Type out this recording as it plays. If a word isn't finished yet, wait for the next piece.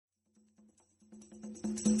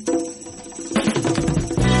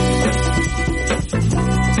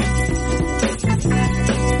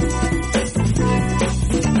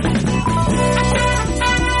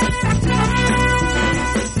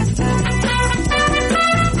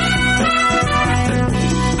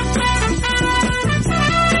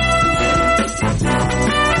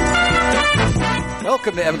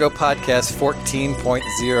welcome to MGO Podcast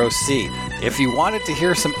 14.0C. If you wanted to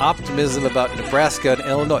hear some optimism about Nebraska and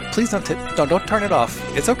Illinois, please don't turn it off.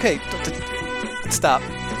 It's okay. Stop.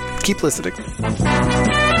 Keep listening.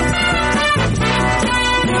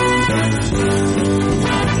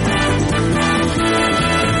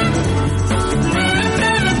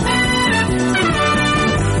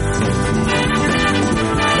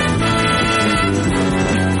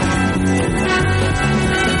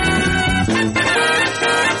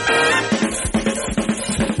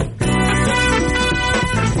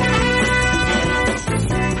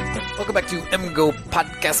 Welcome back to MGO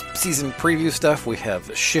Podcast season preview stuff. We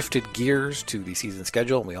have shifted gears to the season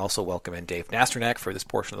schedule, and we also welcome in Dave Nasternak for this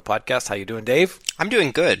portion of the podcast. How you doing, Dave? I'm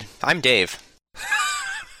doing good. I'm Dave.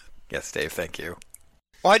 Yes, Dave, thank you.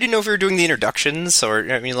 Well, I didn't know if we were doing the introductions, or,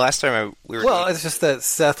 last time we were... Well, it's just that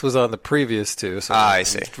Seth was on the previous two, so I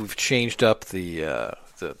see. We've changed up the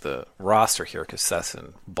roster here because Seth's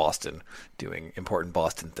in Boston doing important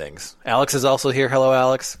Boston things. Alex is also here. Hello,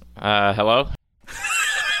 Alex. Hello?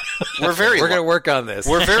 We're going to work on this.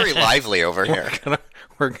 We're very lively over here.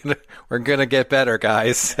 We're gonna get better,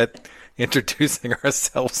 guys, at introducing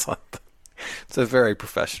ourselves on It's a very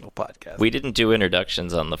professional podcast. We didn't do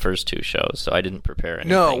introductions on the first two shows, so I didn't prepare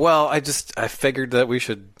anything. No, well, I figured that we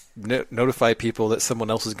should notify people that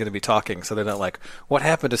someone else is going to be talking, so they're not like, "What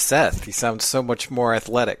happened to Seth? He sounds so much more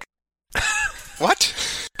athletic."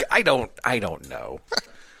 What? I don't know.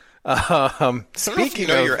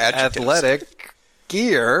 Speaking of athletic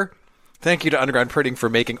gear, thank you to Underground Printing for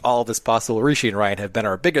making all of this possible. Rishi and Ryan have been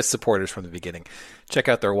our biggest supporters from the beginning. Check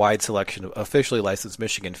out their wide selection of officially licensed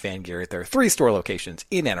Michigan fan gear at their 3 store locations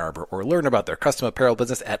in Ann Arbor, or learn about their custom apparel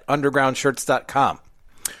business at undergroundshirts.com.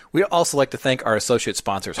 We'd also like to thank our associate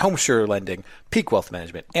sponsors, Homesure Lending, Peak Wealth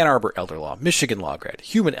Management, Ann Arbor Elder Law, Michigan Law Grad,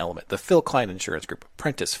 Human Element, the Phil Klein Insurance Group,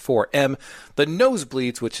 Apprentice 4M, The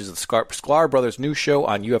Nosebleeds, which is the Sklar Brothers' new show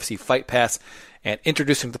on UFC Fight Pass, and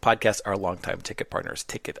introducing the podcast, our longtime ticket partners,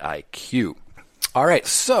 Ticket IQ. All right,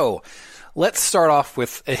 so let's start off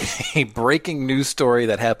with a breaking news story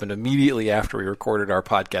that happened immediately after we recorded our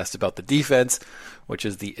podcast about the defense, which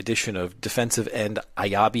is the addition of defensive end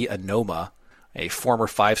Ayabi Anoma, a former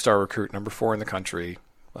 5-star recruit, number 4 in the country,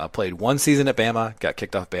 played 1 season at Bama, got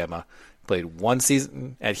kicked off Bama, played 1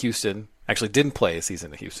 season at Houston, actually didn't play a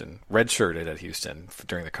season at Houston, redshirted at Houston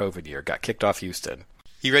during the COVID year, got kicked off Houston.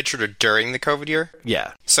 He redshirted during the COVID year?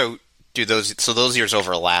 Yeah. So those years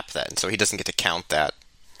overlap then, so he doesn't get to count that.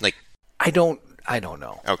 Like, I don't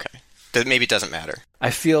know. Okay. Maybe it doesn't matter.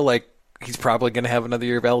 I feel like he's probably going to have another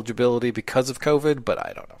year of eligibility because of COVID, but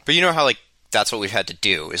I don't know. But you know how, like, that's what we've had to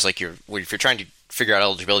do, is like if you're trying to figure out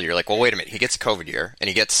eligibility, you're like, well, wait a minute, he gets a COVID year, and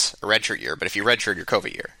he gets a redshirt year, but if you redshirt your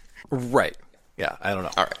COVID year. Right. Yeah, I don't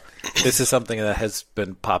know. All right. This is something that has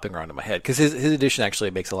been popping around in my head, because his addition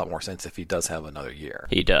actually makes a lot more sense if he does have another year.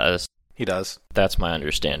 He does. He does? That's my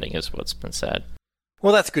understanding, is what's been said.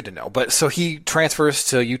 Well, that's good to know. But so he transfers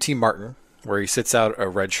to UT Martin, where he sits out a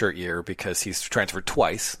redshirt year because he's transferred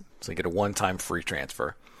twice, so he get a one-time free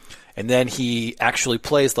transfer. And then he actually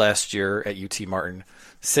plays last year at UT Martin,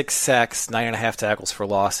 6 sacks, 9.5 tackles for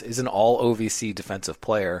loss, is an all-OVC defensive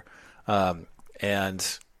player,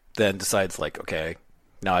 and then decides, like, okay,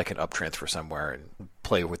 now I can up-transfer somewhere and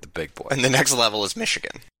play with the big boy. And the next level is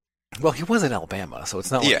Michigan. Well, he was in Alabama, so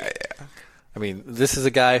it's not like... Yeah. I mean, this is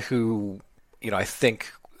a guy who, I think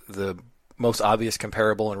the most obvious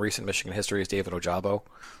comparable in recent Michigan history is David Ojabo.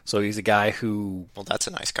 So he's a guy who... Well, that's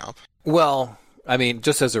a nice comp. Well... I mean,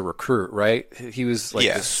 just as a recruit, right? He was like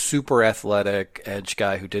a super athletic edge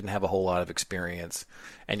guy who didn't have a whole lot of experience,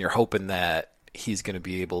 and you're hoping that he's going to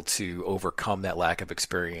be able to overcome that lack of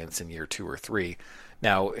experience in year 2 or 3.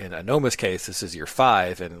 Now, in Anoma's case, this is year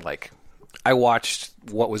 5, and like I watched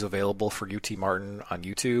what was available for UT Martin on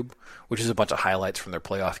YouTube, which is a bunch of highlights from their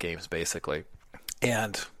playoff games, basically.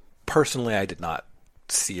 And personally, I did not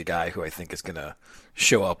see a guy who I think is going to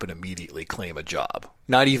show up and immediately claim a job.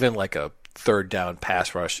 Not even like a third down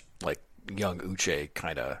pass rush, like young Uche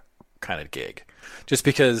kind of gig. Just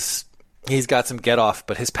because he's got some get off,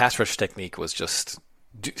 but his pass rush technique was just,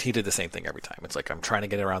 he did the same thing every time. It's like, I'm trying to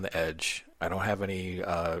get around the edge. I don't have any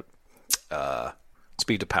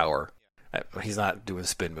speed to power. He's not doing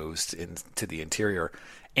spin moves into the interior.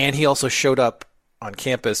 And he also showed up on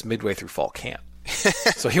campus midway through fall camp.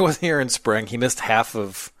 So he wasn't here in spring. He missed half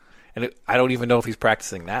of, I don't even know if he's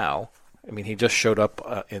practicing now. I mean, he just showed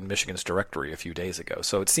up in Michigan's directory a few days ago.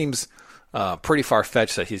 So it seems pretty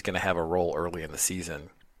far-fetched that he's going to have a role early in the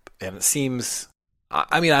season. And it seems,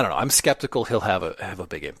 I mean, I don't know. I'm skeptical he'll have a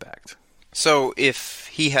big impact. So if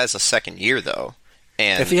he has a second year, though,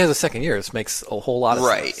 and if he has a second year, this makes a whole lot of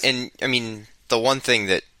sense. Right. And, I mean, the one thing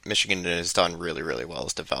that Michigan has done really, really well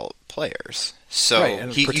is develop players. So Right,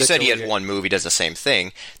 and you said he had particularly- one move, he does the same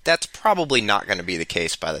thing. That's probably not going to be the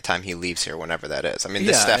case by the time he leaves here, whenever that is. I mean,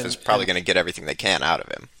 this Yeah, staff and- is probably and- going to get everything they can out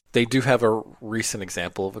of him. They do have a recent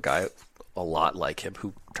example of a guy a lot like him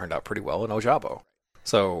who turned out pretty well in Ojabo.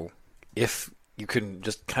 So if you can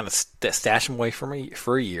just kind of stash him away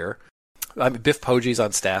for a year. I mean, Biff Poggi's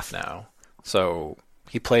on staff now, so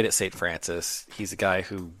he played at St. Francis. He's a guy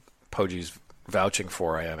who Poggi's vouching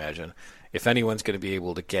for, I imagine. If anyone's going to be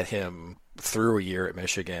able to get him through a year at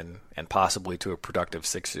Michigan and possibly to a productive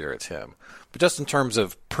 6th year, it's him. But just in terms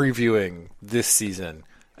of previewing this season,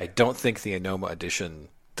 I don't think the Anoma addition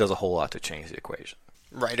does a whole lot to change the equation.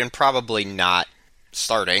 Right, and probably not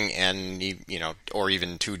starting, and or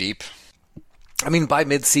even too deep. I mean, by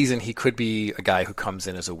mid-season, he could be a guy who comes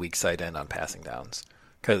in as a weak side end on passing downs,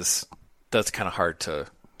 because that's kind of hard to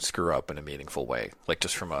screw up in a meaningful way, like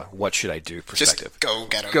just from a what should I do perspective. Just go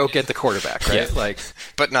get him. Go get the quarterback, right? Yeah. Like,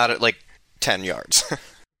 But not at like 10 yards.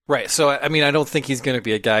 right. So, I mean, I don't think he's going to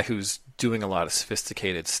be a guy who's doing a lot of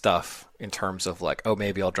sophisticated stuff in terms of like, oh,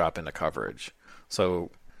 maybe I'll drop into coverage. So,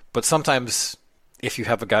 but sometimes if you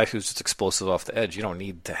have a guy who's just explosive off the edge, you don't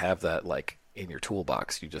need to have that like in your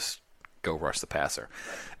toolbox. You just go rush the passer.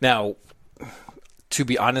 Now, to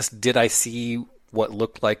be honest, did I see what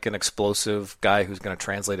looked like an explosive guy who's going to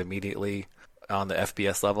translate immediately on the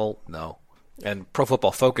FBS level? No. And Pro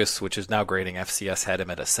Football Focus, which is now grading FCS, had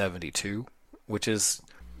him at a 72, which is,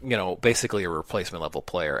 basically a replacement level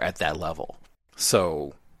player at that level.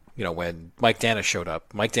 So, when Mike Dana showed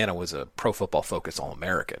up, Mike Dana was a Pro Football Focus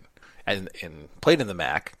All-American and played in the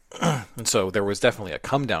MAC. And so there was definitely a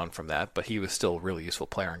come down from that, but he was still a really useful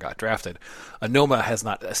player and got drafted. Anoma has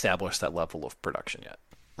not established that level of production yet.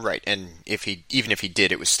 Right, and even if he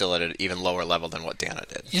did, it was still at an even lower level than what Dana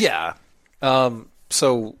did. Yeah.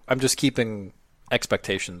 So I'm just keeping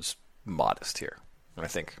expectations modest here. And I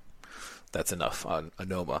think that's enough on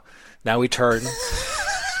Anoma. Now we turn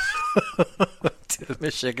to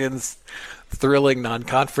Michigan's thrilling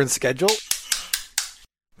non-conference schedule.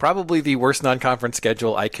 Probably the worst non-conference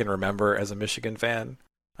schedule I can remember as a Michigan fan.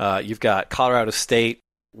 You've got Colorado State,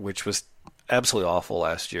 which was absolutely awful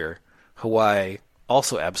last year. Hawaii,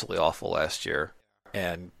 also absolutely awful last year,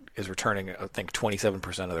 and is returning, I think,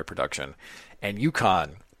 27% of their production. And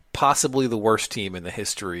UConn, possibly the worst team in the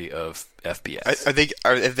history of FBS.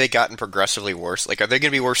 Have they gotten progressively worse? Like, are they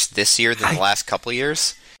going to be worse this year than the last couple of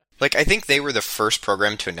years? Like, I think they were the first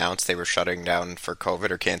program to announce they were shutting down for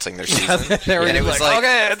COVID or canceling their season. They were and it just was like, like,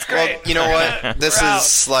 okay, it's great. well, you know what? This We're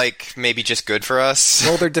is, like, maybe just good for us.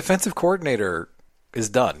 Well, their defensive coordinator is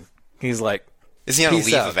done. He's like, Is he on a peace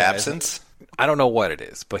leave out, of guys. absence? I don't know what it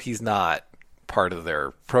is, but he's not part of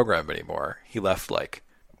their program anymore. He left like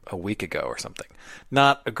a week ago or something.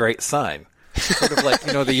 Not a great sign. Sort of like,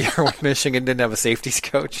 the year when Michigan didn't have a safeties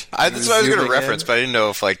coach. That's what I was going to zooming reference, in. but I didn't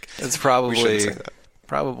know if, like, It's we shouldn't probably say that.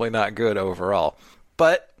 probably not good overall.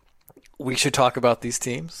 But we should talk about these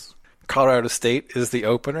teams. Colorado State is the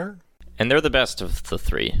opener. And they're the best of the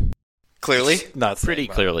three, Clearly? Not saying pretty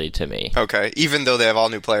much. clearly to me. Okay, even though they have all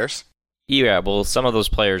new players? Yeah, well, some of those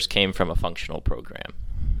players came from a functional program.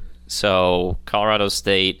 So Colorado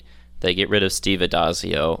State, they get rid of Steve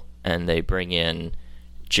Adazio, and they bring in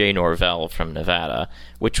Jay Norvell from Nevada,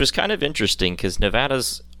 which was kind of interesting because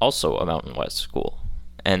Nevada's also a Mountain West school.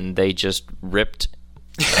 And they just ripped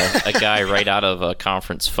a guy right out of a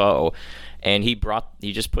conference foe, and he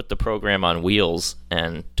just put the program on wheels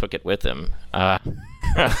and took it with him.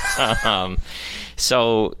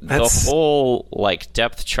 So the whole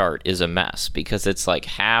depth chart is a mess because it's like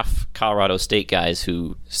half Colorado State guys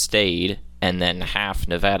who stayed and then half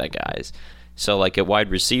Nevada guys. So like at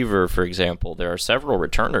wide receiver, for example, there are several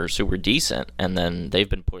returners who were decent and then they've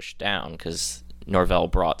been pushed down because Norvell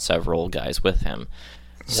brought several guys with him.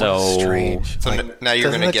 So strange. So now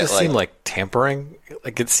you're going to Doesn't that get, just seem like tampering?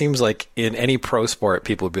 Like, it seems like in any pro sport,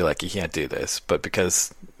 people would be like, you can't do this. But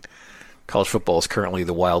because college football is currently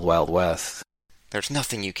the wild, wild west. there's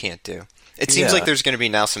nothing you can't do. It seems like there's going to be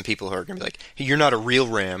now some people who are going to be like, hey, you're not a real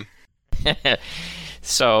Ram.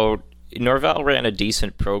 So Norvell ran a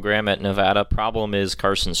decent program at Nevada. Problem is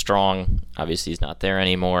Carson Strong, obviously he's not there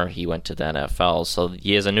anymore. He went to the NFL, so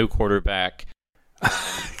he has a new quarterback.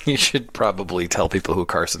 You should probably tell people who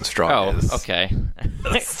Carson Strong is. Oh, okay.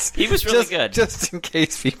 He was really good. Just in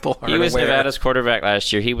case people aren't He was aware. Nevada's quarterback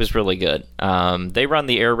last year. He was really good. They run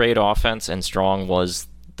the air raid offense, and Strong was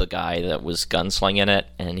the guy that was gunslinging it,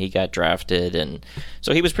 and he got drafted, and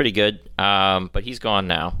so he was pretty good. But he's gone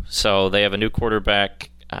now. So they have a new quarterback.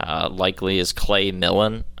 likely is Clay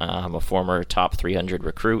Millen, a former top 300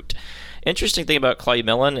 recruit. Interesting thing about Clay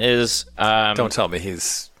Millen is... Don't tell me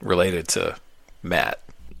he's related to Matt.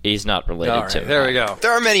 He's not related All right, to there Matt. we go.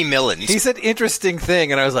 There are many Millens. He said interesting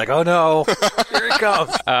thing, and I was like, oh no, here it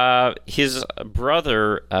comes. His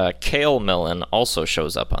brother, Cale Millen, also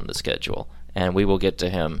shows up on the schedule, and we will get to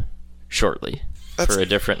him shortly for a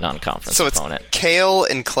different non-conference so it's opponent. Cale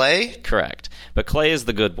and Clay? Correct. But Clay is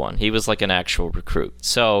the good one. He was like an actual recruit.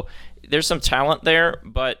 So there's some talent there,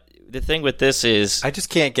 but the thing with this is... I just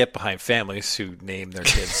can't get behind families who name their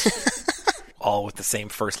kids all with the same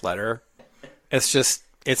first letter.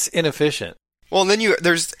 It's inefficient. Well, then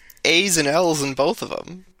there's A's and L's in both of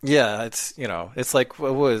them. Yeah, it's like,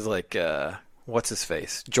 what was like, what's his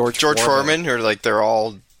face? George Foreman, or like they're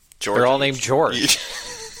all George. They're all named George.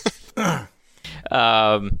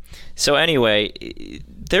 So anyway,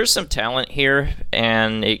 there's some talent here,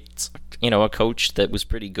 and it's a coach that was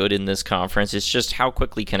pretty good in this conference. It's just how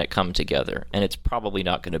quickly can it come together, and it's probably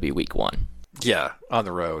not going to be week 1. Yeah, on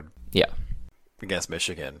the road. Yeah. Against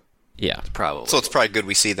Michigan. Yeah. Probably. So it's probably good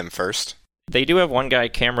we see them first. They do have one guy,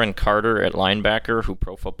 Cameron Carter, at linebacker, who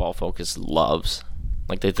Pro Football Focus loves.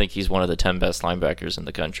 Like, they think he's one of the 10 best linebackers in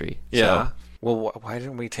the country. Yeah. So, well, why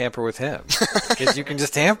didn't we tamper with him? Because you can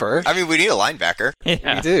just tamper. I mean, we need a linebacker.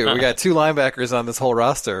 yeah. We do. We got 2 linebackers on this whole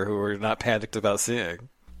roster who we're not panicked about seeing.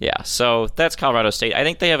 Yeah, so that's Colorado State. I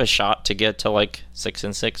think they have a shot to get to like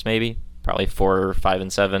 6-6, maybe. Probably 4 or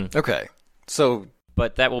 5-7. Okay. So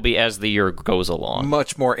But that will be as the year goes along.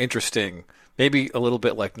 much more interesting. Maybe a little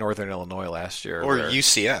bit like Northern Illinois last year. Or where-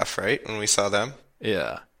 UCF, right? When we saw them.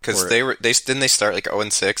 Yeah. Because Where- didn't they start like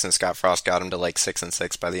 0-6, and Scott Frost got them to like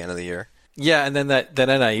 6-6 by the end of the year. Yeah, and then that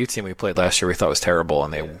NIU team we played last year we thought was terrible,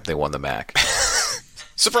 and they won the MAC.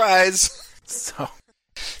 Surprise! So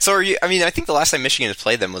are you? I mean, I think the last time Michigan has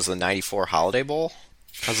played them was the '94 Holiday Bowl.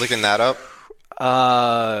 I was looking that up.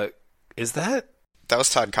 is that? That was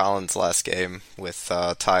Todd Collins' last game with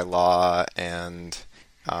Ty Law, and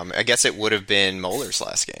I guess it would have been Moeller's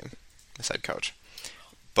last game as head coach.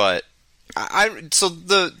 But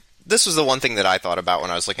this was the one thing that I thought about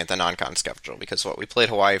when I was looking at the non-con schedule, because we played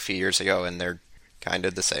Hawaii a few years ago, and they're kind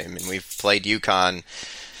of the same, and we've played UConn.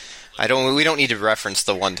 We don't need to reference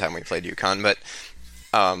the one time we played UConn, but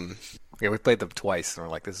Yeah, we played them twice, and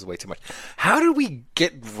we're like, this is way too much. How did we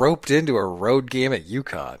get roped into a road game at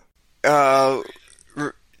UConn? I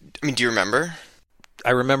mean, do you remember?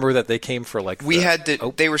 I remember that they came for like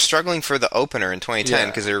They were struggling for the opener in 2010 Yeah.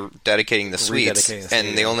 because they were dedicating the suites, Rededicating the and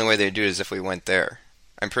the stadium. only way they'd do it is if we went there.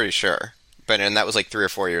 I'm pretty sure, and that was like 3 or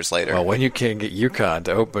 4 years later. Well, when you can get UConn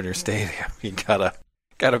to open your stadium, you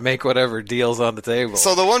gotta make whatever deals on the table.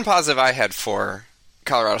 So the one positive I had for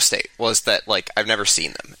Colorado State was that like I've never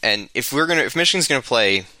seen them, and if Michigan's gonna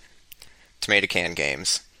play tomato can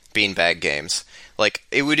games, beanbag games, like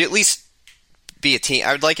it would at least be a team.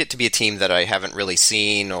 I would like it to be a team that I haven't really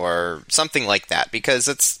seen or something like that, because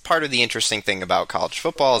it's part of the interesting thing about college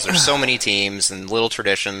football is there's so many teams and little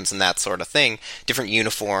traditions and that sort of thing, different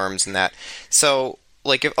uniforms and that. So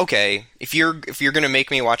like if you're going to make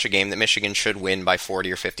me watch a game that Michigan should win by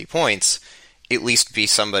 40 or 50 points, at least be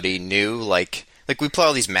somebody new. Like we play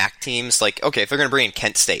all these MAC teams. Like, okay, if they're going to bring in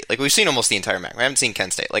Kent State, like we've seen almost the entire MAC. We haven't seen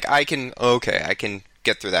Kent State. Like I can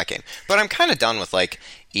get through that game. But I'm kind of done with like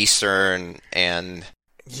Eastern and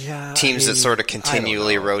teams that sort of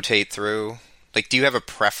continually rotate through. Like, do you have a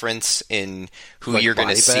preference in who Like you're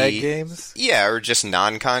going to body bag see? games? Yeah, or just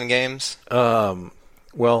non-con games?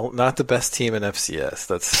 Well, not the best team in FCS.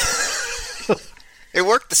 It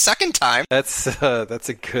worked the second time. That's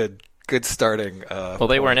a good starting. Well,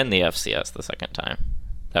 they weren't in the FCS the second time.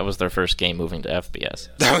 That was their first game moving to FBS.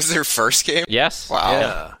 That was their first game? Yes. Wow.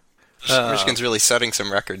 Yeah. Michigan's really setting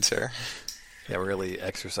some records here. Yeah, really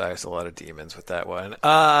exercised a lot of demons with that one.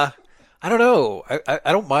 I don't know.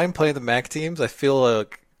 I don't mind playing the MAC teams. I feel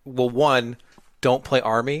like, well, one, don't play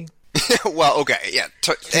Army. Well, okay, yeah.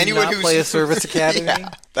 Anyone who play a service academy.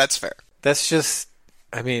 Yeah, that's fair. That's just,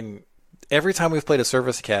 I mean, every time we've played a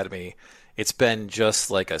service academy, it's been just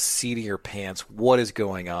like a seat of your pants. What is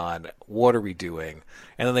going on? What are we doing?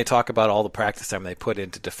 And then they talk about all the practice time they put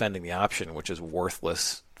into defending the option, which is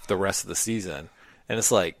worthless the rest of the season. And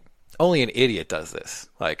it's like, only an idiot does this.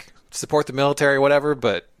 Like, support the military, whatever,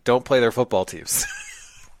 but don't play their football teams.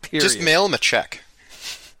 Period. Just mail them a check.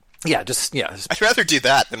 Yeah, just I'd rather do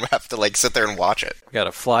that than have to like sit there and watch it. got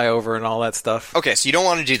to fly over and all that stuff. Okay, so you don't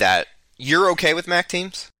want to do that. You're okay with MAC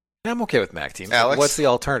teams? I'm okay with MAC teams. Alex? What's the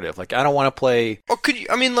alternative? Like, I don't want to play Well, could you?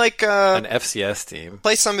 I mean, like an FCS team.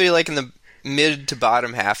 play somebody like in the mid to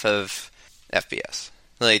bottom half of FBS.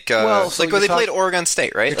 Like, Well, so like when you're they played Oregon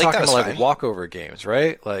State, right? You're Like, that talking was like fine. walkover games,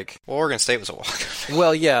 right? Like, Well, Oregon State was a walk.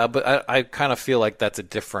 well, yeah, but I kind of feel like that's a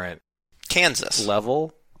different Kansas.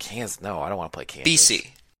 level. Kansas? No, I don't want to play Kansas. BC.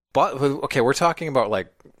 But okay, we're talking about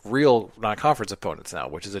like real non-conference opponents now,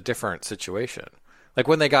 which is a different situation. Like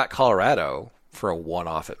when they got Colorado for a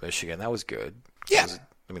one-off at Michigan, that was good. Yeah.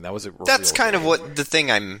 That was a That's real kind of game. what the thing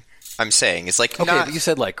I'm saying is like Okay, not. but you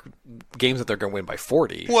said like games that they're going to win by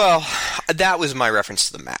 40. Well, that was my reference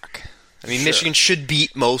to the MAC. I mean, Sure. Michigan should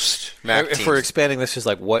beat most MAC If teams. we're expanding this, just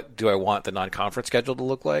like what do I want the non-conference schedule to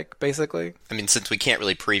look like, basically? I mean, since we can't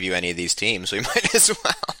really preview any of these teams, we might as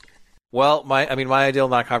well. Well, my ideal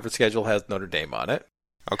non-conference schedule has Notre Dame on it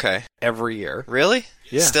Okay. every year. Really?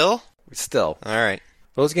 Yeah. Still? Still, All right.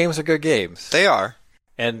 those games are good games, They are.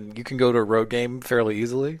 and you can go to a road game fairly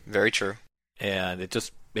easily, Very true. and it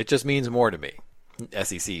just means more to me.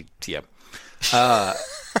 SEC TM.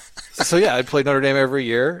 So yeah, I'd play Notre Dame every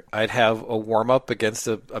year. I'd have a warm up against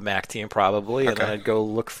a MAC team probably, and then Okay. I'd go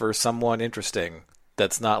look for someone interesting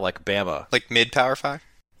that's not like Bama. Like mid-Power 5?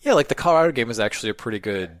 Yeah, like the Colorado game is actually a pretty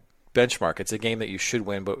good benchmark. It's a game that you should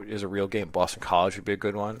win, but is a real game. Boston College would be a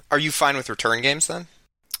good one Are you fine with return games then?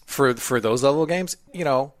 for those level games. You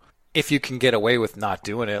know, if you can get away with not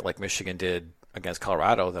doing it like Michigan did against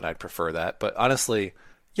Colorado, then I'd prefer that. But honestly,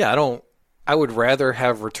 yeah, I would rather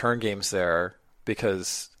have return games there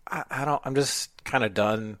because I'm just kind of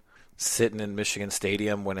done sitting in Michigan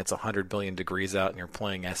Stadium when it's 100 billion degrees out and you're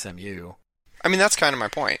playing SMU. I mean, that's kind of my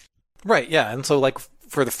point. Right, yeah. And so like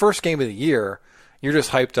for the first game of the year, you're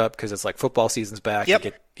just hyped up because it's like football season's back.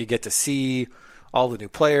 Yep. You get to see all the new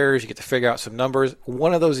players. You get to figure out some numbers.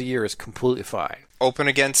 One of those a year is completely fine. Open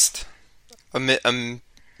against a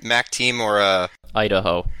MAC team or a...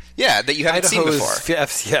 Idaho. Yeah, that you haven't seen Idaho's before.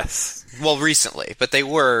 yes. Well, recently, but they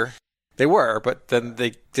were... They were, but then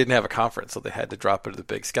they didn't have a conference, so they had to drop it to the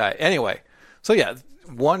Big Sky. Anyway, so yeah,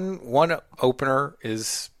 one opener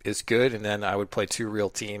is good, and then I would play two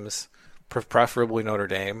real teams, preferably Notre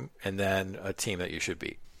Dame, and then a team that you should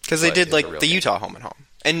beat. Because they But did it's a like real the game. Utah home and home,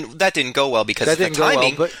 and that didn't go well because That of the didn't go well,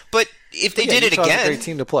 timing. but- if they Yeah, did it Utah's a again, great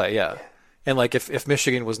team to play, yeah. And like if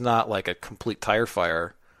Michigan was not like a complete tire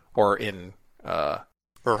fire, or in or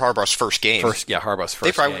Harbaugh's first game, Harbaugh's they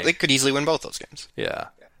first probably game, they could easily win both those games. yeah.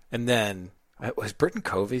 And then was Britton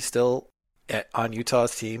Covey still on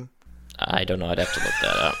Utah's team? I don't know. I'd have to look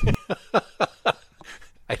that up.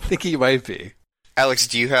 I think he might be. Alex,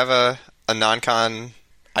 do you have a non-con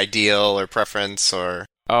ideal or preference or?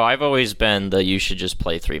 Oh, I've always been the you should just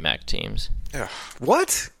play 3 MAC teams.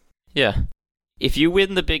 What? Yeah. If you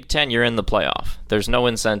win the Big Ten, you're in the playoff. There's no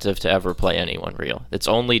incentive to ever play anyone real. It's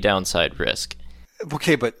only downside risk.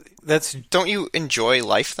 Okay, but that's Don't you enjoy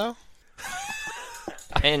life though?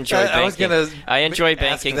 I enjoy I was banking. gonna I enjoy ask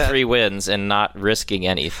banking that. 3 wins and not risking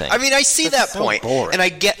anything. I mean, I see that so point, boring. and I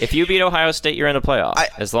get. If you beat Ohio State, you're in the playoff. I-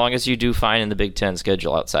 as long as you do fine in the Big Ten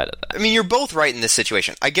schedule outside of that. I mean, you're both right in this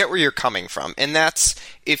situation. I get where you're coming from, and that's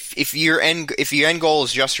if your end goal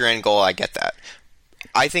is just your end goal. I get that.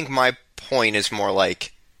 I think my point is more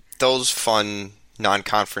like those fun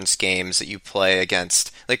non-conference games that you play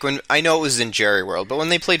against. Like when I know it was in Jerry World, but when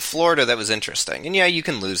they played Florida, that was interesting. And yeah, you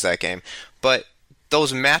can lose that game, but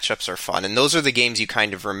those matchups are fun, and those are the games you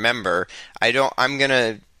kind of remember. I'm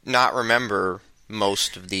gonna not remember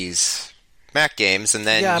most of these MAC games, and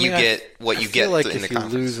then yeah. I you mean, get what I you feel get like in the if you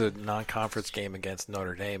conference. lose a non-conference game against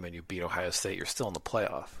Notre Dame and you beat Ohio State, you're still in the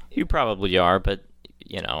playoff. You probably are, but,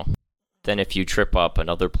 then if you trip up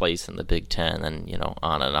another place in the Big Ten, then,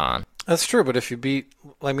 on and on. That's true, but if you beat,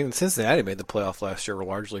 Cincinnati made the playoff last year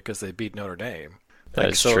largely because they beat Notre Dame. That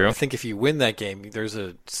is so true. I think if you win that game, there's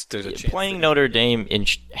a chance. Playing that- Notre Dame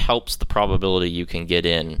helps the probability you can get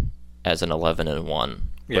in as an 11-1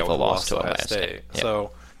 with a loss to Ohio State. Yeah.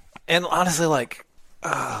 So, and honestly,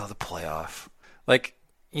 the playoff.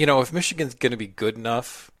 If Michigan's going to be good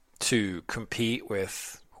enough to compete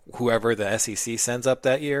with whoever the SEC sends up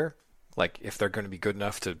that year, like if they're going to be good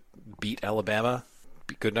enough to beat Alabama,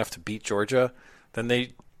 be good enough to beat Georgia, then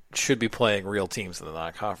they should be playing real teams in the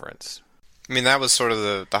non-conference. I mean, that was sort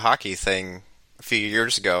of the hockey thing a few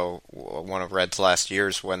years ago. One of Red's last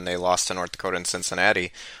years when they lost to North Dakota and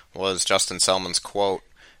Cincinnati was Justin Selman's quote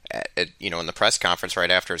in the press conference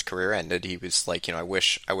right after his career ended. He was like, I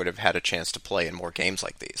wish I would have had a chance to play in more games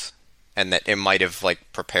like these, and that it might have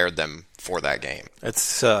prepared them for that game.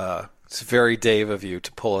 It's very Dave of you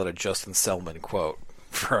to pull out a Justin Selman quote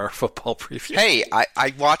for our football preview. Hey,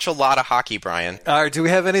 I watch a lot of hockey, Brian. Do we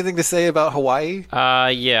have anything to say about Hawaii?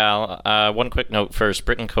 One quick note first.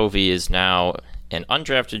 Britton Covey is now an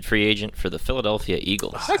undrafted free agent for the Philadelphia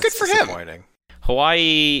Eagles. Oh, good for him. Disappointing.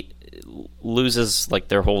 Hawaii loses like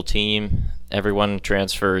their whole team. Everyone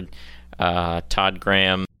transferred. Todd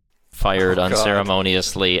Graham fired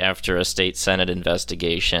unceremoniously after a state senate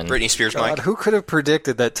investigation. Britney Spears, God, Mike. who could have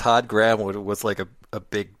predicted that Todd Graham was like a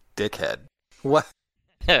big dickhead? What?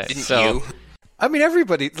 Didn't you? I mean,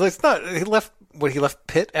 everybody. It's not. He left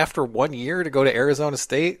Pitt after 1 year to go to Arizona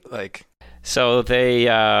State. Like, so they.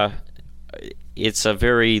 It's a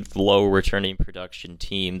very low returning production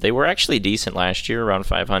team. They were actually decent last year, around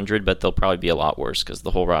 500, but they'll probably be a lot worse because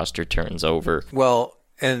the whole roster turns over. well,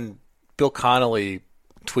 and Bill Connolly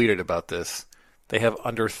tweeted about this. They have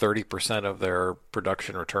under 30% of their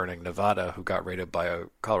production returning. Nevada, who got rated by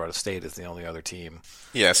Colorado State, is the only other team.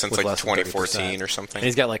 Yeah, since with like less than 2014 30%. or something. And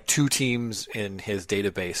he's got like 2 teams in his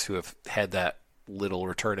database who have had that little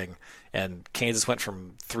returning. And Kansas went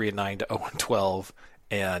from 3-9 to 0-12.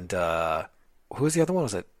 And who was the other one?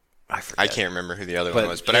 Was it? I forget. I can't remember who the other one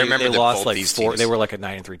was, but I they remember that lost both like these 4. teams. They were like a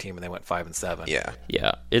 9-3 team, and they went 5-7. Yeah.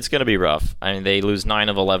 Yeah, it's going to be rough. I mean, they lose 9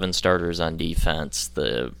 of 11 starters on defense.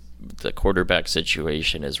 The quarterback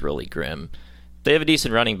situation is really grim. They have a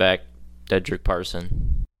decent running back, Dedrick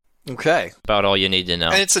Parson. Okay. About all you need to know.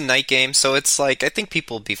 And it's a night game, so it's like I think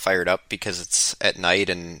people will be fired up because it's at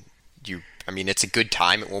night and it's a good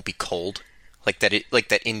time. It won't be cold. Like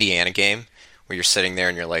that Indiana game where you're sitting there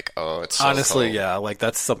and you're like, "Oh, it's so Honestly, cold." yeah. Like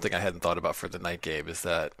that's something I hadn't thought about for the night game is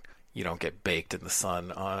that you don't get baked in the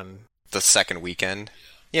sun on. The second weekend.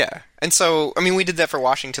 Yeah. And so, I mean, we did that for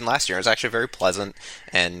Washington last year. It was actually very pleasant.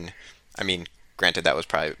 And, I mean, granted, that was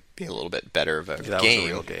probably be a little bit better of a That was a game,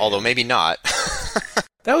 real game. although maybe not.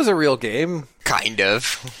 That was a real game. Kind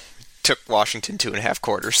of. Took Washington 2.5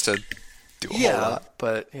 quarters to do a whole lot.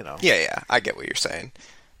 But you know. Yeah, I get what you're saying.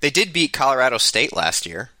 They did beat Colorado State last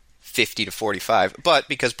year, 50-45, but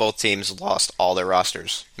because both teams lost all their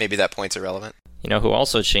rosters, maybe that point's irrelevant. You know who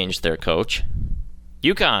also changed their coach?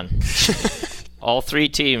 UConn. All 3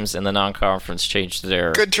 teams in the non-conference changed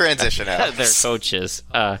their Good transition, Alex. their coaches.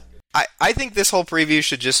 I think this whole preview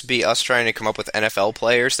should just be us trying to come up with NFL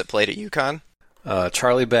players that played at UConn.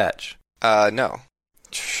 Charlie Batch. No.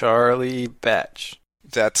 Charlie Batch.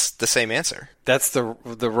 That's the same answer. That's the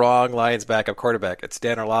wrong Lions backup quarterback. It's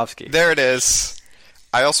Dan Orlovsky. There it is.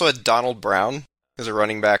 I also had Donald Brown as a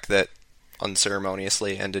running back that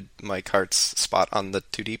unceremoniously ended Mike Hart's spot on the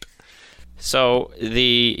 2 deep. So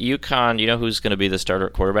the UConn, you know who's going to be the starter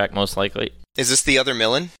at quarterback most likely? Is this the other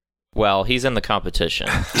Millen? Well, he's in the competition.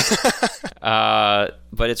 But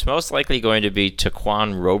it's most likely going to be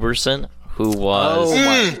Taquan Roberson, who was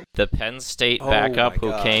the Penn State backup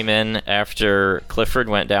who came in after Clifford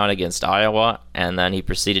went down against Iowa, and then he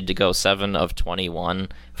proceeded to go 7 of 21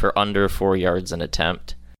 for under 4 yards an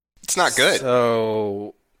attempt. It's not good.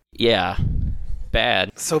 So Yeah,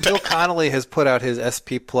 bad. So Bill Connolly has put out his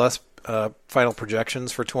SP Plus final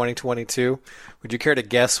projections for 2022. Would you care to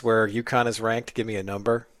guess where UConn is ranked? Give me a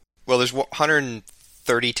number. Well, there's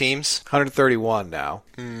 130 teams. 131 now.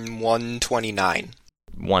 129.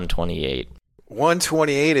 128.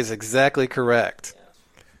 128 is exactly correct.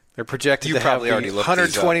 They're projected You to have probably the already looked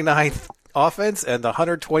these up. 129th offense and the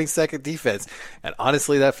 122nd defense. And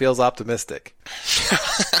honestly, that feels optimistic.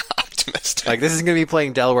 Optimistic. Like, this is going to be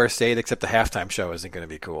playing Delaware State, except the halftime show isn't going to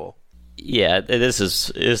be cool. Yeah, this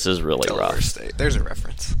is really Delaware rough. State. There's a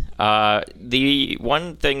reference. The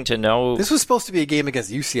one thing to know... This was supposed to be a game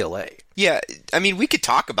against UCLA. Yeah, I mean, we could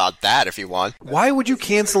talk about that if you want. Why would you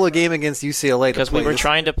cancel a game against UCLA? Because we were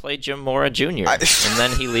trying to play Jim Mora Jr., and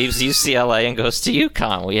then he leaves UCLA and goes to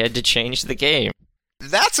UConn. We had to change the game.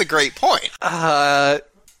 That's a great point. God.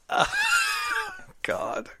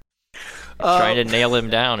 Trying to nail him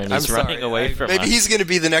down, and he's I'm running sorry, away from Maybe us. he's going to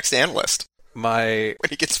be the next analyst My when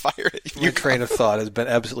he gets fired. train of thought has been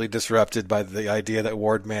absolutely disrupted by the idea that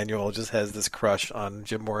Ward Manuel just has this crush on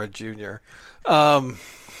Jim Mora Jr.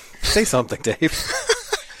 Say something, Dave.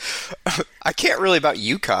 I can't really about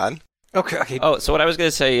UConn. Okay. Oh, so what I was going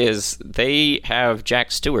to say is they have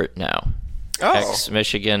Jack Stewart now. Oh,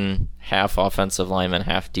 Ex-Michigan, half offensive lineman,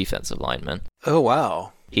 half defensive lineman. Oh,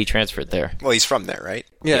 wow. He transferred there. well, he's from there, right?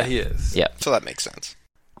 Yeah, he is. Yeah. So that makes sense.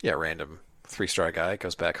 Yeah, random 3-star guy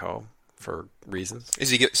goes back home for reasons.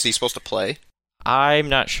 Is he supposed to play? I'm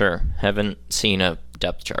not sure. Haven't seen a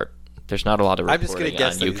depth chart. There's not a lot of I'm just reporting going to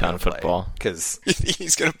guess on that he's UConn gonna play, football. because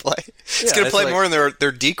He's going to play. He's Yeah, going to it's play like- more than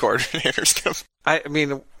their D coordinator's going to. I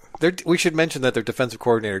mean, we should mention that their defensive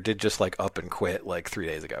coordinator did just like up and quit like 3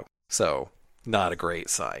 days ago. So not a great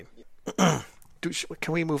sign.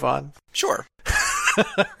 Can we move on? Sure.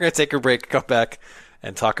 We're going to take a break, come back,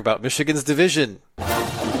 and talk about Michigan's division.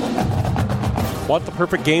 Want the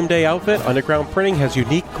perfect game day outfit? Underground Printing has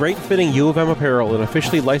unique, great-fitting U of M apparel and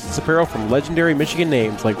officially licensed apparel from legendary Michigan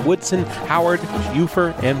names like Woodson, Howard,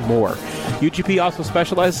 Ufer, and more. UGP also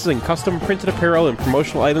specializes in custom printed apparel and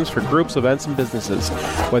promotional items for groups, events, and businesses.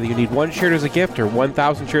 Whether you need one shirt as a gift or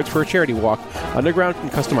 1,000 shirts for a charity walk, Underground can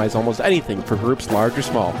customize almost anything for groups large or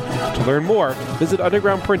small. To learn more, visit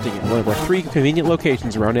Underground Printing at one of our 3 convenient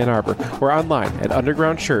locations around Ann Arbor or online at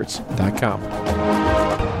undergroundshirts.com.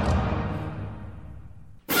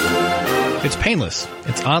 It's painless,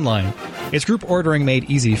 it's online, it's group ordering made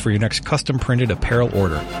easy for your next custom printed apparel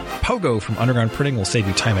order. Pogo from Underground Printing will save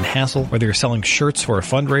you time and hassle, whether you're selling shirts for a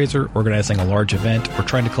fundraiser, organizing a large event, or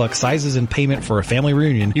trying to collect sizes and payment for a family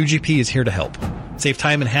reunion. UGP is here to help. Save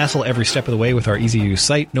time and hassle every step of the way with our easy-to-use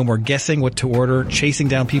site. No more guessing what to order, chasing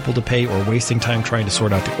down people to pay, or wasting time trying to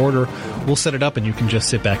sort out the order. We'll set it up and you can just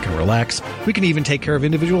sit back and relax. We can even take care of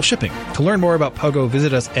individual shipping. To learn more about Pogo,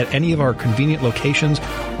 visit us at any of our convenient locations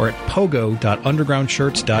or at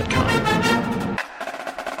pogo.undergroundshirts.com.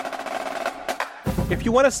 If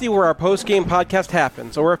you want to see where our post-game podcast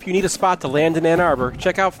happens, or if you need a spot to land in Ann Arbor,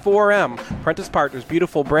 check out 4M, Prentice Partners'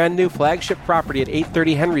 beautiful brand new flagship property at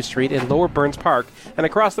 830 Henry Street in Lower Burns Park and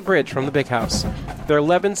across the bridge from the Big House. Their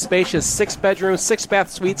 11 spacious 6-bedroom, 6-bath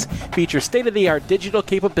suites feature state-of-the-art digital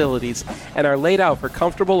capabilities and are laid out for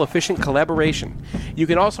comfortable, efficient collaboration. You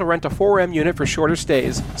can also rent a 4M unit for shorter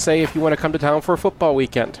stays, say if you want to come to town for a football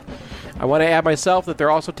weekend. I want to add myself that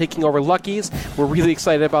they're also taking over Lucky's. We're really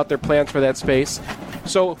excited about their plans for that space.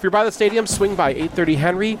 So if you're by the stadium, swing by 830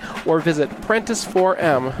 Henry or visit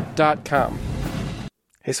Prentice4M.com.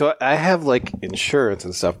 Hey, so I have, insurance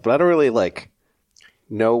and stuff, but I don't really,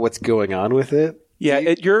 know what's going on with it.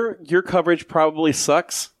 Yeah, your coverage probably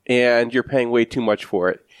sucks, and you're paying way too much for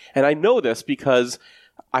it. And I know this because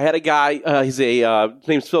I had a guy, his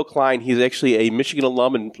name's Phil Klein. He's actually a Michigan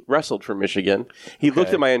alum and wrestled for Michigan. He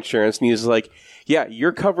looked at my insurance, and he was like, yeah,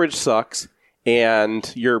 your coverage sucks,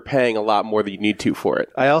 and you're paying a lot more than you need to for it.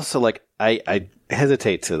 I also, I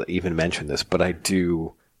hesitate to even mention this, but I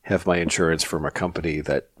do have my insurance from a company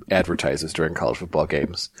that advertises during college football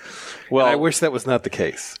games. Well, and I wish that was not the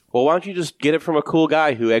case. Well, why don't you just get it from a cool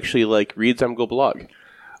guy who actually, reads MGoBlog?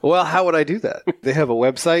 Well, how would I do that? They have a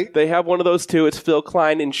website? They have one of those, too. It's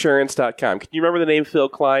philkleininsurance.com. Can you remember the name Phil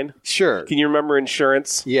Klein? Sure. Can you remember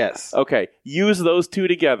insurance? Yes. Okay. Use those two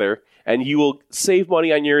together, and you will save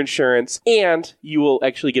money on your insurance, and you will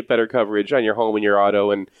actually get better coverage on your home and your auto,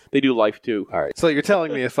 and they do life, too. All right. So you're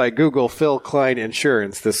telling me if I Google Phil Klein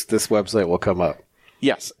Insurance, this website will come up?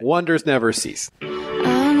 Yes. Wonders never cease.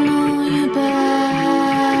 I know you're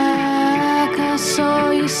back. I saw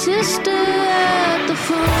your sister at the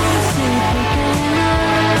pharmacy picking up.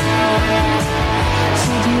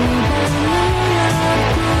 Said you better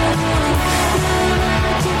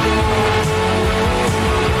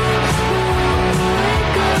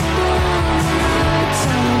wake up all the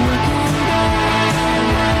time looking back.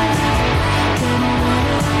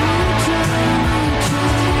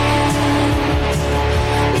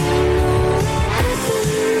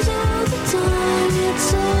 Don't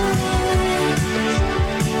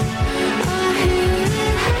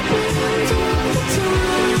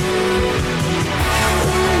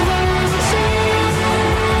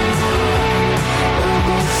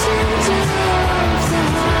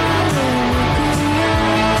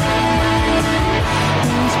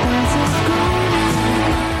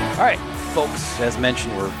All right, folks, as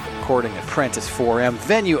mentioned, we're recording at Prentice 4M.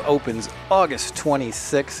 Venue opens August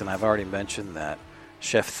 26th, and I've already mentioned that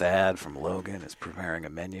Chef Thad from Logan is preparing a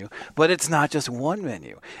menu. But it's not just one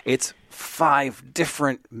menu. It's 5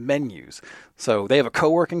 different menus. So they have a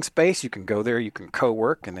co-working space. You can go there, you can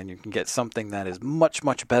co-work, and then you can get something that is much,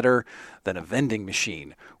 much better than a vending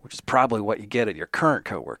machine, which is probably what you get at your current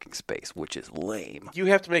co-working space, which is lame. You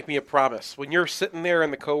have to make me a promise. When you're sitting there in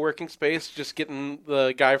the co-working space, just getting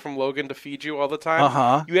the guy from Logan to feed you all the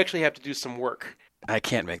time, you actually have to do some work. I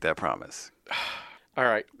can't make that promise. All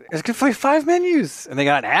right. It's good for 5 menus. And they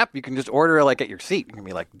got an app. You can just order at your seat. You can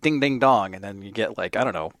be like, ding, ding, dong. And then you get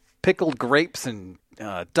pickled grapes and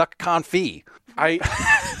duck confit.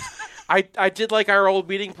 I did like our old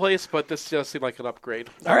meeting place, but this just seemed like an upgrade.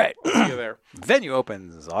 All right. See you there. Venue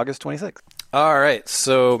opens August 26th. All right.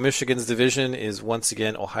 So Michigan's division is once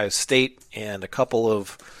again Ohio State and a couple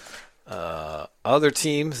of other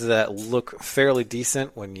teams that look fairly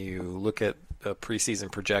decent when you look at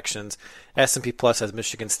preseason projections. S&P Plus has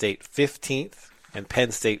Michigan State 15th and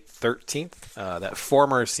Penn State 13th. That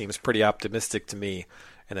former seems pretty optimistic to me.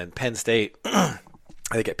 And then Penn State,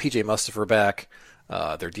 they get P.J. Mustipher back.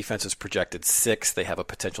 Their defense is projected 6th. They have a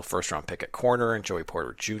potential first-round pick at corner and Joey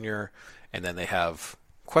Porter Jr. And then they have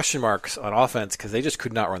question marks on offense because they just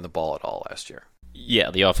could not run the ball at all last year. Yeah,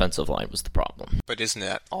 the offensive line was the problem. But isn't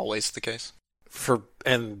that always the case?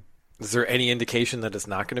 And is there any indication that it's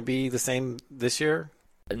not going to be the same this year?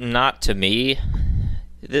 Not to me.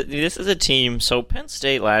 This is a team. So Penn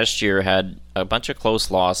State last year had a bunch of close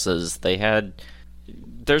losses.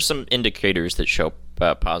 There's some indicators that show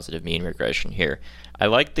positive mean regression here. I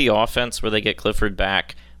like the offense where they get Clifford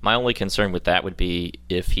back. My only concern with that would be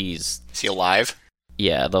if Is he alive?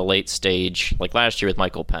 Yeah, the late stage, like last year with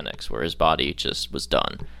Michael Penix, where his body just was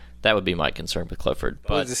done. That would be my concern with Clifford.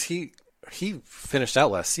 But he finished out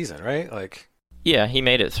last season, right? Yeah, he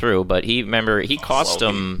made it through, but he cost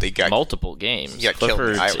him multiple games.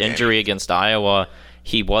 Clifford's injury against Iowa,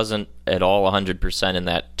 he wasn't at all 100% in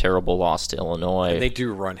that terrible loss to Illinois. And they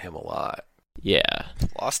do run him a lot. Yeah.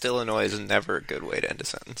 Lost to Illinois is never a good way to end a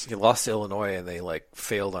sentence. He lost to Illinois and they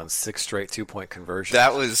failed on 6 straight 2-point conversions.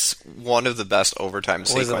 That was one of the best overtime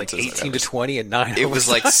sequences. Was it 18 to 20 and 9? It was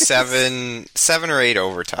like 7 or 8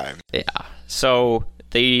 overtime. Yeah. So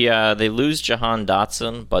they lose Jahan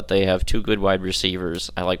Dotson, but they have 2 good wide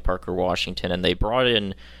receivers. I like Parker Washington, and they brought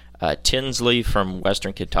in Tinsley from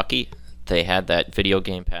Western Kentucky. They had that video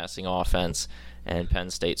game passing offense, and Penn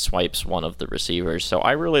State swipes one of the receivers. So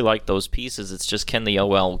I really like those pieces. It's just, can the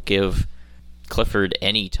OL give Clifford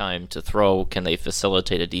any time to throw? Can they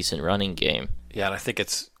facilitate a decent running game? Yeah, and I think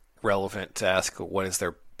it's relevant to ask, what does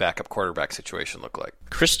their backup quarterback situation look like?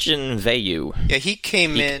 Christian Veilleux. Yeah, he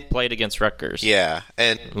played against Rutgers. Yeah,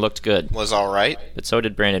 and looked good. Was all right. But so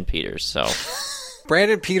did Brandon Peters. So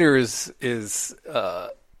Brandon Peters is,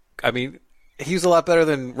 he's a lot better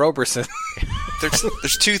than Roberson.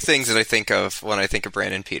 There's 2 things that I think of when I think of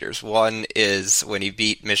Brandon Peters. One is when he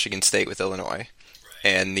beat Michigan State with Illinois,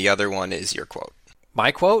 and the other one is your quote.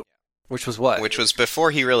 My quote? Which was what? Which was before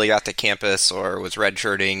he really got to campus or was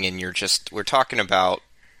redshirting, and we're talking about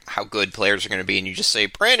how good players are going to be, and you just say,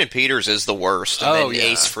 Brandon Peters is the worst, and then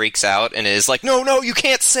Ace freaks out and is like, no, you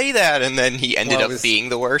can't say that, and then he ended up being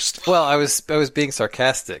the worst. Well, I was being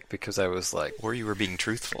sarcastic because I was like... Or you were being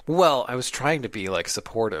truthful. Well, I was trying to be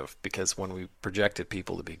supportive, because when we projected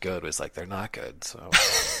people to be good, it was like, they're not good, so...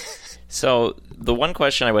 So the one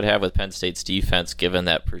question I would have with Penn State's defense, given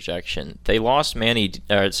that projection, they lost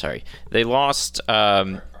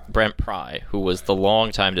Brent Pry, who was the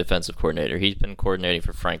longtime defensive coordinator. He's been coordinating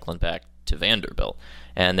for Franklin back to Vanderbilt.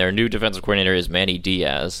 And their new defensive coordinator is Manny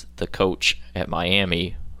Diaz, the coach at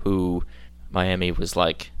Miami, who Miami was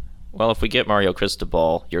like, well, if we get Mario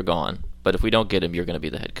Cristobal, you're gone. But if we don't get him, you're going to be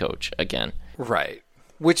the head coach again. Right.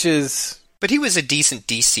 Which is... But he was a decent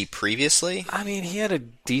DC previously. I mean, he had a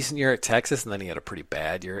decent year at Texas, and then he had a pretty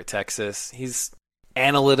bad year at Texas. He's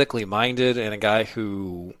analytically minded and a guy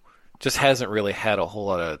who just hasn't really had a whole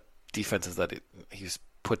lot of defenses that he's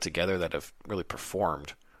put together that have really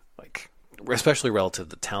performed, especially relative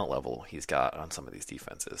to the talent level he's got on some of these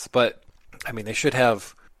defenses. But, I mean, they should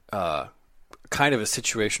have kind of a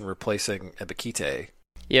situation replacing Ebikite.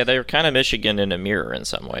 Yeah, they're kind of Michigan in a mirror in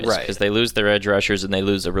some ways. Right. Because they lose their edge rushers and they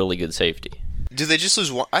lose a really good safety. Do they just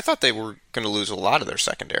lose one? I thought they were going to lose a lot of their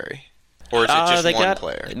secondary. Or is it just one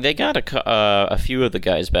player? They got a few of the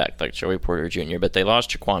guys back, like Joey Porter Jr., but they lost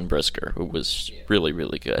Jaquan Brisker, who was really,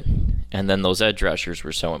 really good. And then those edge rushers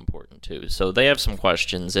were so important, too. So they have some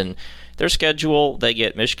questions. And their schedule, they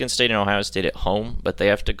get Michigan State and Ohio State at home, but they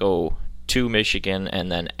have to go to Michigan and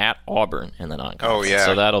then at Auburn in the non-conference. Oh, yeah.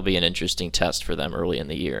 So that'll be an interesting test for them early in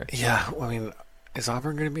the year. Yeah, I mean, is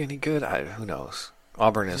Auburn going to be any good? Who knows?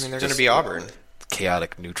 Auburn is they're going to be Auburn.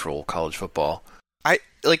 Chaotic, neutral college football.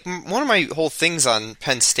 One of my whole things on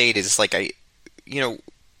Penn State is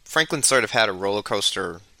Franklin sort of had a roller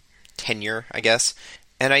coaster tenure, I guess,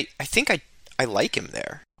 and I think I like him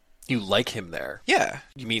there. You like him there? Yeah.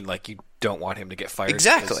 You mean you don't want him to get fired?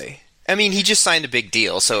 Exactly. I mean, he just signed a big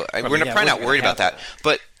deal, so we're probably not worried about that.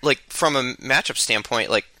 But from a matchup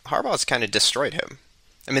standpoint, Harbaugh's kind of destroyed him.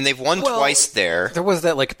 I mean, they've won twice there. There was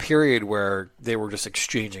that period where they were just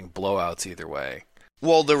exchanging blowouts either way.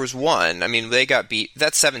 Well, there was one. I mean, they got beat.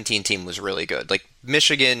 That 17 team was really good.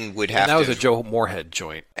 Michigan would have to. And that was a Joe Moorhead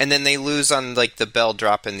joint. And then they lose on, the bell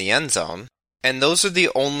drop in the end zone. And those are the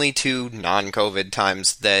only 2 non-COVID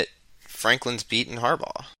times that Franklin's beaten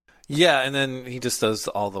Harbaugh. Yeah, and then he just does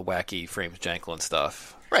all the wacky Frames Janklin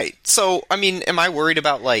stuff. Right. So, I mean, am I worried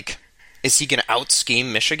about, is he going to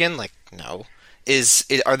out-scheme Michigan? No.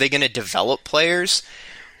 Are they going to develop players?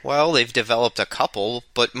 Well, they've developed a couple,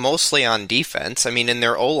 but mostly on defense. I mean, and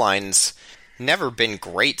their O-line's never been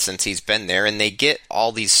great since he's been there, and they get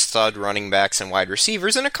all these stud running backs and wide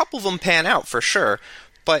receivers, and a couple of them pan out for sure.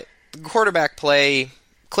 But quarterback play,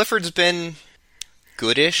 Clifford's been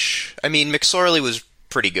goodish. I mean, McSorley was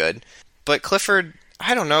pretty good. But Clifford,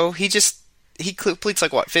 I don't know. He completes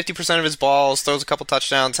 50% of his balls, throws a couple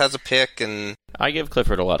touchdowns, has a pick, and I give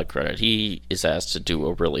Clifford a lot of credit. He is asked to do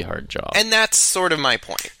a really hard job. And that's sort of my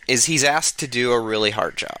point, is he's asked to do a really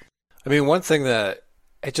hard job. I mean, one thing that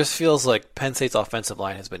it just feels like Penn State's offensive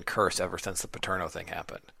line has been cursed ever since the Paterno thing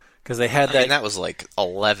happened. Because they had that. I mean, that was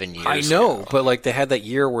 11 years I know, ago. but they had that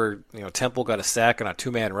year where Temple got a sack on a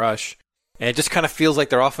 2-man rush, and it just kind of feels like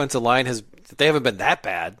their offensive line they haven't been that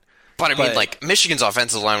bad. But I mean, Michigan's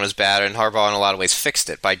offensive line was bad, and Harbaugh in a lot of ways fixed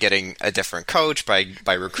it by getting a different coach, by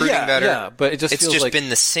recruiting better. Yeah, but it's just been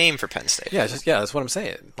the same for Penn State. Yeah, that's what I'm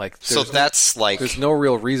saying. There's no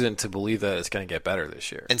real reason to believe that it's going to get better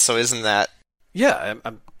this year. And so isn't that? Yeah,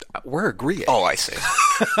 we're agreeing. Oh, I see.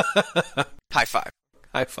 High five.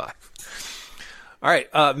 High five. All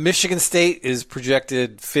right, Michigan State is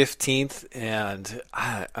projected 15th, and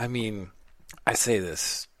I mean, I say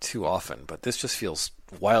this too often, but this just feels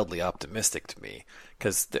wildly optimistic to me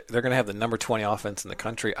because they're going to have the number 20 offense in the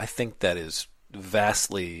country. I think that is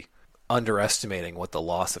vastly underestimating what the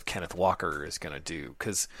loss of Kenneth Walker is going to do.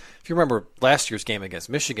 Because if you remember last year's game against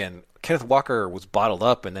Michigan, Kenneth Walker was bottled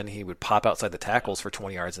up, and then he would pop outside the tackles for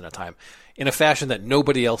 20 yards at a time in a fashion that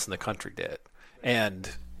nobody else in the country did. And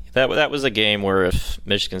that was a game where if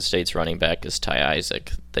Michigan State's running back is Ty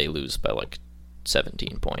Isaac, they lose by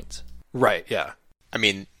 17 points. Right, yeah. I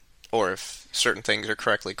mean, or if certain things are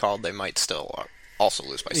correctly called, they might still also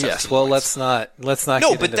lose by 17 Yes, well, points. let's not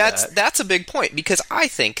No, get but into that's a big point, because I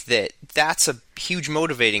think that's a huge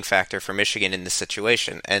motivating factor for Michigan in this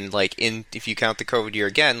situation. And if you count the COVID year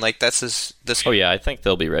again, this. Oh yeah, I think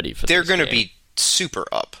they'll be ready for. They're going to be super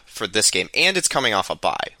up for this game, and it's coming off a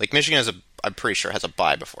bye. Michigan I'm pretty sure has a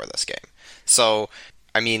bye before this game. So,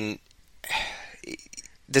 I mean,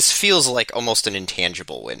 this feels like almost an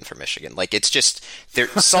intangible win for Michigan. It's just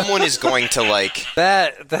someone is going to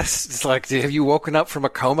that's just have you woken up from a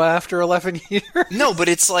coma after 11 years? No, but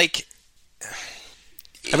it's I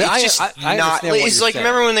mean, I understand what it's you're saying.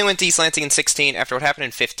 Remember when they went to East Lansing in 16 after what happened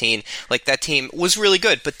in 15? That team was really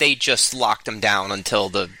good, but they just locked them down until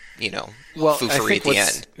the foofery at the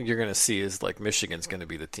end. You're going to see is Michigan's going to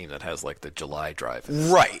be the team that has the July drive,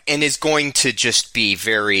 right, and is going to just be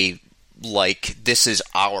very this is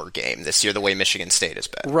our game this year, the way Michigan State has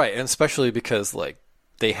been. Right, and especially because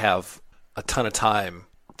they have a ton of time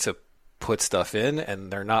to put stuff in,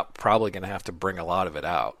 and they're not probably going to have to bring a lot of it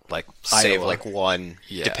out. Save Iowa. one,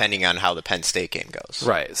 depending on how the Penn State game goes.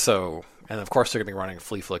 Right. So, and of course they're going to be running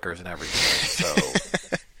flea flickers and everything.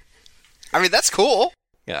 So, I mean, that's cool.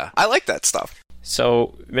 Yeah, I like that stuff.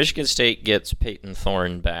 So Michigan State gets Peyton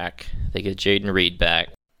Thorne back. They get Jaden Reed back.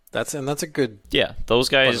 that's a good. Yeah, those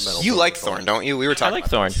guys. You like Thorne, don't you? We were talking. I like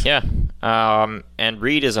Thorne. Yeah, and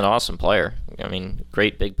Reed is an awesome player. I mean,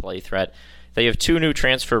 great big play threat. They have 2 new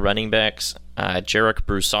transfer running backs. Jarek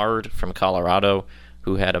Broussard from Colorado,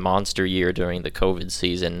 who had a monster year during the COVID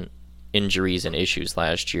season, injuries and issues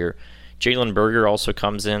last year. Jalen Berger also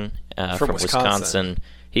comes in from Wisconsin.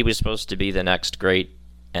 He was supposed to be the next great,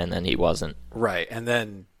 and then he wasn't. Right, and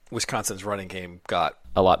then Wisconsin's running game got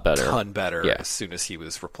a lot better, ton better as soon as he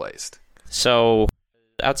was replaced. So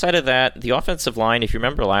outside of that, the offensive line, if you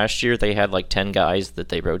remember last year, they had 10 guys that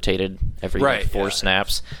they rotated every 4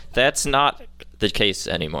 snaps. That's not the case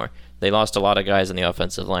anymore. They lost a lot of guys on the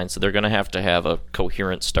offensive line, so they're going to have a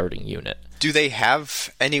coherent starting unit. Do they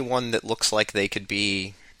have anyone that looks like they could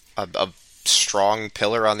be a strong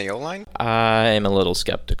pillar on the O-line? I'm a little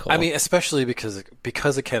skeptical. I mean, especially because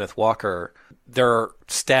of Kenneth Walker, their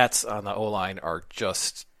stats on the O-line are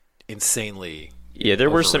just insanely. Yeah, there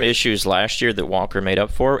were some issues last year that Walker made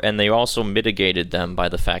up for, and they also mitigated them by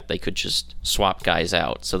the fact they could just swap guys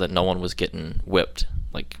out so that no one was getting whipped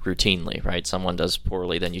routinely, right? Someone does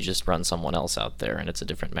poorly, then you just run someone else out there, and it's a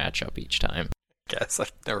different matchup each time. Yes,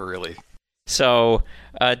 I've never really. So,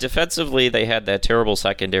 defensively, they had that terrible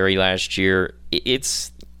secondary last year.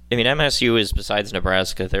 MSU is, besides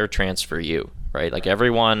Nebraska, they're transfer U, right?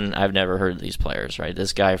 Everyone, I've never heard of these players, right?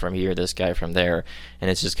 This guy from here, this guy from there,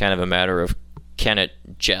 and it's just kind of a matter of, can it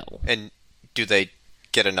gel? And do they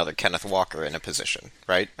get another Kenneth Walker in a position,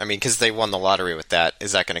 right? I mean, because they won the lottery with that.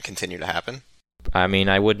 Is that going to continue to happen? I mean,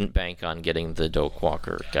 I wouldn't bank on getting the Doak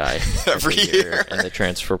Walker guy every year in the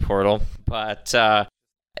transfer portal. But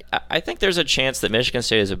I think there's a chance that Michigan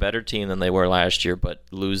State is a better team than they were last year, but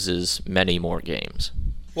loses many more games.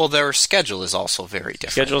 Well, their schedule is also very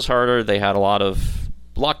different. Schedule's harder. They had a lot of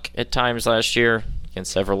luck at times last year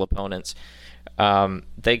against several opponents.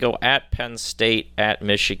 They go at Penn State, at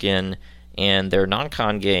Michigan, and their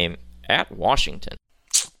non-con game at Washington.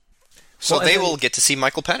 So they will get to see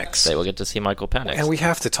Michael Penix. They will get to see Michael Penix. And we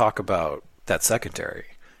have to talk about that secondary.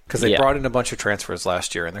 Because they brought in a bunch of transfers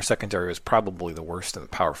last year, and their secondary was probably the worst in the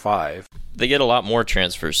Power 5. They get a lot more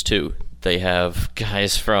transfers, too. They have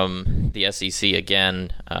guys from the SEC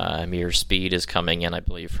again. Amir Speed is coming in, I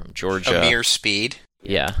believe, from Georgia. Amir Speed?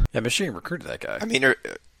 Yeah. Yeah, Michigan recruited that guy. I mean,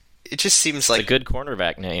 it just seems like... It's a good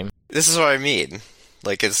cornerback name. This is what I mean.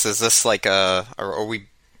 Like, is this like are we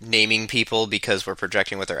naming people because we're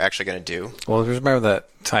projecting what they're actually going to do? Well, just remember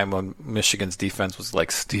that time when Michigan's defense was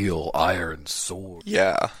like steel, iron, sword.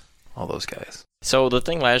 Yeah. All those guys. So the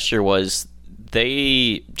thing last year was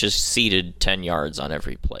they just seeded 10 yards on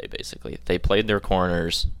every play, basically. They played their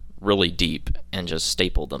corners really deep and just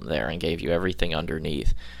stapled them there and gave you everything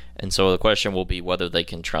underneath. And so the question will be whether they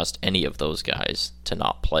can trust any of those guys to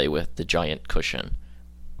not play with the giant cushion.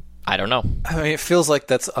 I don't know. I mean, it feels like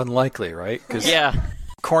that's unlikely, right? 'Cause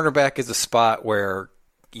cornerback is a spot where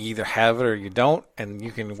you either have it or you don't, and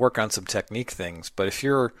you can work on some technique things. But if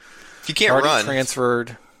you can't already run,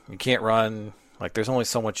 transferred, you can't run. Like, there's only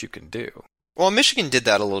so much you can do. Well, Michigan did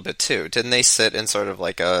that a little bit too. Didn't they sit in sort of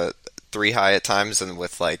like a 3 high at times, and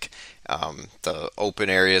with like the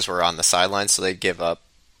open areas were on the sidelines, so they'd give up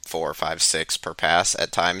 4, 5, 6 per pass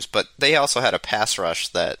at times. But they also had a pass rush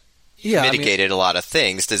that mitigated a lot of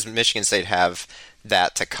things. Does Michigan State have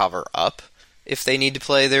that to cover up if they need to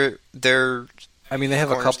play their I mean, they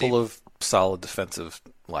have a couple deep? of solid defensive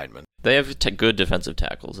linemen. They have good defensive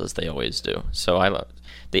tackles, as they always do. So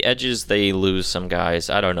the edges, they lose some guys.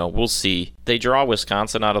 I don't know. We'll see. They draw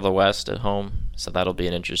Wisconsin out of the West at home, so that'll be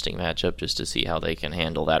an interesting matchup just to see how they can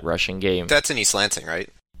handle that rushing game. That's in East Lansing, right?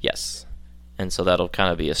 Yes. And so that'll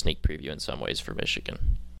kind of be a sneak preview in some ways for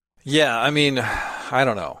Michigan. Yeah, I mean, I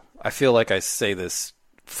don't know. I feel like I say this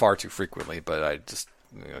far too frequently, but I just,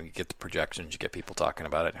 you get the projections, you get people talking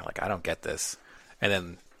about it, and you're like, I don't get this. And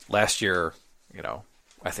then last year,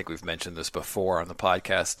 I think we've mentioned this before on the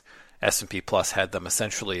podcast, S&P Plus had them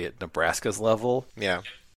essentially at Nebraska's level. Yeah.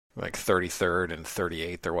 Like 33rd and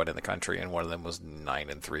 38th or what in the country, and one of them was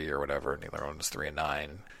 9-3 or whatever, and the other one was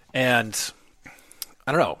 3-9. And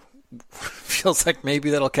I don't know. Feels like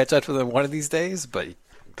maybe that'll catch up to them one of these days, but it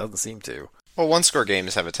doesn't seem to. Well, one-score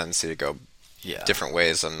games have a tendency to go different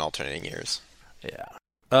ways on alternating years.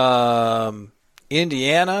 Yeah.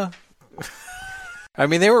 Indiana. I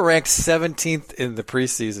mean, they were ranked 17th in the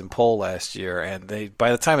preseason poll last year, and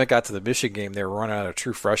by the time it got to the Michigan game, they were running out a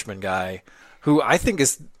true freshman guy who I think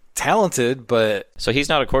is talented, but... So he's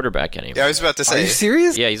not a quarterback anymore. Yeah, I was about to say. Are you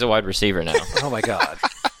serious? Yeah, he's a wide receiver now. Oh, my God.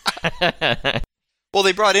 Well,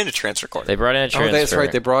 they brought in a transfer quarterback. Oh, that's right.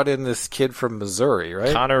 They brought in this kid from Missouri,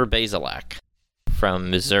 right? Connor Bazelak from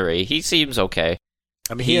Missouri. He seems okay.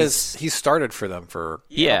 I mean, he started for them for a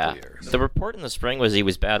couple years. The report in the spring was he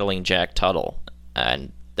was battling Jack Tuttle,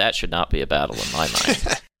 and that should not be a battle in my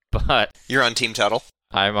mind. But you're on Team Tuttle?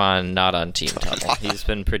 I'm not on Team Tuttle. He's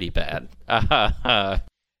been pretty bad.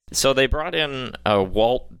 So they brought in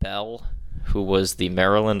Walt Bell, who was the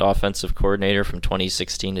Maryland offensive coordinator from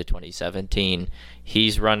 2016 to 2017.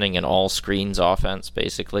 He's running an all-screens offense,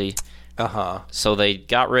 basically. So they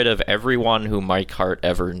got rid of everyone who Mike Hart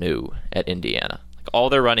ever knew at Indiana. Like all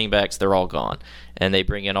their running backs, they're all gone. And they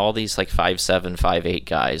bring in all these 5'7", 5'8"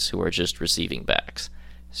 guys who are just receiving backs.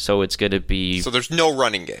 So it's going to be... So there's no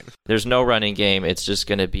running game. There's no running game. It's just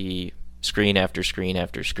going to be screen after screen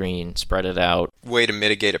after screen, spread it out. Way to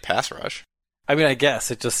mitigate a pass rush. I mean, I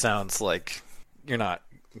guess it just sounds like you're not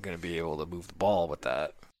going to be able to move the ball with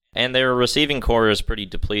that. And their receiving core is pretty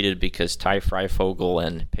depleted because Ty Freifogel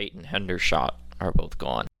and Peyton Hendershot are both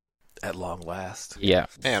gone. At long last. Yeah.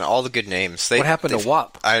 Man, all the good names. What happened to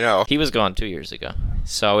Wap? I know. He was gone 2 years ago.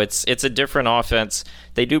 So it's a different offense.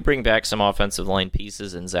 They do bring back some offensive line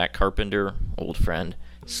pieces, and Zach Carpenter, old friend,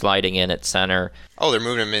 sliding in at center. Oh, they're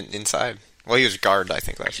moving him inside. Well, he was guard, I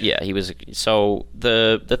think, last year. Yeah, he was. So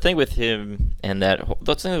the thing with him and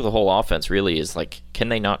the thing with the whole offense really is, can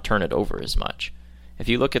they not turn it over as much? If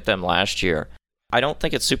you look at them last year, I don't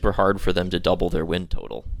think it's super hard for them to double their win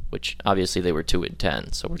total, which obviously they were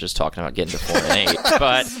 2-10, so we're just talking about getting to 4-8.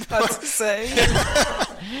 But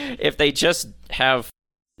if they just have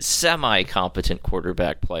semi-competent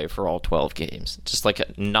quarterback play for all 12 games, just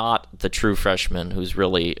not the true freshman who's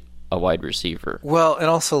really a wide receiver. Well, and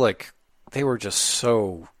also they were just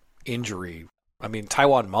so injury. I mean,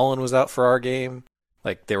 Tywan Mullen was out for our game.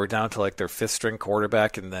 They were down to their 5th string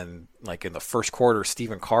quarterback, and then in the first quarter,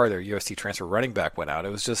 Stephen Carr, their USC transfer running back, went out.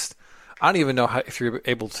 It was just, I don't even know if you're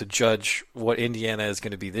able to judge what Indiana is going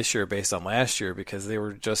to be this year based on last year, because they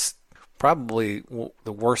were just probably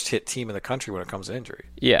the worst hit team in the country when it comes to injury.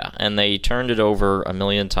 Yeah, and they turned it over a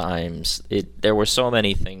million times. There were so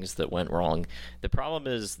many things that went wrong. The problem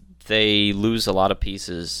is they lose a lot of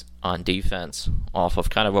pieces on defense off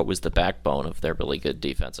of kind of what was the backbone of their really good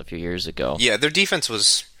defense a few years ago. Yeah, their defense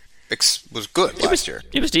was good last year.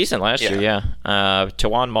 It was decent last year, yeah.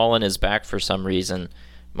 Tawan Mullen is back for some reason.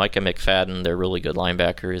 Micah McFadden, their really good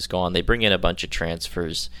linebacker, is gone. They bring in a bunch of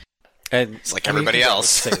transfers. And it's like everybody else.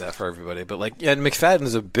 Say that for everybody, but and McFadden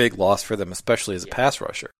is a big loss for them, especially as a pass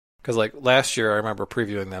rusher. Because last year, I remember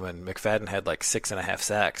previewing them, and McFadden had 6.5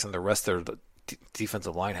 sacks, and the rest of the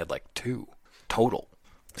defensive line had 2 total.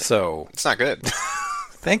 So it's not good.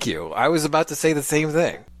 Thank you. I was about to say the same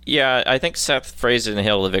thing. Yeah, I think Seth phrased it in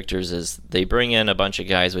Hail of the Victors is they bring in a bunch of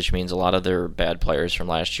guys, which means a lot of their bad players from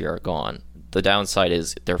last year are gone. The downside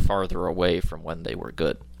is they're farther away from when they were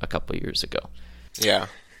good a couple of years ago. Yeah.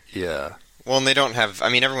 Yeah. Well, and they don't have... I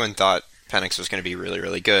mean, everyone thought Penix was going to be really,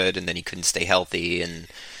 really good, and then he couldn't stay healthy, and...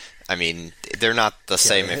 I mean, they're not the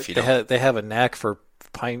same if you don't... They have a knack for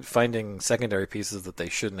finding secondary pieces that they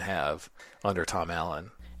shouldn't have under Tom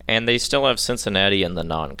Allen. And they still have Cincinnati in the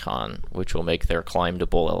non-con, which will make their climb to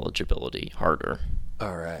bowl eligibility harder.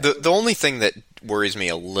 All right. The only thing that worries me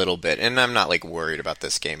a little bit, and I'm not worried about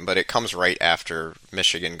this game, but it comes right after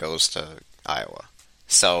Michigan goes to Iowa.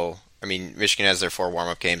 So... I mean, Michigan has their 4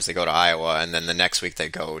 warm-up games. They go to Iowa, and then the next week they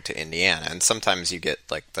go to Indiana. And sometimes you get,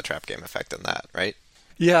 the trap game effect in that, right?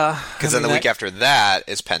 Yeah. Because then the week after that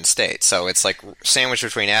is Penn State. So it's sandwiched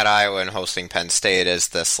between at Iowa and hosting Penn State is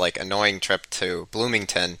this, annoying trip to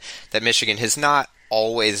Bloomington that Michigan has not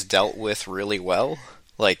always dealt with really well.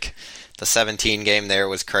 The 17 game there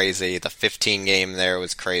was crazy. The 15 game there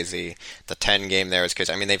was crazy. The 10 game there was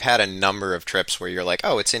crazy. I mean, they've had a number of trips where you're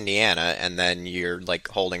oh, it's Indiana, and then you're,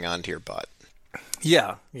 holding on to your butt.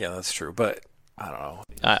 Yeah, that's true. But, I don't know.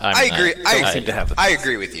 I agree. I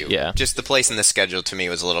agree with you. Yeah. Just the place in the schedule to me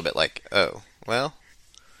was a little bit oh, well.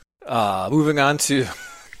 Moving on to...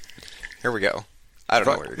 Here we go. I don't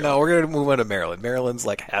know where you're going. No, we're going to move on to Maryland. Maryland's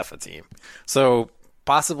half a team. So...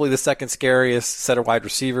 possibly the second scariest set of wide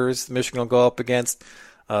receivers Michigan will go up against.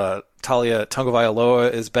 Talia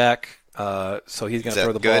Tagovailoa is back, so he's going to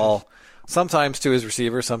throw the ball sometimes to his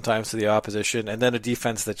receiver, sometimes to the opposition, and then a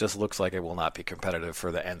defense that just looks like it will not be competitive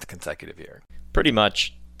for the nth consecutive year. Pretty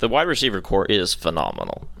much. The wide receiver core is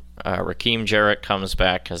phenomenal. Raheem Jarrett comes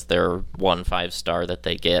back as their 1 5-star that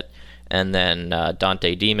they get, and then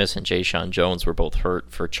Dante Demas and Jayshon Jones were both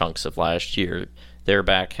hurt for chunks of last year. They're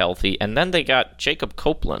back healthy. And then they got Jacob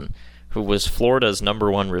Copeland, who was Florida's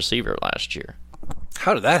number 1 receiver last year.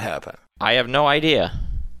 How did that happen? I have no idea.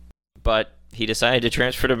 But he decided to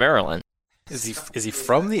transfer to Maryland. Is he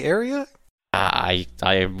from the area? I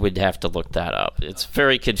would have to look that up. It's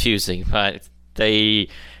very confusing, but they've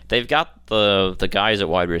got the guys at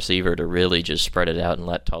wide receiver to really just spread it out and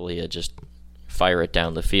let Talia just fire it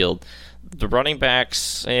down the field. The running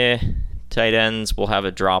backs, tight ends will have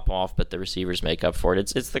a drop-off, but the receivers make up for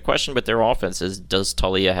it. It's the question with their offense is, does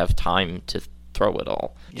Talia have time to throw it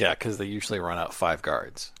all? Yeah, because they usually run out 5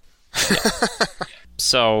 guards.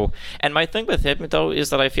 So, and my thing with him, though, is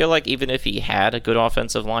that I feel like even if he had a good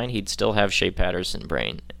offensive line, he'd still have Shea Patterson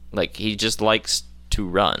brain. He just likes to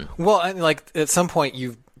run. Well, and at some point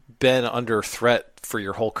you've been under threat for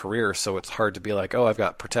your whole career, so it's hard to be oh, I've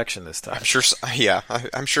got protection this time. I'm sure, yeah.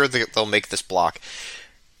 I'm sure they'll make this block.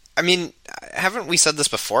 I mean, haven't we said this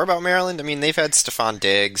before about Maryland? I mean, they've had Stephon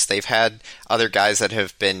Diggs. They've had other guys that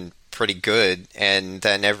have been pretty good, and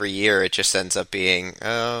then every year it just ends up being,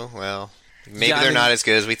 oh, well, maybe they're not as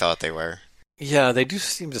good as we thought they were. Yeah, they do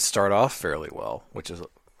seem to start off fairly well, which is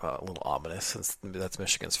a little ominous since that's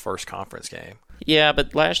Michigan's first conference game. Yeah,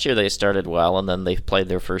 but last year they started well, and then they played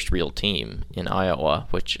their first real team in Iowa,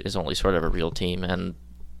 which is only sort of a real team, and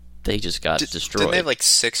they just got destroyed. Didn't they have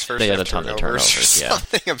 6 first They had a ton of turnovers or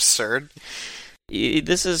something absurd?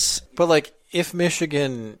 This is... But, if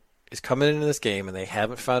Michigan is coming into this game and they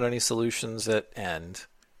haven't found any solutions at end,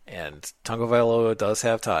 and Tagovailoa does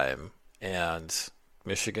have time, and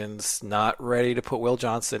Michigan's not ready to put Will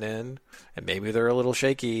Johnson in, and maybe they're a little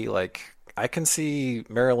shaky, I can see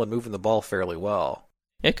Maryland moving the ball fairly well.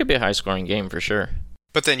 It could be a high-scoring game for sure.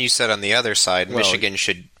 But then you said on the other side, Michigan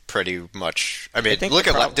should pretty much... I mean,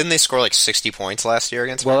 didn't they score 60 points last year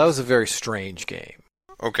against Well, that was a very strange game.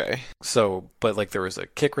 Okay. So, but there was a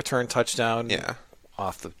kick return touchdown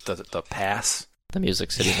off the pass. The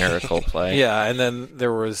Music City Miracle play. Yeah, and then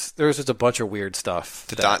there was just a bunch of weird stuff.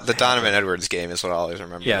 The Donovan Edwards game is what I always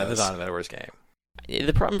remember. Yeah, the Donovan Edwards game.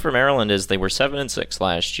 The problem for Maryland is they were 7-6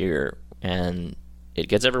 last year, and it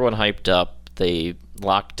gets everyone hyped up. they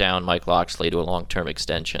locked down Mike Loxley to a long-term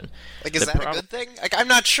extension. Like, is that a good thing? Like, I'm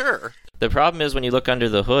not sure. The problem is when you look under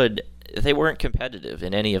the hood, they weren't competitive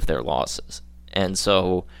in any of their losses. And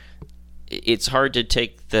so it's hard to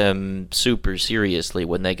take them super seriously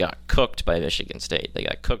when they got cooked by Michigan State. They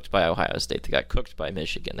got cooked by Ohio State. They got cooked by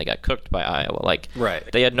Michigan. They got cooked by Iowa. Like, right.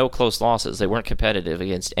 They had no close losses. They weren't competitive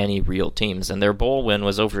against any real teams. And their bowl win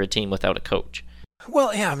was over a team without a coach.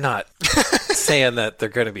 Well, yeah, I'm not saying that they're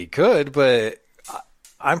going to be good, but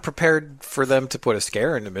I'm prepared for them to put a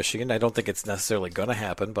scare into Michigan. I don't think it's necessarily going to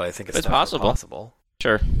happen, but I think it's possible.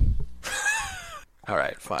 Sure. All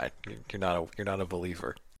right, fine. You're not a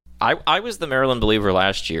believer. I was the Maryland believer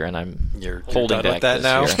last year, and you're holding back that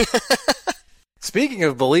now. Speaking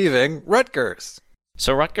of believing, Rutgers.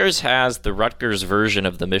 So Rutgers has the Rutgers version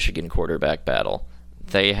of the Michigan quarterback battle.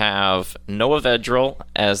 They have Noah Vedral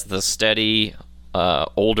as the steady,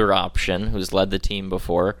 older option who's led the team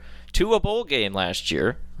before to a bowl game last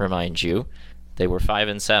year. Remind you, they were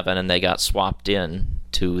 5-7, and they got swapped in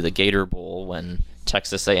to the Gator Bowl when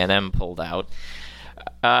Texas A&M pulled out.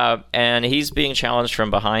 And he's being challenged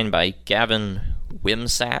from behind by Gavin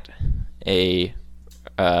Wimsatt, a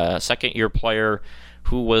second-year player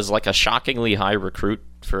who was like a shockingly high recruit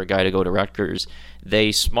for a guy to go to Rutgers.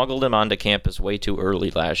 They smuggled him onto campus way too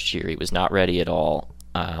early last year. He was not ready at all.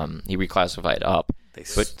 He reclassified up. They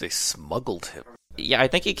smuggled him. Yeah, I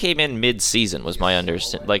think he came in mid-season, was my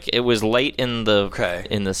understanding. Like, it was late in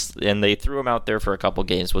this, and they threw him out there for a couple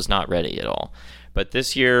games. Was not ready at all. But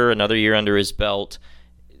this year, another year under his belt.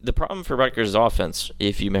 The problem for Rutgers' offense,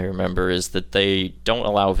 if you may remember, is that they don't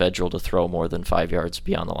allow Vedral to throw more than 5 yards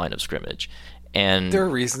beyond the line of scrimmage. And there are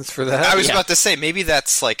reasons for that. I was about to say, maybe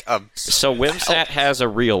that's like a... So Wimsatt has a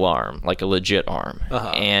real arm, like a legit arm,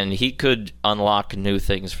 and he could unlock new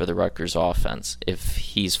things for the Rutgers offense if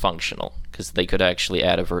he's functional, because they could actually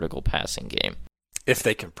add a vertical passing game. If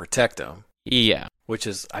they can protect him. Yeah. Which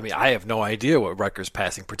is, I mean, I have no idea what Rutgers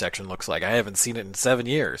passing protection looks like. I haven't seen it in 7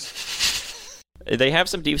 years. They have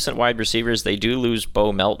some decent wide receivers. They do lose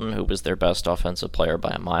Bo Melton, who was their best offensive player by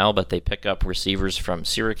a mile, but they pick up receivers from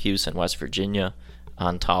Syracuse and West Virginia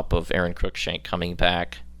on top of Aaron Cruikshank coming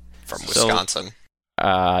back. From Wisconsin.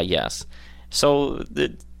 Yes. So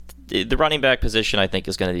the running back position, I think,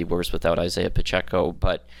 is going to be worse without Isaiah Pacheco,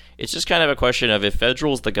 but it's just kind of a question of if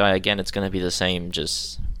Vedral's the guy, again, it's going to be the same,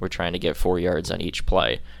 just we're trying to get 4 yards on each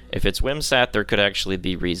play. If it's Wimsatt, there could actually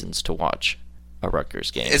be reasons to watch a Rutgers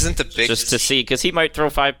game. Isn't the big... Just to see, because he might throw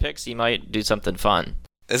 5 picks, he might do something fun.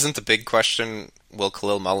 Isn't the big question, will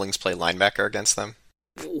Khalil Mullings play linebacker against them?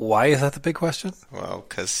 Why is that the big question? Well,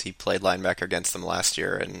 because he played linebacker against them last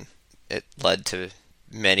year, and it led to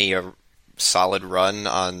many a solid run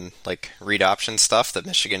on like read option stuff that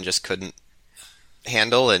Michigan just couldn't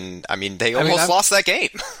handle, and I mean they almost lost that game.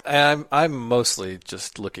 I'm mostly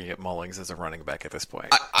just looking at Mullings as a running back at this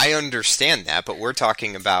point. I understand that, but we're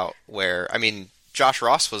talking about where, I mean, Josh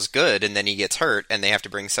Ross was good, and then he gets hurt, and they have to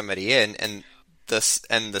bring somebody in, and the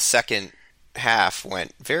second half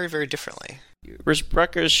went very, very differently.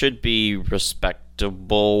 Rutgers should be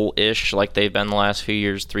respectable-ish, like they've been the last few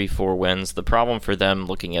years, 3-4 wins. The problem for them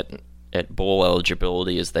looking at bowl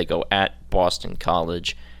eligibility is they go at Boston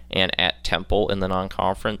College and at Temple in the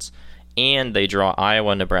non-conference, and they draw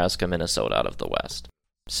Iowa, Nebraska, Minnesota out of the West.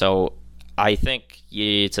 So I think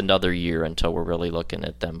it's another year until we're really looking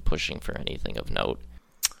at them pushing for anything of note.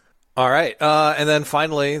 All right, and then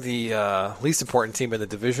finally, the least important team in the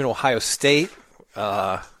division, Ohio State,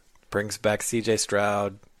 brings back C.J.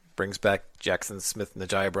 Stroud, brings back Jackson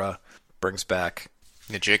Smith-Njigba, brings back...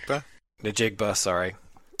 Njigba, sorry.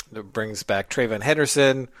 Brings back Trayvon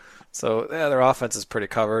Henderson. So their offense is pretty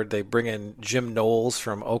covered. They bring in Jim Knowles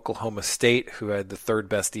from Oklahoma State, who had the third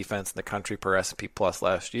best defense in the country per S&P Plus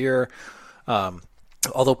last year.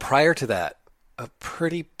 Although prior to that, a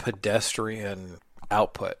pretty pedestrian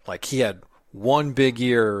output. Like he had one big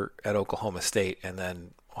year at Oklahoma State, and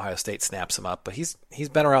then Ohio State snaps him up. But he's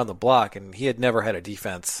been around the block, and he had never had a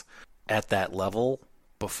defense at that level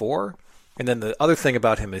before. And then the other thing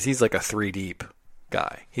about him is he's like a 3-deep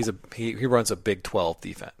guy. He runs a Big 12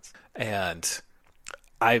 defense, and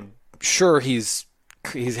I'm sure he's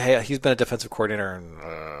been a defensive coordinator in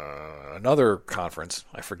another conference.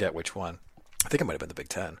 I forget which one. I think it might have been the Big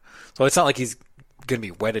 10. So it's not like he's going to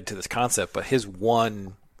be wedded to this concept, but his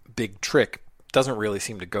one big trick doesn't really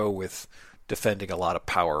seem to go with defending a lot of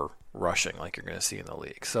power rushing like you're going to see in the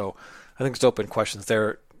league. So I think there's open questions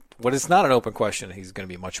there. What is not an open question, he's going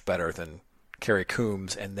to be much better than Kerry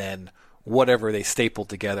Coombs, and then whatever they stapled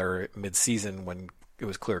together mid-season when it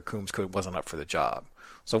was clear Coombs wasn't up for the job.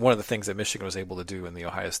 So one of the things that Michigan was able to do in the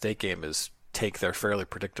Ohio State game is take their fairly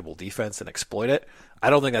predictable defense and exploit it. I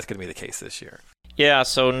don't think that's going to be the case this year. Yeah,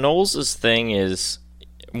 so Knowles' thing is,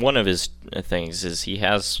 one of his things is he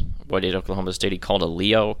has what at Oklahoma State he called a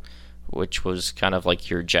Leo, which was kind of like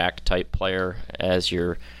your Jack type player as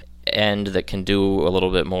your end that can do a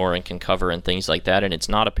little bit more and can cover and things like that. And it's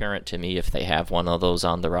not apparent to me if they have one of those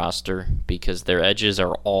on the roster because their edges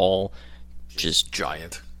are all just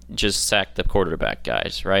giant, just sack the quarterback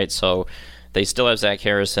guys, right? So they still have Zach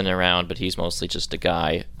Harrison around, but he's mostly just a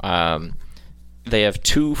guy. They have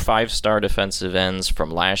 2 5-star defensive ends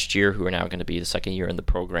from last year who are now going to be the second year in the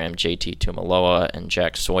program, JT Tumaloa and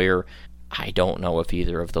Jack Sawyer. I don't know if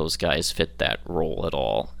either of those guys fit that role at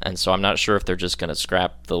all. And so I'm not sure if they're just going to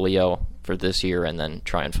scrap the Leo for this year and then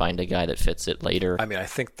try and find a guy that fits it later. I mean, I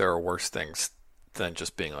think there are worse things than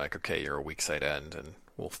just being like, okay, you're a weak side end and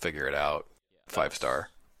we'll figure it out. 5-star.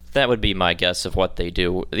 That would be my guess of what they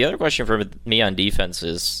do. The other question for me on defense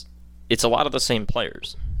is it's a lot of the same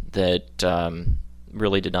players that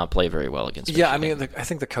really did not play very well against Michigan. Yeah, I mean, I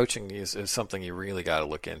think the coaching is something you really got to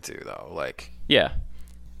look into, though. Like, yeah.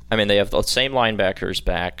 I mean, they have the same linebackers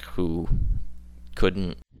back who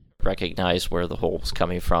couldn't recognize where the hole was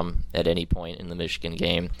coming from at any point in the Michigan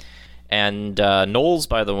game. And Knowles,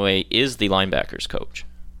 by the way, is the linebackers coach.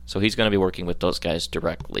 So he's going to be working with those guys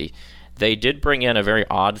directly. They did bring in a very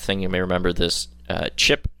odd thing. You may remember this.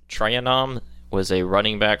 Chip Trianom was a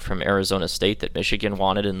running back from Arizona State that Michigan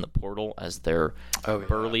wanted in the portal as their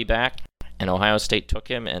burly back. And Ohio State took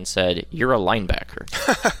him and said, "You're a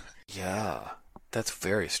linebacker." Yeah. That's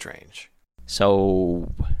very strange.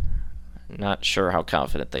 So, not sure how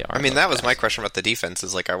confident they are. I mean, that was my question about the defense.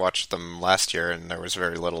 Is like I watched them last year, and there was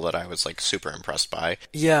very little that I was like super impressed by.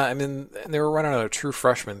 Yeah, I mean, they were running out a true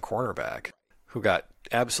freshman cornerback who got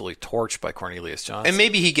absolutely torched by Cornelius Johnson. And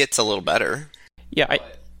maybe he gets a little better. Yeah,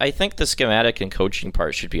 I think the schematic and coaching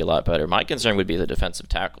part should be a lot better. My concern would be the defensive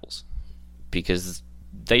tackles because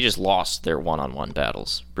they just lost their one-on-one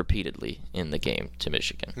battles repeatedly in the game to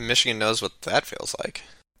Michigan. Michigan knows what that feels like.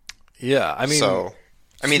 Yeah, I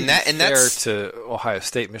mean, that's to Ohio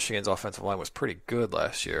State. Michigan's offensive line was pretty good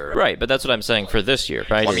last year, right? But that's what I'm saying for this year,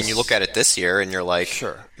 right? Well, I mean, you look at it this year, and you're like,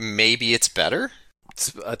 sure, maybe it's better.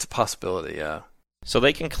 It's a possibility, yeah. So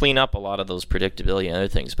they can clean up a lot of those predictability and other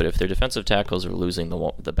things, but if their defensive tackles are losing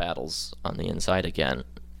the battles on the inside again,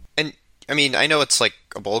 and I mean, I know it's like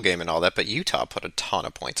a bowl game and all that, but Utah put a ton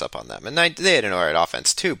of points up on them. And they had an alright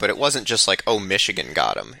offense too, but it wasn't just like, oh, Michigan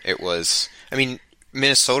got them. It was, I mean,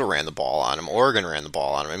 Minnesota ran the ball on them. Oregon ran the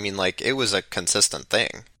ball on them. I mean, like, it was a consistent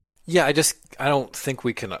thing. Yeah, I don't think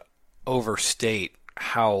we can overstate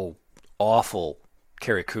how awful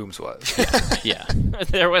Kerry Coombs was. Yeah.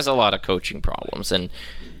 There was a lot of coaching problems, and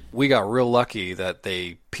we got real lucky that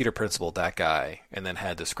they Peter Principled that guy and then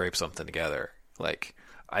had to scrape something together. Like,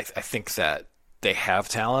 I think that they have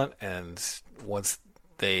talent, and once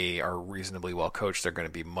they are reasonably well coached, they're going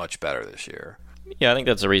to be much better this year. Yeah, I think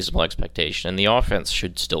that's a reasonable expectation, and the offense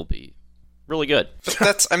should still be really good. But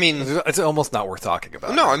that's, I mean... It's almost not worth talking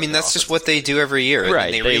about. No, I mean, that's just what they do every year.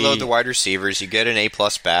 Right. They reload the wide receivers, you get an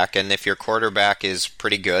A-plus back, and if your quarterback is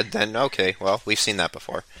pretty good, then okay, well, we've seen that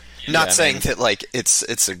before. Not saying that, like,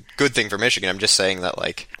 it's a good thing for Michigan, I'm just saying that,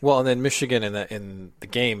 like... Well, and then Michigan in the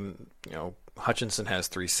game, you know, Hutchinson has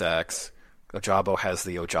 3 sacks. Ojabo has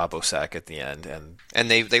the Ojabo sack at the end,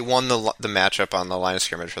 and they won the matchup on the line of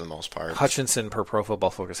scrimmage for the most part. Hutchinson, per Pro Football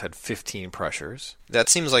Focus, had 15 pressures. That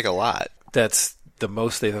seems like a lot. That's the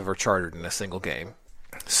most they've ever chartered in a single game.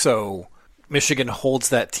 So Michigan holds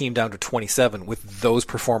that team down to 27 with those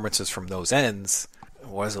performances from those ends.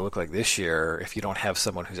 What does it look like this year if you don't have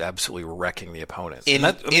someone who's absolutely wrecking the opponents? In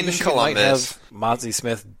Michigan Columbus, might have Mozzie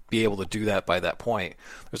Smith be able to do that by that point.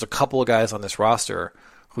 There's a couple of guys on this roster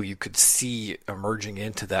who you could see emerging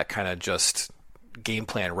into that kind of just game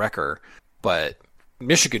plan wrecker, but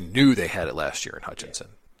Michigan knew they had it last year in Hutchinson.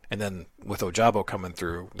 And then with Ojabo coming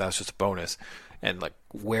through, that's just a bonus. And like,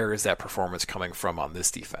 where is that performance coming from on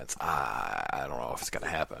this defense? I don't know if it's going to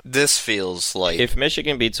happen. This feels like if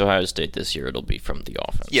Michigan beats Ohio State this year, it'll be from the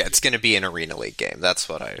offense. Yeah, it's going to be an Arena League game. That's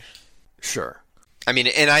what I. Sure. I mean,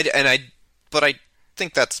 but I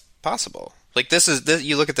think that's possible. Like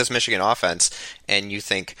you look at this Michigan offense and you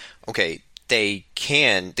think, okay, they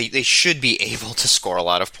should be able to score a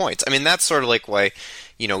lot of points. I mean, that's sort of like why,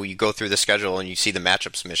 you know, you go through the schedule and you see the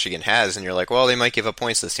matchups Michigan has, and you're like, well, they might give up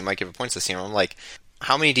points this team, might give up points this team. I'm like,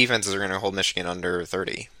 how many defenses are going to hold Michigan under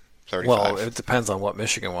 30, 35? Well, it depends on what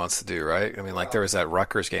Michigan wants to do, right? I mean, like there was that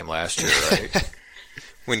Rutgers game last year, right?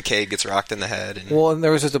 When Cade gets rocked in the head. And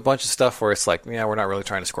there was just a bunch of stuff where it's like, yeah, we're not really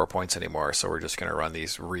trying to score points anymore, so we're just going to run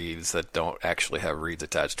these reads that don't actually have reads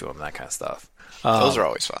attached to them, that kind of stuff. Those are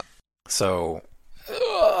always fun. So,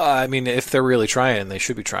 I mean, if they're really trying, they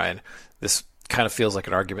should be trying. This kind of feels like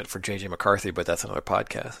an argument for J.J. McCarthy, but that's another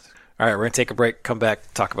podcast. All right, we're going to take a break, come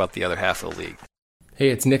back, talk about the other half of the league. Hey,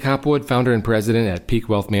 it's Nick Hopwood, founder and president at Peak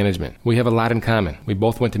Wealth Management. We have a lot in common. We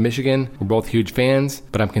both went to Michigan. We're both huge fans,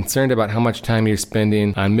 but I'm concerned about how much time you're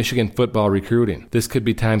spending on Michigan football recruiting. This could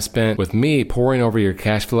be time spent with me poring over your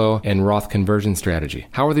cash flow and Roth conversion strategy.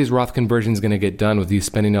 How are these Roth conversions going to get done with you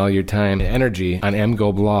spending all your time and energy on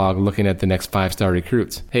MGO Blog looking at the next 5-star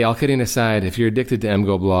recruits? Hey, all kidding aside, if you're addicted to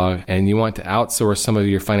MGO Blog and you want to outsource some of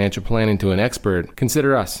your financial planning to an expert,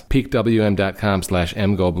 consider us.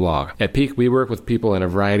 peakwm.com/MGOblog. At Peak, we work with people in a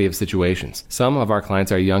variety of situations. Some of our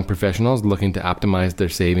clients are young professionals looking to optimize their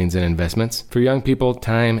savings and investments. For young people,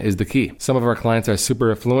 time is the key. Some of our clients are super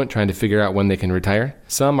affluent trying to figure out when they can retire.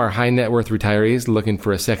 Some are high net worth retirees looking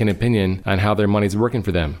for a second opinion on how their money's working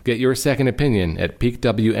for them. Get your second opinion at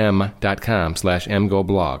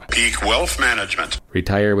peakwm.com/MGOblog. Peak Wealth Management.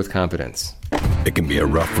 Retire with confidence. It can be a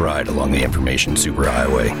rough ride along the information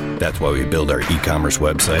superhighway. That's why we build our e-commerce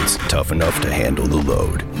websites tough enough to handle the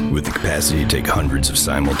load. With the capacity to take hundreds of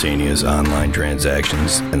simultaneous online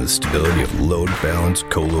transactions and the stability of load-balanced,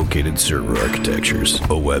 co-located server architectures,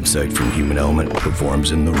 a website from Human Element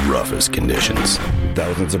performs in the roughest conditions.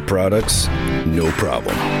 Thousands of products? No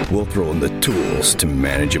problem. We'll throw in the tools to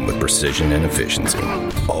manage them with precision and efficiency.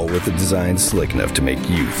 All with a design slick enough to make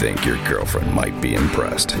you think your girlfriend might be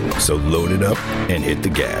impressed. So load it up and hit the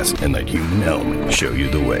gas and let Human Element show you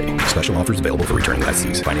the way. Special offers available for returning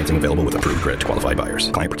lessees. Financing available with approved credit to qualified buyers.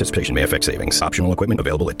 Client participation may affect savings. Optional equipment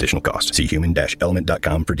available at additional cost. See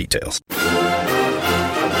human-element.com for details.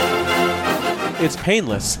 It's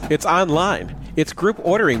painless. It's online. It's group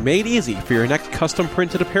ordering made easy for your next custom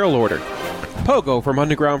printed apparel order. Pogo from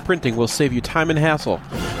Underground Printing will save you time and hassle.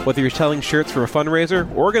 Whether you're selling shirts for a fundraiser,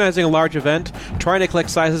 organizing a large event, trying to collect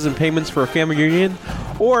sizes and payments for a family reunion,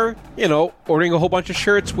 or, ordering a whole bunch of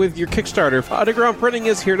shirts with your Kickstarter, Underground Printing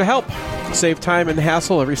is here to help. Save time and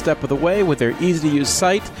hassle every step of the way with their easy-to-use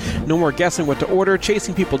site. No more guessing what to order,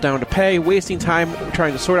 chasing people down to pay, wasting time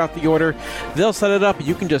trying to sort out the order. They'll set it up, and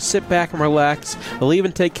you can just sit back and relax. They'll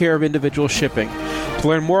even take care of individual shipping. To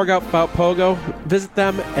learn more about Pogo, visit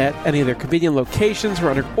them at any of their convenient locations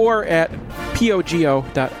or at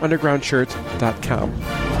pogo.undergroundshirts.com.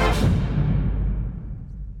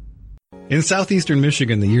 In southeastern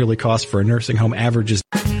Michigan, the yearly cost for a nursing home averages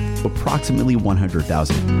approximately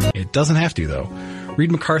 $100,000. It doesn't have to, though.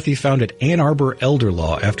 Reed McCarthy founded Ann Arbor Elder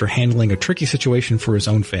Law after handling a tricky situation for his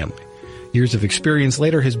own family. Years of experience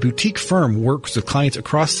later, his boutique firm works with clients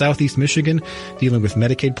across southeast Michigan, dealing with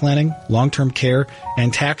Medicaid planning, long-term care,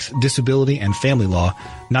 and tax, disability, and family law,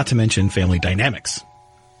 not to mention family dynamics.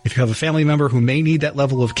 If you have a family member who may need that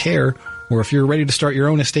level of care, or if you're ready to start your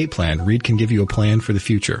own estate plan, Reed can give you a plan for the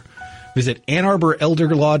future. Visit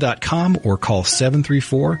AnnArborElderLaw.com or call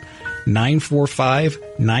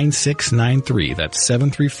 734-945-9693. That's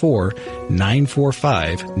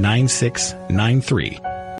 734-945-9693.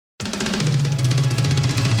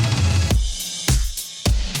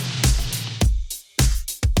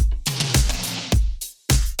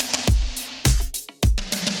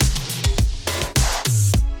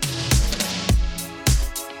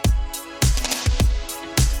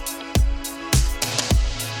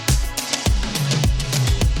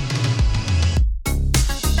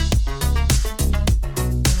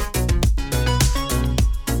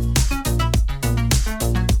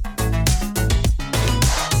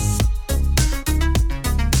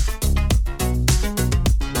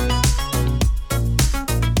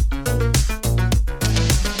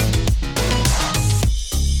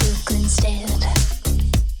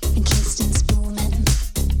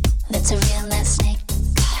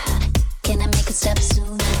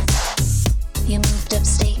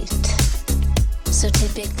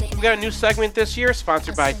 We've got a new segment this year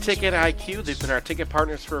sponsored by Ticket IQ. They've been our ticket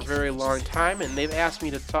partners for a very long time, and they've asked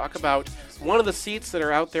me to talk about one of the seats that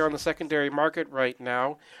are out there on the secondary market right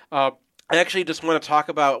now. I actually just want to talk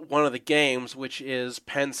about one of the games, which is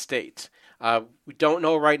Penn State. We don't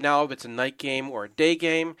know right now if it's a night game or a day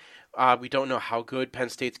game. We don't know how good Penn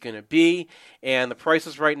State's going to be, and the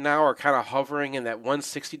prices right now are kind of hovering in that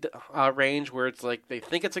 160 range where it's like they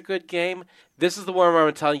think it's a good game. This is the one where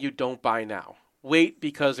I'm telling you don't buy now. Wait,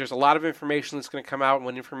 because there's a lot of information that's going to come out, and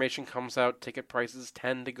when information comes out, ticket prices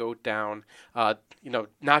tend to go down.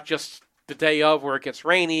 Not just the day of where it gets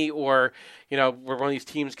rainy or, where one of these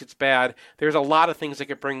teams gets bad. There's a lot of things that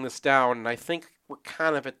could bring this down, and I think we're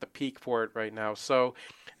kind of at the peak for it right now. So,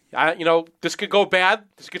 this could go bad.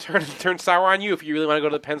 This could turn sour on you if you really want to go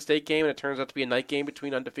to the Penn State game and it turns out to be a night game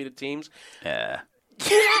between undefeated teams. Yeah.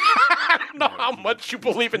 I don't know how much you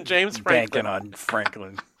believe in James Franklin. Banking on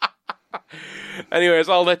Franklin. Anyways,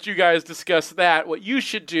 I'll let you guys discuss that. What you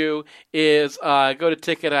should do is go to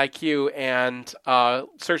Ticket IQ and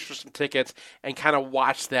search for some tickets and kind of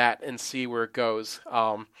watch that and see where it goes,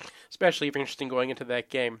 especially if you're interested in going into that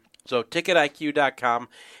game. So ticketiq.com,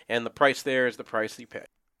 and the price there is the price you pay.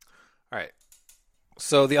 All right.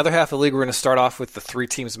 So the other half of the league, we're going to start off with the three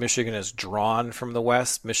teams Michigan has drawn from the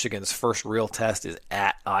West. Michigan's first real test is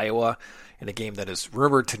at Iowa in a game that is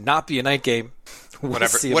rumored to not be a night game. We'll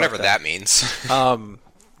whatever that means.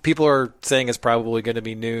 People are saying it's probably going to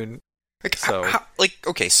be noon. So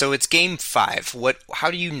it's game 5.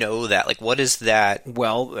 How do you know that? Like, what is that?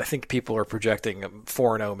 Well, I think people are projecting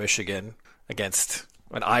 4-0 Michigan against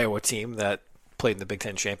an Iowa team that played in the Big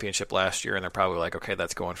Ten Championship last year, and they're probably like, okay,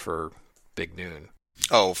 that's going for big noon.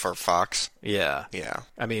 Oh, for Fox? Yeah. Yeah.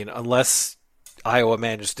 I mean, unless Iowa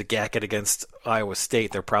manages to gack it against Iowa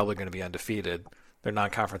State, they're probably going to be undefeated. Their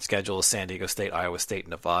non-conference schedule is San Diego State, Iowa State,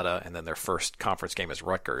 Nevada, and then their first conference game is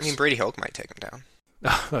Rutgers. I mean, Brady Hoke might take them down.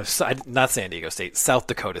 Not San Diego State, South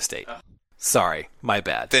Dakota State. Sorry, my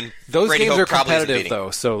bad. Then those Brady games Hoke are competitive, probably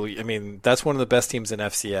though. So, I mean, that's one of the best teams in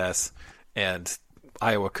FCS, and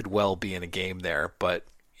Iowa could well be in a game there. But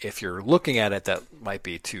if you're looking at it, that might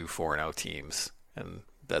be 2 4-0 teams, and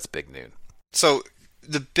that's big noon. So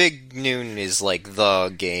the big noon is like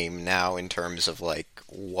the game now in terms of like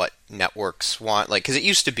what networks want, like, because it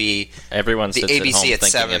used to be everyone sits the ABC at home at thinking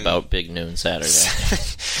 7 about big noon Saturday.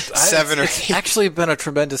 7 or 8. It's actually been a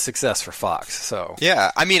tremendous success for Fox. So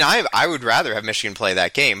yeah, I mean, I would rather have Michigan play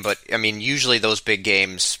that game, but I mean, usually those big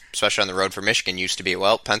games, especially on the road for Michigan, used to be,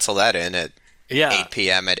 well, pencil that in at 8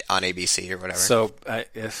 p.m. on ABC or whatever. So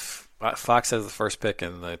if Fox has the first pick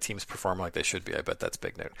and the teams perform like they should be, I bet that's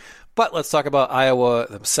big noon. But let's talk about Iowa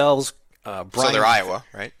themselves. So they're Iowa,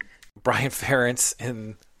 right? Brian Ferentz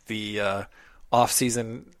in the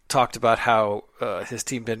offseason talked about how his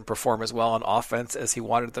team didn't perform as well on offense as he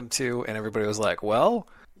wanted them to, and everybody was like, well,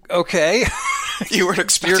 okay. You weren't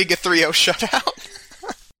expecting a 3-0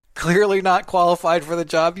 shutout? Clearly not qualified for the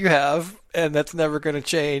job you have, and that's never going to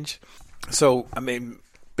change. So, I mean,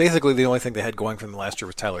 basically the only thing they had going from the last year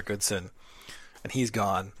was Tyler Goodson, and he's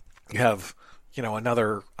gone. You have,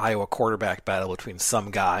 another Iowa quarterback battle between some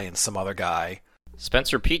guy and some other guy.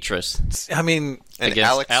 Spencer Petras. I mean, and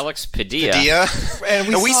against Alex Padilla. And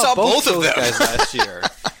we saw both of them guys last year.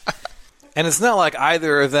 And it's not like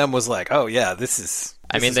either of them was like, oh, yeah, this is...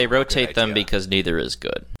 I mean, they rotate them because neither is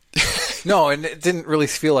good. No, and it didn't really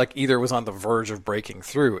feel like either was on the verge of breaking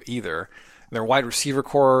through either. And their wide receiver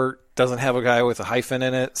core doesn't have a guy with a hyphen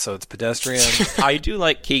in it, so it's pedestrian. I do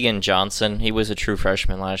like Keegan Johnson. He was a true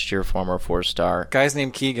freshman last year, former 4-star. Guys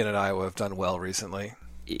named Keegan at Iowa have done well recently.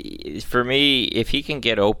 For me, if he can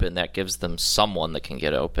get open, that gives them someone that can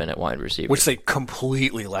get open at wide receiver. Which they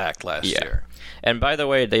completely lacked last year. And by the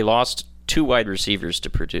way, they lost 2 wide receivers to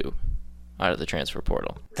Purdue out of the transfer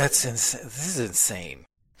portal. This is insane.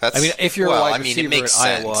 I mean, if you're a wide receiver at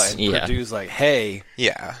Iowa and Purdue's like, hey...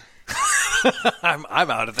 Yeah. I'm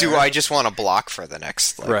out of there. Do I just want to block for the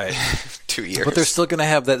next 2 years? But they're still going to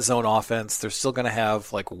have that zone offense. They're still going to have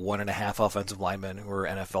 1.5 offensive linemen who are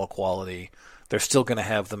NFL quality. They're still going to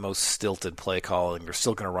have the most stilted play calling. They're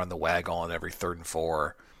still going to run the waggle on every 3rd and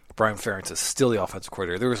 4. Brian Ferentz is still the offensive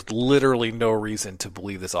coordinator. There is literally no reason to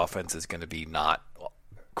believe this offense is going to be not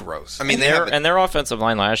gross. I mean, their offensive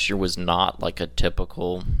line last year was not like a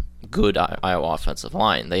typical good Iowa offensive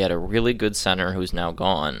line. They had a really good center who's now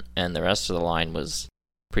gone, and the rest of the line was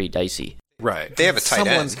pretty dicey. Right. They have a tight end.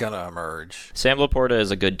 Someone's going to emerge. Sam Laporta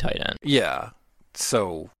is a good tight end. Yeah.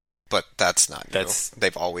 So... But that's not new.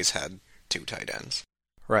 They've always had 2 tight ends.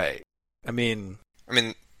 Right. I mean,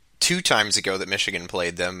 2 times ago that Michigan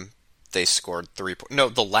played them, they scored 3 points. No,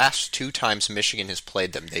 the last 2 times Michigan has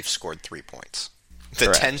played them, they've scored 3 points. The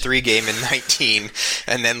 10-3 game in 19,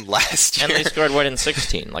 and then last year... And they scored in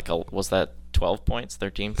 16? Was that 12 points,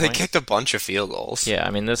 13 points? They kicked a bunch of field goals. Yeah, I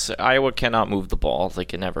mean, Iowa cannot move the ball. They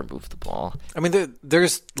can never move the ball. I mean,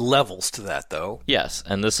 there's levels to that, though. Yes,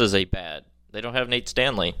 and this is a bad... They don't have Nate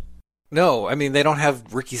Stanley. No, I mean, they don't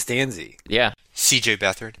have Ricky Stanzi. Yeah. CJ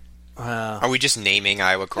Beathard. Are we just naming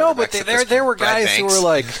Iowa quarterbacks? No, but there were guys who were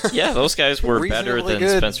like... Yeah, those guys were better than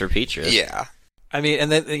good. Spencer Petras. Yeah. I mean,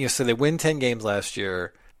 and then so they win 10 games last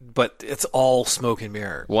year, but it's all smoke and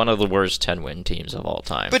mirror. One of the worst 10-win teams of all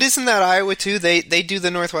time. But isn't that Iowa, too? They do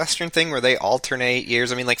the Northwestern thing where they alternate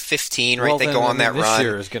years. I mean, 15, right? Well, they go on that this run. This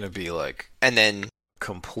year is going to be and then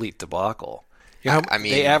complete debacle.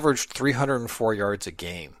 They averaged 304 yards a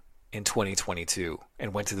game in 2022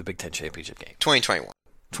 and went to the Big Ten championship game. 2021.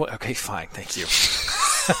 Okay, fine. Thank you.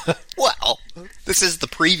 Well, this is the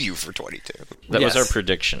preview for 22. That was Yes. our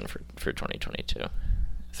prediction for 2022.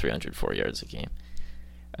 304 yards a game.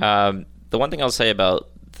 The one thing I'll say about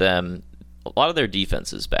them, a lot of their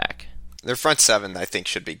defense is back. Their front seven, I think,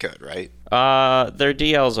 should be good, right? Their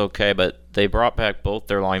DL's okay, but they brought back both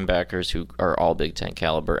their linebackers who are all Big Ten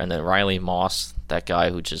caliber, and then Riley Moss, that guy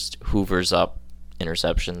who just hoovers up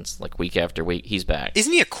interceptions like week after week, he's back.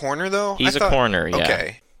 Isn't he a corner, though? He's a corner, yeah.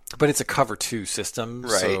 Okay. But it's a cover 2 system,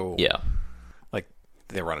 Right. so Yeah. like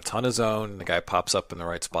they run a ton of zone. The guy pops up in the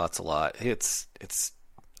right spots a lot. It's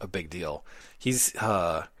a big deal. He's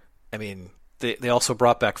I mean, they also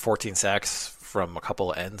brought back 14 sacks from a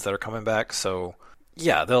couple of ends that are coming back. So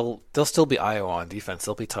yeah, they'll still be Iowa on defense.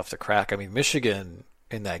 They'll be tough to crack. I mean, Michigan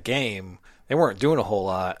in that game, they weren't doing a whole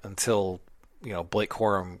lot until, Blake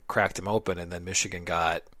Corum cracked him open, and then Michigan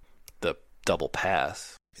got the double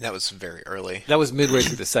pass. That was very early. That was midway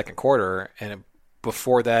through the second quarter, and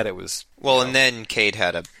before that it was... Well, and then Cade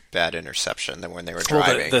had a bad interception then when they were Well,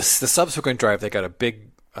 driving. the subsequent drive, they got a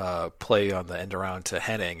big play on the end around to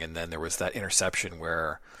Henning, and then there was that interception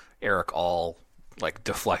where Eric All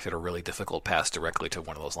deflected a really difficult pass directly to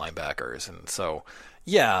one of those linebackers. And so,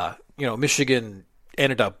 yeah, Michigan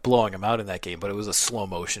ended up blowing them out in that game, but it was a slow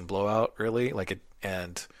motion blowout, really.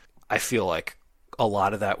 And I feel like a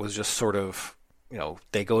lot of that was just sort of,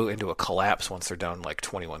 they go into a collapse once they're down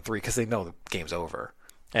 21-3 because they know the game's over.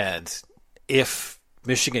 And if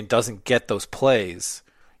Michigan doesn't get those plays,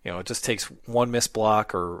 it just takes one missed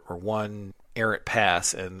block or one errant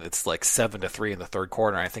pass, and it's 7-3 in the third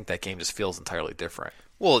quarter. And I think that game just feels entirely different.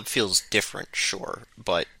 Well, it feels different, sure,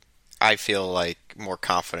 but I feel more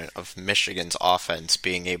confident of Michigan's offense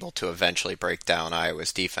being able to eventually break down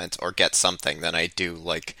Iowa's defense or get something than I do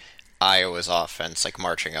Iowa's offense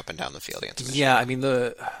marching up and down the field against Michigan. Yeah, I mean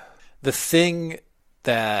the thing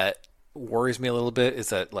that worries me a little bit is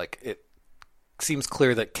that it seems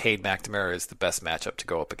clear that Cade McNamara is the best matchup to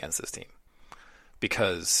go up against this team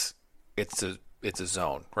because it's a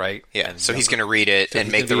zone, right? Yeah, and, so he's going to read it and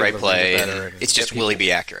he's make gonna the be right able to read it play. better And and it's get just will he people-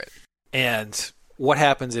 be accurate? And what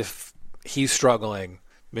happens if he's struggling?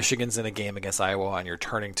 Michigan's in a game against Iowa, and you're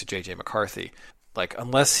turning to J.J. McCarthy.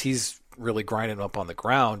 Unless he's really grinding him up on the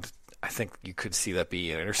ground, I think you could see that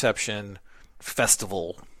be an interception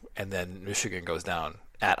festival, and then Michigan goes down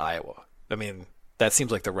at Iowa. I mean, that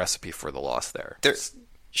seems like the recipe for the loss there.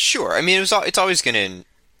 Sure. I mean, it's always going to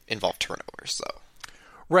involve turnovers, though.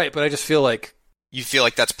 Right, but I just feel like... You feel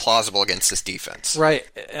like that's plausible against this defense. Right,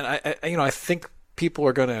 and I think people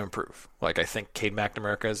are going to improve. I think Cade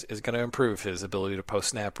McNamara is going to improve his ability to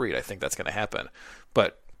post-snap read. I think that's going to happen.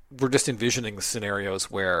 But we're just envisioning the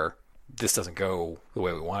scenarios where this doesn't go the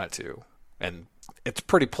way we want it to. And it's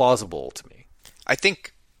pretty plausible to me. I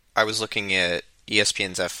think I was looking at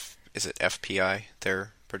ESPN's FPI,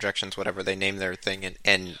 their projections, whatever they name their thing,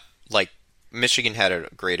 and Michigan had a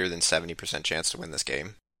greater than 70% chance to win this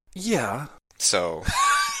game. Yeah. So,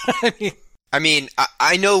 I mean,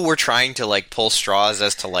 I know we're trying to pull straws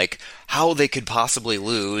as to how they could possibly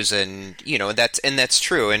lose, and that's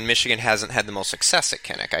true. And Michigan hasn't had the most success at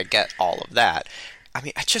Kinnick. I get all of that. I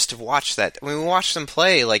mean, I just have watched that. I mean, we watched them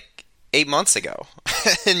play 8 months ago,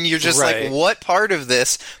 and you're just right. what part of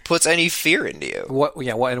this puts any fear into you?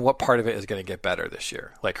 What part of it is going to get better this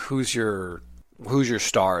year? Who's your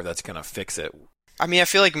star that's going to fix it? I mean, I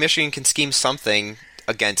feel like Michigan can scheme something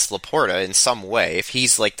against Laporta in some way if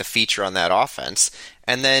he's the feature on that offense.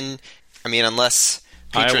 And then, I mean, unless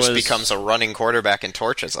Petrus becomes a running quarterback and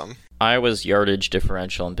torches them. Iowa's yardage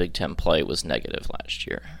differential in Big Ten play was negative last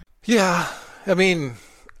year. Yeah, I mean,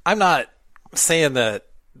 I'm not saying that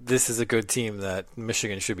this is a good team that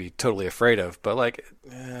Michigan should be totally afraid of, but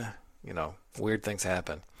weird things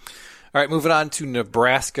happen. All right, moving on to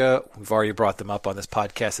Nebraska. We've already brought them up on this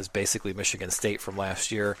podcast as basically Michigan State from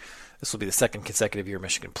last year. This will be the second consecutive year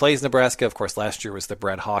Michigan plays Nebraska. Of course, last year was the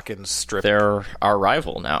Brad Hawkins strip. They're our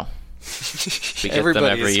rival now. We get Everybody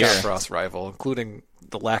them every is year. Scott Frost rival, including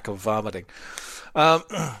the lack of vomiting. Oh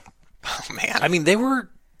man! I mean, they were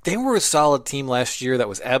a solid team last year that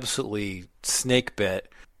was absolutely snake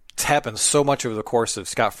bit. It's happened so much over the course of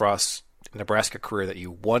Scott Frost's Nebraska career that you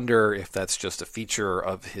wonder if that's just a feature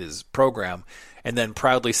of his program. And then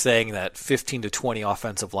proudly saying that 15 to 20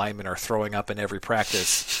 offensive linemen are throwing up in every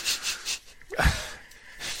practice.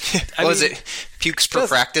 Was it pukes per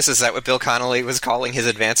practice? Is that what Bill Connolly was calling his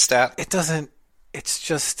advanced stat? It's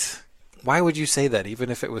just, why would you say that even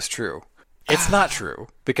if it was true? It's not true,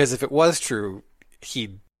 because if it was true,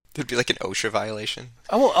 it'd be an OSHA violation.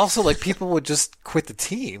 Oh, well, also, people would just quit the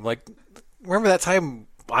team. Remember that time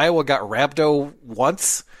Iowa got Rabdo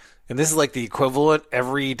once and this is like the equivalent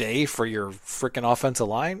every day for your freaking offensive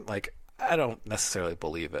line, like, I don't necessarily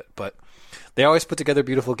believe it. But they always put together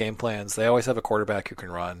beautiful game plans. They always have a quarterback who can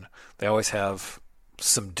run. They always have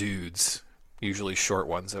some dudes, usually short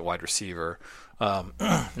ones at wide receiver. And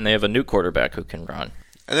they have a new quarterback who can run.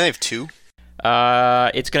 And they have two.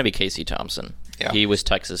 It's going to be Casey Thompson. Yeah. He was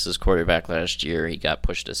Texas's quarterback last year. He got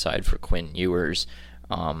pushed aside for Quinn Ewers.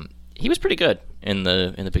 He was pretty good in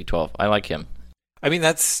the Big 12. I like him. I mean,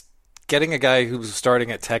 that's getting a guy who's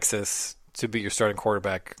starting at Texas to be your starting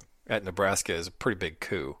quarterback at Nebraska is a pretty big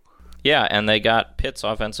coup. Yeah, and they got Pitt's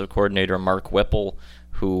offensive coordinator, Mark Whipple,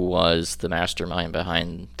 who was the mastermind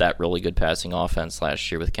behind that really good passing offense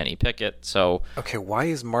last year with Kenny Pickett. So, okay, why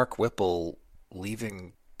is Mark Whipple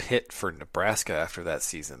leaving Pitt for Nebraska after that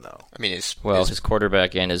season, though? I mean, his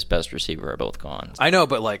quarterback and his best receiver are both gone. I know,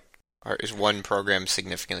 but like, is one program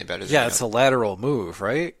significantly better than yeah, the it's other? a lateral move,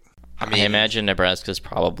 right? I imagine Nebraska's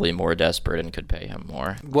probably more desperate and could pay him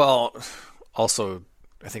more. Well, also,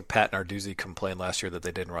 I think Pat Narduzzi complained last year that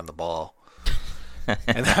they didn't run the ball.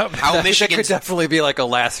 And that could definitely be like a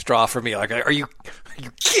last straw for me. Like, are you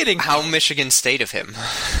kidding? How Michigan State of him.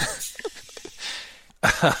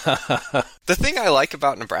 The thing I like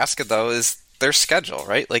about Nebraska, though, is their schedule,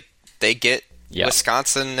 right? Like, they get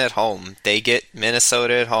Wisconsin at home. They get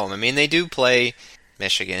Minnesota at home. I mean, they do play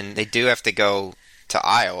Michigan. They do have to go to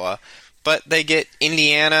Iowa. But they get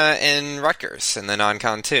Indiana and Rutgers in the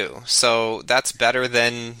non-con, too. So that's better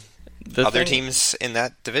than other teams in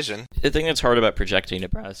that division. The thing that's hard about projecting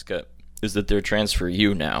Nebraska is that they're transfer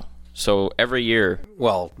U now. So every year...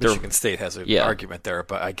 Well, Michigan State has an argument there,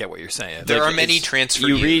 but I get what you're saying. There are many transfer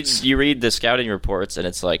U's. You read the scouting reports, and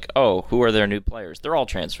it's like, oh, who are their new players? They're all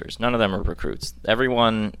transfers. None of them are recruits.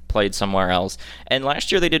 Everyone played somewhere else. And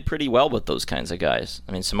last year they did pretty well with those kinds of guys.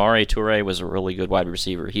 I mean, Samori Toure was a really good wide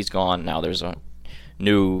receiver. He's gone. Now there's a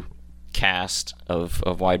new cast of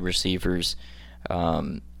wide receivers.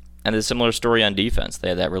 And a similar story on defense. They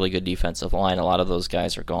had that really good defensive line. A lot of those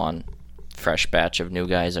guys are gone. Fresh batch of new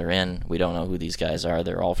guys are in. We don't know who these guys are.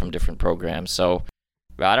 They're all from different programs. So,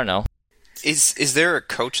 I don't know. Is there a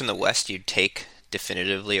coach in the West you'd take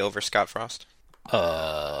definitively over Scott Frost?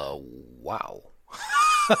 Wow.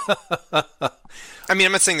 I mean,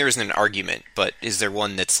 I'm not saying there isn't an argument, but is there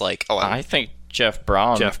one that's like, I think Jeff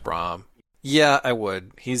Brom. Jeff Brom. Yeah, I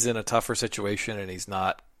would. He's in a tougher situation, and he's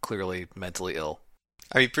not clearly mentally ill.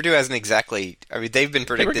 I mean, Purdue hasn't exactly... I mean, they've been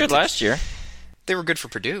predicted... They were good last year. They were good for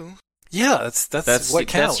Purdue. Yeah, that's what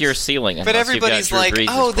counts. That's your ceiling. But everybody's like,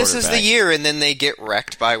 oh, this is the year, and then they get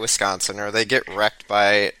wrecked by Wisconsin, or they get wrecked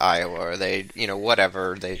by Iowa, or they,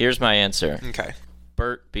 whatever. Here's my answer. Okay.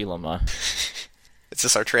 Bert Bielema. Is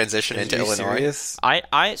this our transition into Illinois? Serious?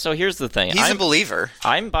 So here's the thing. He's a believer.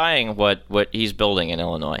 I'm buying what he's building in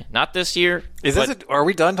Illinois. Not this year. Are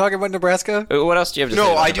we done talking about Nebraska? What else do you have to say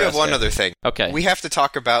about I Nebraska? do have one other thing. Okay. We have to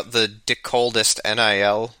talk about the DeColdest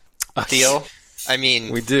NIL deal. I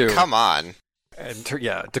mean, we do. Come on. And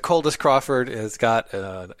DeColdest Crawford has got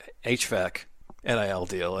an HVAC NIL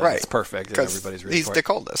deal. And it's perfect. And everybody's he's the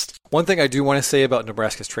coldest. One thing I do want to say about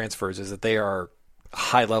Nebraska's transfers is that they are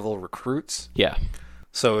high-level recruits. Yeah.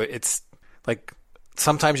 So it's like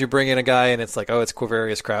sometimes you bring in a guy and it's like, oh, it's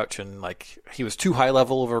Quavarius Crouch, and like he was too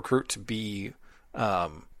high-level of a recruit to be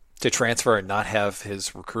to transfer and not have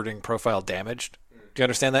his recruiting profile damaged. Do you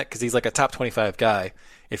understand that? Because he's like a top 25 guy.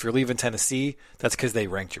 If you're leaving Tennessee, that's because they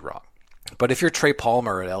ranked you wrong. But if you're Trey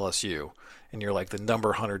Palmer at LSU and you're like the number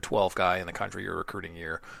 112 guy in the country your recruiting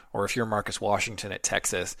year, or if you're Marcus Washington at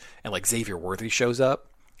Texas and like Xavier Worthy shows up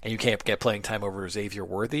and you can't get playing time over Xavier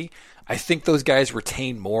Worthy, I think those guys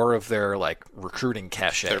retain more of their like recruiting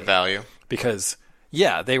cachet, their value, because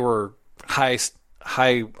they were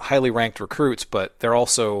highly ranked recruits, but they're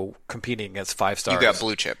also competing against 5 stars. You got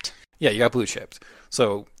blue chipped. Yeah, you got blue chipped.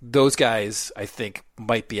 So those guys, I think,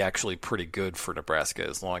 might be actually pretty good for Nebraska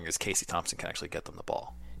as long as Casey Thompson can actually get them the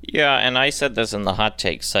ball. Yeah, and I said this in the hot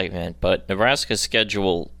take segment, but Nebraska's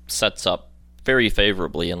schedule sets up very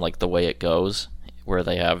favorably in like the way it goes, where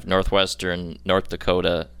they have Northwestern, North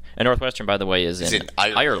Dakota, and Northwestern, by the way, is in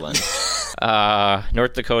Ireland.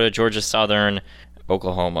 North Dakota, Georgia Southern,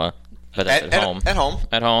 Oklahoma, but that's at home.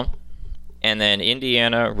 At home. And then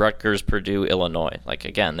Indiana, Rutgers, Purdue, Illinois. Like,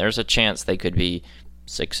 again, there's a chance they could be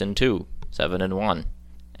 6-2, 7-1,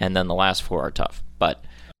 and then the last 4 are tough. But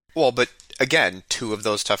again, 2 of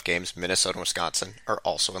those tough games, Minnesota and Wisconsin, are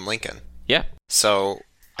also in Lincoln. Yeah. So,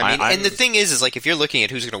 I mean, and the thing is like if you're looking at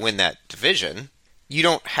who's going to win that division, you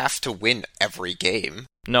don't have to win every game.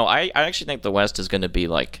 No, I actually think the West is going to be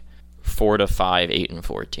like 4 to 5,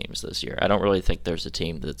 8-4 teams this year. I don't really think there's a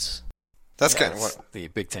team that's. That's kind of what the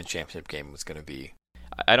Big Ten championship game was going to be.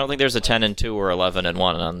 I don't think there's a 10-2 or 11-1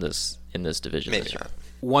 on this in this division. Maybe this year. not.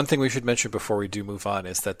 One thing we should mention before we do move on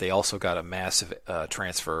is that they also got a massive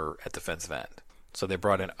transfer at defensive end. So they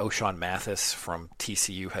brought in O'Shawn Mathis from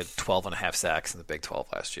TCU, had 12.5 sacks in the Big 12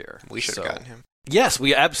 last year. We should have gotten him. Yes,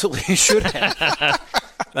 we absolutely should have.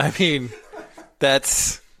 I mean,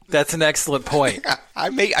 that's an excellent point.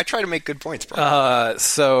 I try to make good points, bro.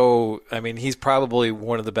 So, I mean, he's probably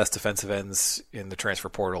one of the best defensive ends in the transfer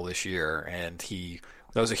portal this year, and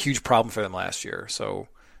that was a huge problem for them last year. So,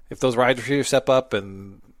 if those wide receivers step up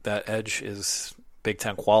and that edge is Big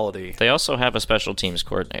Ten quality, They also have a special teams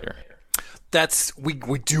coordinator. we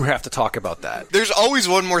do have to talk about that. There's always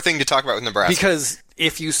one more thing to talk about with Nebraska. Because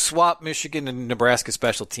if you swap Michigan and Nebraska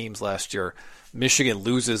special teams last year, Michigan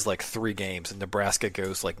loses like 3 games and Nebraska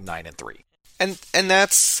goes like 9-3. And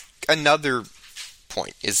that's another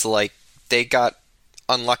point, is like they got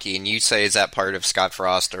unlucky, and you say, is that part of Scott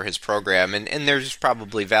Frost or his program? And there's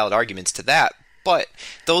probably valid arguments to that. But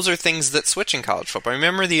those are things that switch in college football. I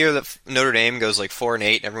remember the year that Notre Dame goes like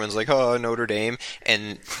 4-8, and everyone's like, "Oh, Notre Dame,"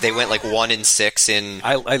 and they went like 1-6 in.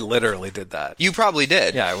 I literally did that. You probably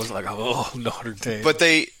did. Yeah, I was like, "Oh, Notre Dame." But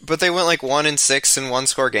they went like 1-6 in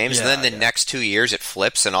one-score games, Yeah, and then the next 2 years it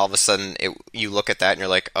flips, and all of a sudden you look at that and you're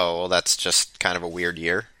like, "Oh, well, that's just kind of a weird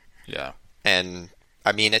year." Yeah. And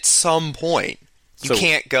I mean, at some point, you So-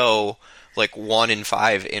 can't go like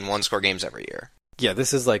 1-5 in one-score games every year. Yeah,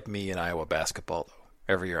 this is like me in Iowa basketball,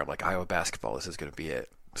 though. Every year I'm like, Iowa basketball, this is going to be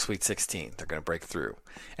it. Sweet 16, they're going to break through.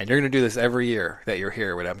 And you're going to do this every year that you're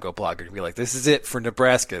here with MGO Blog. You're going to be like, this is it for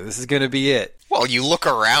Nebraska. This is going to be it. Well, you look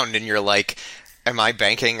around and you're like, am I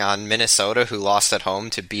banking on Minnesota, who lost at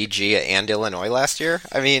home to BG and Illinois last year?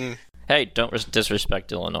 I mean... Hey, don't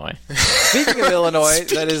disrespect Illinois. Speaking of Illinois,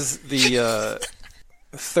 that is the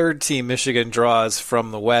third team Michigan draws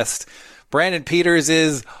from the West. Brandon Peters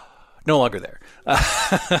is no longer there.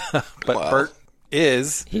 But Wow. Bert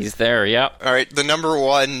is. He's there, yep. All right, the number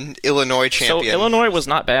 1 Illinois champion. So Illinois was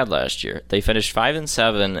not bad last year. They finished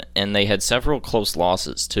 5-7, and they had several close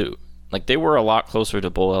losses too. Like, they were a lot closer to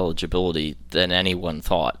bowl eligibility than anyone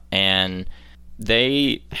thought, and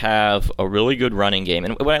they have a really good running game.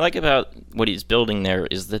 And what I like about what he's building there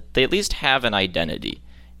is that they at least have an identity.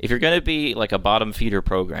 If you're going to be like a bottom feeder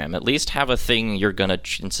program, at least have a thing you're going to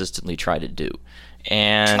consistently try to do.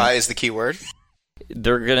 And Try is the key word.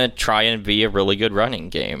 they're going to try and be a really good running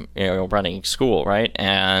game, running school, right?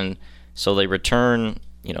 And so they return,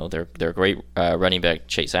 their great running back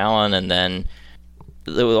Chase Allen, and then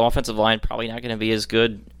the offensive line probably not going to be as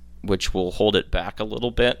good, which will hold it back a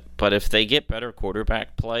little bit. But if they get better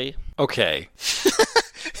quarterback play... Okay.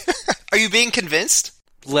 Are you being convinced?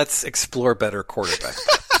 Let's explore better quarterback.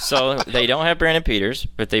 So they don't have Brandon Peters,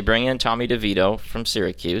 but they bring in Tommy DeVito from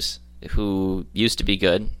Syracuse, who used to be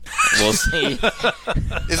good. We'll see. Isn't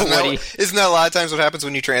that a lot of times what happens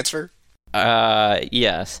when you transfer?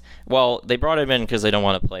 Yes. Well, they brought him in because they don't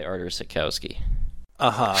want to play Artur Sikowski.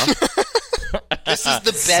 Uh-huh. This is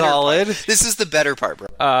the better Solid. part. This is the better part,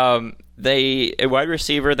 bro. A wide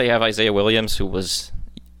receiver, they have Isaiah Williams, who was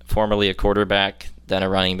formerly a quarterback, then a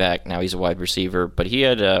running back. Now he's a wide receiver. But he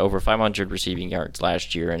had over 500 receiving yards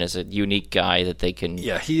last year, and is a unique guy that they can...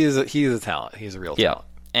 Yeah, he is a talent. He's a real talent.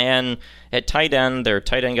 And at tight end, their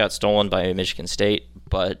tight end got stolen by Michigan State,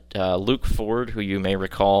 but Luke Ford, who you may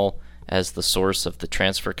recall as the source of the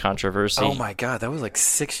transfer controversy... Oh my God, that was like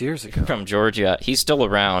 6 years ago. From Georgia, he's still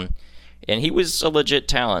around. And he was a legit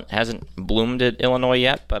talent. Hasn't bloomed at Illinois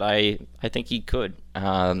yet, but I think he could.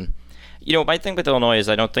 My thing with Illinois is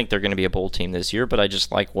I don't think they're going to be a bowl team this year, but I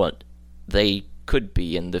just like what they could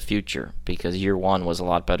be in the future, because year one was a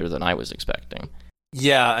lot better than I was expecting.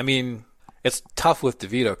 Yeah, I mean, it's tough with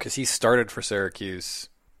DeVito because he started for Syracuse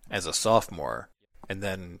as a sophomore and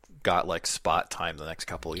then got like spot time the next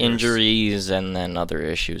couple of years. Injuries and then other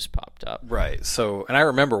issues popped up. Right. So, and I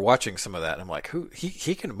remember watching some of that, and I'm like,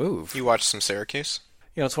 he can move. You watched some Syracuse?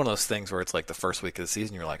 It's one of those things where it's like the first week of the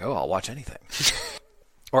season, you're like, oh, I'll watch anything.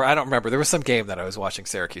 Or I don't remember. There was some game that I was watching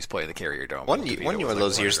Syracuse play in the Carrier Dome. One of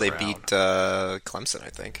those years they beat Clemson, I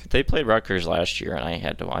think. They played Rutgers last year, and I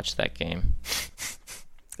had to watch that game.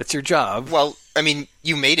 It's your job. Well, I mean,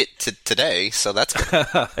 you made it to today, so that's good.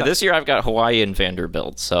 This year I've got Hawaii and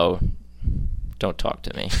Vanderbilt, so don't talk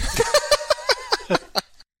to me.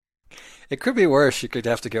 It could be worse. You could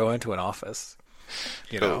have to go into an office.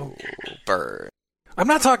 Oh, burn. I'm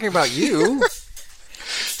not talking about you.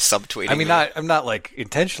 Subtweeting. I mean, I'm not like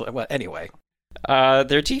intentionally. Well, anyway.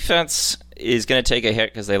 Their defense is going to take a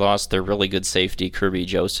hit because they lost their really good safety, Kirby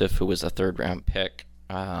Joseph, who was a third-round pick,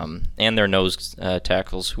 and their nose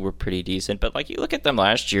tackles, who were pretty decent. But like you look at them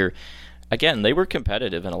last year, again, they were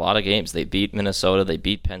competitive in a lot of games. They beat Minnesota. They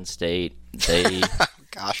beat Penn State. They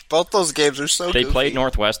Gosh, both those games are so They goofy. played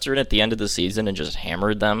Northwestern at the end of the season and just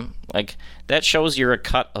hammered them. Like, that shows you're a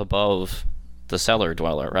cut above the cellar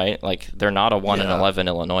dweller, right? Like, they're not a 1-11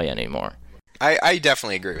 Illinois anymore. I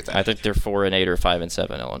definitely agree with that. I think they're 4-8 or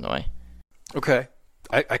 5-7 Illinois. Okay,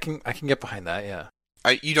 I can get behind that. Yeah,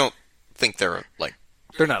 You don't think they're like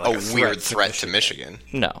not like a weird threat to Michigan?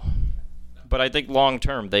 No, but I think long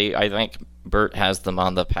term, I think Burt has them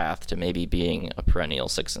on the path to maybe being a perennial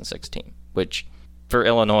 6-6 team, which for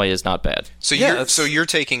Illinois is not bad. So you're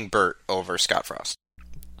taking Burt over Scott Frost?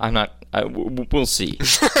 I'm not. We'll see.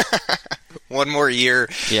 One more year.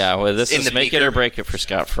 Yeah, well, this is make beaker. it or break it for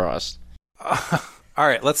Scott Frost. All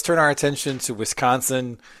right, let's turn our attention to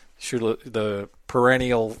Wisconsin, the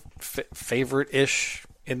perennial favorite-ish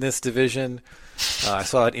in this division. I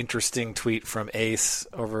saw an interesting tweet from Ace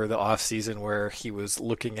over the offseason where he was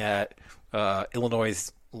looking at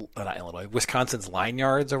Wisconsin's line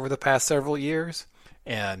yards over the past several years,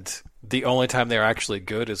 and the only time they were actually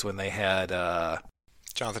good is when they had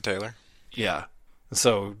Jonathan Taylor. Yeah,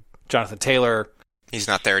 so Jonathan Taylor, he's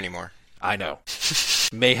not there anymore. I know,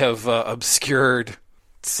 may have obscured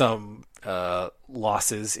some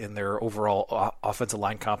losses in their overall offensive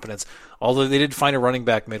line competence, although they did find a running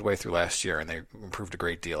back midway through last year, and they improved a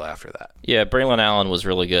great deal after that. Yeah, Braylon Allen was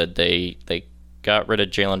really good. They got rid of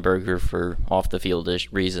Jalen Berger for off-the-field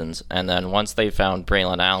reasons, and then once they found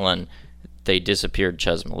Braylon Allen, they disappeared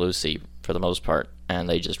Ches Malusi for the most part, and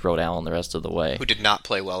they just rode Allen the rest of the way. Who did not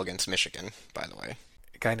play well against Michigan, by the way.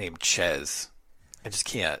 A guy named Ches. I just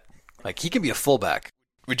can't. Like, he can be a fullback.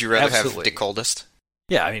 Would you rather Absolutely. have DeColdest?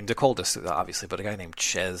 Yeah, I mean, DeColdest, obviously, but a guy named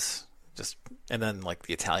Ches, and then, like,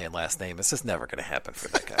 the Italian last name, it's just never going to happen for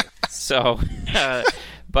that guy. So,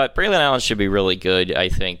 but Braylon Allen should be really good, I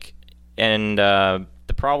think. And the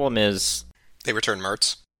problem is... They return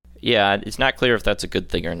Mertz? Yeah, it's not clear if that's a good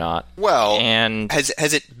thing or not. Well, and has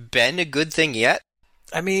it been a good thing yet?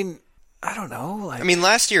 I mean, I don't know. I mean,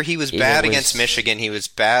 last year he was bad against Michigan. He was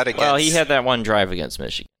bad against... Well, he had that one drive against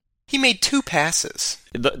Michigan. He made 2 passes.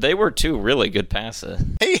 They were 2 really good passes.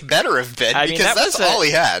 He better have been, because that's all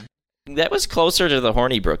he had. That was closer to the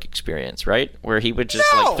Hornibrook experience, right? Where he would just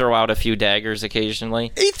like throw out a few daggers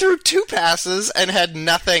occasionally. He threw 2 passes and had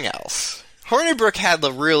nothing else. Hornibrook had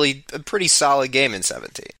a pretty solid game in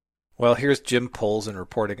 17. Well, here's Jim Polzin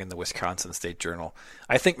reporting in the Wisconsin State Journal.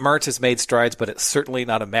 I think Mertz has made strides, but it's certainly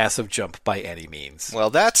not a massive jump by any means. Well,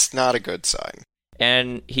 that's not a good sign.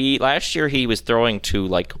 And last year he was throwing to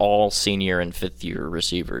like all senior and 5th-year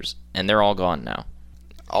receivers, and they're all gone now.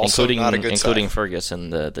 Also not a good including sign. Ferguson,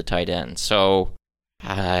 the tight end. So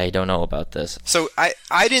I don't know about this. So I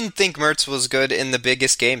didn't think Mertz was good in the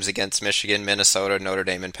biggest games against Michigan, Minnesota, Notre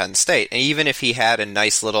Dame, and Penn State. And even if he had a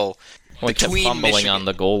nice little he kept fumbling on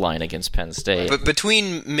the goal line against Penn State. But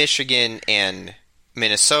between Michigan and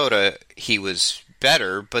Minnesota, he was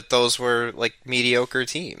better, but those were like mediocre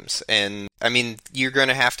teams. And I mean, you're going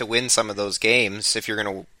to have to win some of those games if you're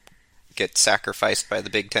going to get sacrificed by the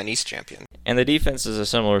Big Ten East champion. And the defense is a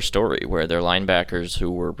similar story, where their linebackers,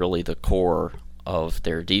 who were really the core of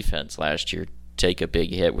their defense last year, take a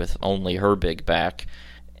big hit with only Herbig back.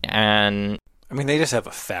 And I mean, they just have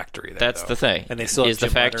a factory there. That's the thing. And they still is the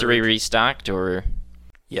factory restocked, or?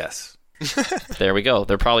 Yes. There we go.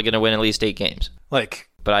 They're probably going to win at least 8 games. But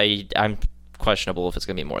I'm questionable if it's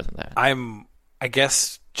going to be more than that. I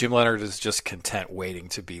guess Jim Leonhard is just content waiting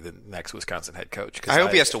to be the next Wisconsin head coach. I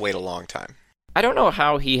hope he has to wait a long time. I don't know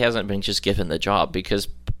how he hasn't been just given the job, because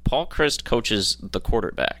Paul Chryst coaches the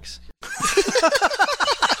quarterbacks.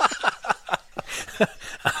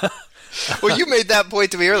 Well, you made that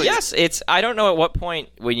point to me earlier. Yes, I don't know at what point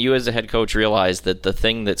when you as a head coach realize that the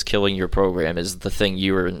thing that's killing your program is the thing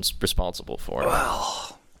you are responsible for.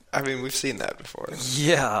 Well, I mean, we've seen that before.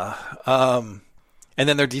 Yeah. And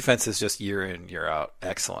then their defense is just year in, year out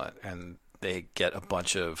excellent, and they get a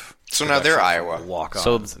bunch of... So now they're Iowa. Walk-ons.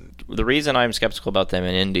 So the reason I'm skeptical about them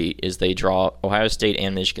in Indy is they draw Ohio State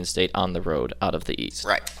and Michigan State on the road out of the East.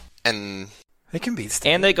 Right. And they can beat State.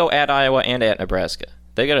 And they go at Iowa and at Nebraska.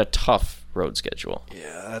 They got a tough road schedule.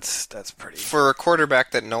 Yeah, that's pretty... For a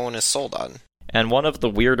quarterback that no one is sold on. And one of the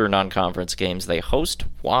weirder non-conference games, they host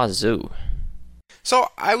Wazoo. So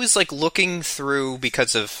I was like looking through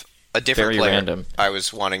because of a different player random. I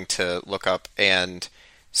was wanting to look up, and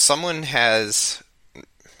someone has,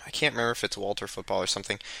 I can't remember if it's Walter Football or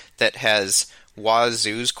something, that has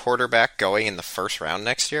Wazoo's quarterback going in the first round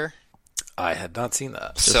next year. I had not seen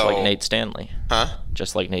that. Just like Nate Stanley. Huh?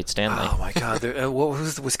 Just like Nate Stanley. Oh my God! What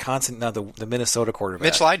was the Wisconsin? No, the Minnesota quarterback.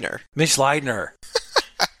 Mitch Leidner. Mitch Leidner.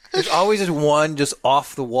 There's always just one just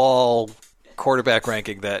off the wall quarterback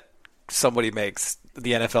ranking that somebody makes,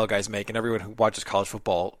 the NFL guys make, and everyone who watches college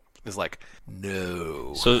football is like,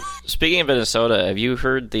 no. So, speaking of Minnesota, have you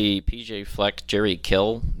heard the PJ Fleck, Jerry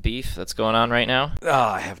Kill beef that's going on right now?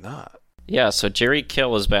 I have not. Yeah, so Jerry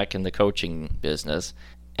Kill is back in the coaching business,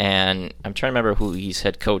 and I'm trying to remember who he's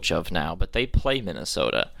head coach of now, but they play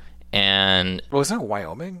Minnesota. And Well, isn't it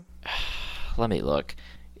Wyoming? let me look.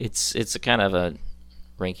 It's a kind of a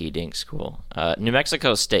rinky-dink school. New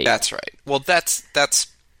Mexico State. That's right. Well, that's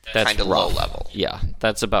kind of low rough. level. Yeah,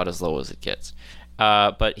 that's about as low as it gets.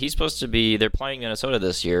 But he's supposed to be, they're playing Minnesota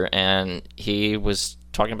this year, and he was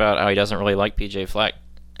talking about how he doesn't really like PJ Fleck.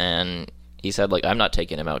 And he said, like, I'm not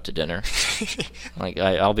taking him out to dinner. Like,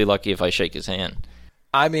 I'll be lucky if I shake his hand.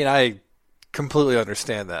 I mean, I completely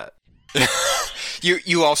understand that.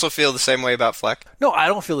 You also feel the same way about Fleck? No, I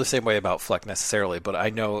don't feel the same way about Fleck necessarily, but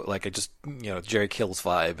I know, like, Jerry Kill's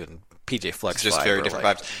vibe and PJ Fleck's Just vibe very are different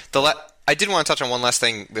like, vibes. I did want to touch on one last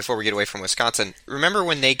thing before we get away from Wisconsin. Remember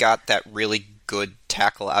when they got that really good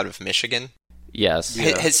tackle out of Michigan? Yes.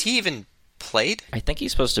 Has he even played? I think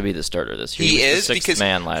he's supposed to be the starter this year. He was is? the sixth Because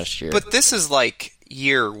man last year. But this is like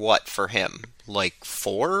year what for him? Like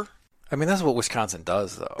 4? I mean, that's what Wisconsin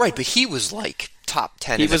does, though. Right, but he was like top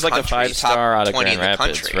 10 he in the was like country, a 5-star top out of 20 Grand in the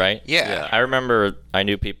Rapids, country. right? Yeah. I remember I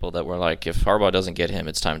knew people that were like, if Harbaugh doesn't get him,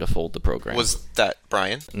 it's time to fold the program. Was that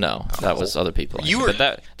Brian? No, that was other people.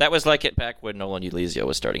 But that was like it back when Nolan Ulizio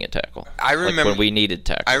was starting at tackle. I remember like when we needed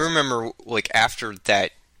tackle. I remember like after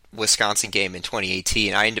that Wisconsin game in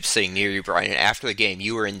 2018, I ended up sitting near you, Brian, and after the game,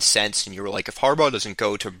 you were incensed, and you were like, if Harbaugh doesn't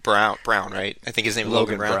go to Brown, right? I think his name is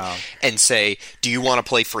Logan Brown, and say, do you want to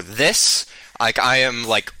play for this? Like, I am,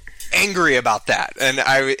 like, angry about that.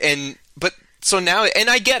 But so now, and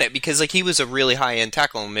I get it, because, like, he was a really high-end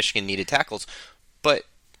tackle, and Michigan needed tackles, but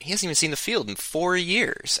he hasn't even seen the field in 4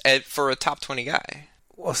 years for a top 20 guy.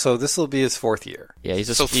 Well, so this will be his 4th year. Yeah,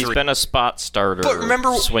 he's been a spot starter. But remember,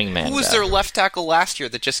 swingman who was guy. their left tackle last year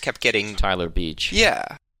that just kept getting Tyler Beach?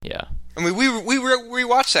 Yeah. I mean, we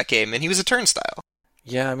rewatched that game, and he was a turnstile.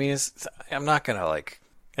 Yeah, I mean, I'm not gonna like.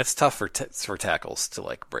 It's tough for tackles to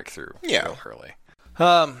like break through. Yeah. Real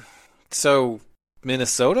early. So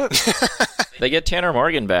Minnesota, they get Tanner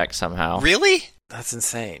Morgan back somehow. Really? That's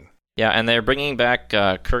insane. Yeah, and they're bringing back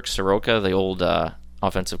Kirk Soroka, the old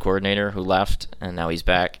offensive coordinator who left, and now he's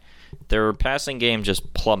back. Their passing game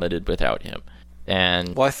just plummeted without him.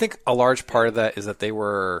 And well, I think a large part of that is that they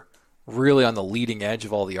were really on the leading edge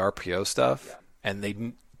of all the RPO stuff, and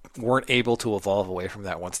they weren't able to evolve away from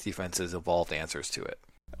that once defenses evolved answers to it.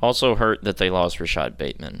 Also hurt that they lost Rashad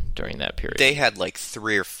Bateman during that period. They had like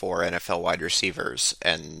 3 or 4 NFL wide receivers,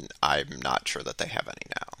 and I'm not sure that they have any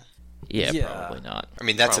now. Yeah. Probably not. I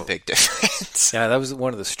mean, that's a big difference. Yeah, that was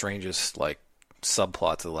one of the strangest like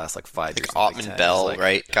subplots of the last like 5 years. Altman Bell,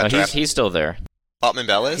 right? He's still there. Altman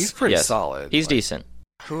Bell is? He's pretty solid. He's decent.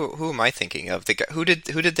 Who am I thinking of? The guy, who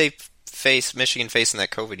did they face? Michigan face in that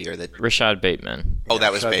COVID year? Rashad Bateman. Oh,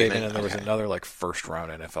 that was Bateman. And there was another like first round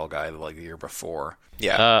NFL guy like the year before.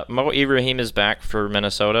 Yeah. Mo Ibrahim is back for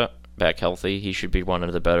Minnesota, back healthy. He should be one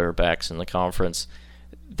of the better backs in the conference.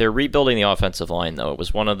 They're rebuilding the offensive line, though. It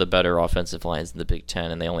was one of the better offensive lines in the Big Ten,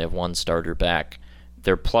 and they only have one starter back.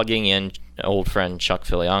 They're plugging in old friend Chuck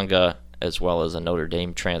Filianga as well as a Notre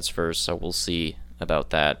Dame transfer, so we'll see about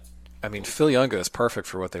that. I mean, Filianga is perfect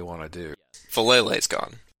for what they want to do. Falele's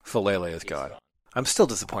gone. Falele is gone. I'm still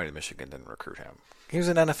disappointed Michigan didn't recruit him. He was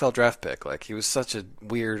an NFL draft pick. Like, he was such a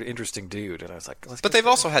weird, interesting dude, and I was like, but they've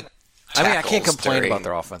also had I mean, I can't complain about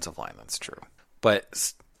their offensive line. That's true.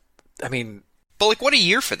 But, I mean... But, like, what a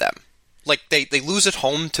year for them. Like, they lose at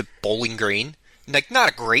home to Bowling Green. Like, not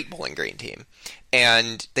a great Bowling Green team.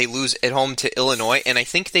 And they lose at home to Illinois, and I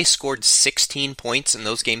think they scored 16 points in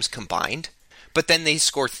those games combined. But then they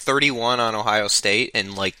scored 31 on Ohio State,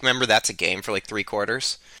 and, like, remember, that's a game for, like, 3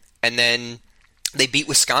 quarters. And then they beat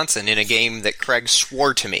Wisconsin in a game that Craig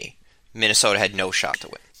swore to me Minnesota had no shot to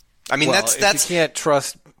win. I mean, well, that's if you can't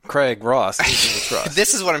trust Craig Ross, who can you trust?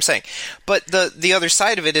 This is what I'm saying. But the other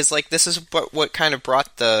side of it is, like, this is what kind of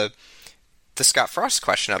brought the Scott Frost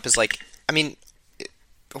question up, is, like, I mean,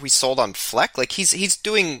 are we sold on Fleck? Like, he's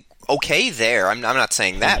doing okay there. I'm not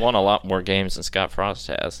saying that. He's won a lot more games than Scott Frost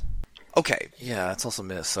has. Okay. Yeah, it's also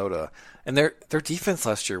Minnesota. And their defense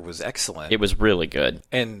last year was excellent. It was really good.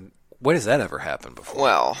 And when has that ever happened before?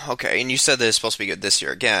 Well, okay. And you said that it's supposed to be good this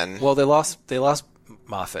year again. Well, they lost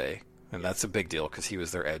Mafe, and that's a big deal because he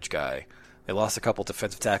was their edge guy. They lost a couple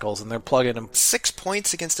defensive tackles, and they're plugging him. 6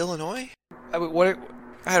 points against Illinois? I mean,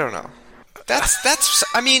 I don't know. That's.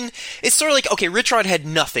 I mean, it's sort of like, okay, Rich Rod had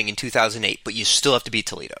nothing in 2008, but you still have to beat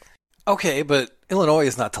Toledo. Okay, but Illinois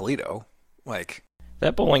is not Toledo. Like,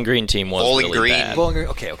 That Bowling Green team was Bowling really Green. bad. Bowling Green.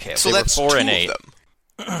 Okay. So They were that's 4 and 2 8. of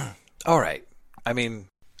them All right. I mean,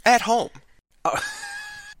 at home.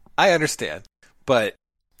 I understand, but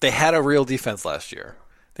they had a real defense last year.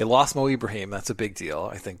 They lost Mo Ibrahim. That's a big deal.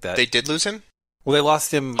 I think that They did lose him? well, they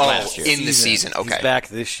lost him last year in the season. Okay. He's back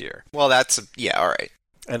this year, Well, that's all right.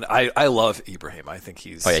 and I love Ibrahim. I think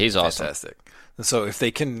he's he's awesome. fantastic. And so if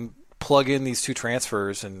they can plug in these 2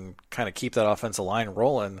 transfers and kind of keep that offensive line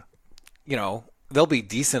rolling, they'll be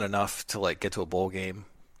decent enough to like get to a bowl game,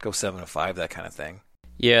 go 7-5, that kind of thing.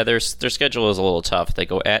 Yeah, their schedule is a little tough. They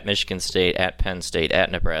go at Michigan State, at Penn State,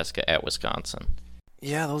 at Nebraska, at Wisconsin.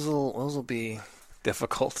 Yeah, those will be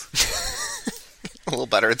difficult. A little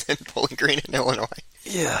better than Bowling Green in Illinois.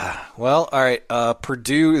 Yeah. Well, all right.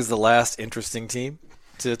 Purdue is the last interesting team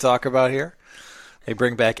to talk about here. They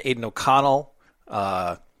bring back Aiden O'Connell.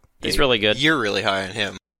 He's really good. You're really high on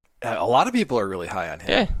him. A lot of people are really high on him.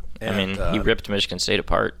 Yeah. And, he ripped Michigan State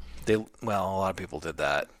apart. A lot of people did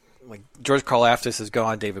that. Like George Karlaftis is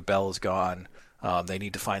gone. David Bell is gone. They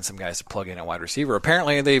need to find some guys to plug in at wide receiver.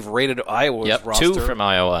 Apparently, they've rated Iowa's roster. 2 from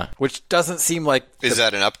Iowa. Which doesn't seem like Is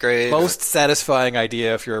that an upgrade? most satisfying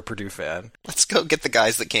idea if you're a Purdue fan. Let's go get the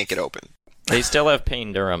guys that can't get open. They still have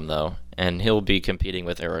Payne Durham, though, and he'll be competing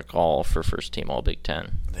with Eric Hall for first team All Big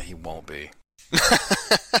Ten. He won't be.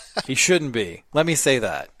 He shouldn't be. Let me say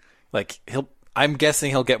that. I'm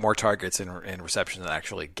guessing he'll get more targets in reception than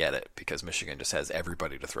actually get it because Michigan just has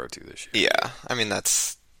everybody to throw to this year. Yeah, I mean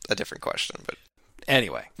that's a different question, but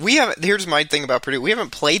anyway, here's my thing about Purdue. We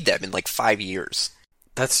haven't played them in like 5 years.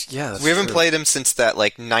 That's we haven't true. played them since that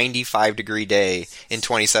like 95-degree day in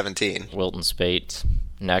 2017. Wilton Spate's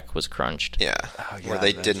neck was crunched. Yeah, where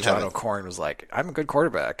they didn't John have. O'Corn was like, "I'm a good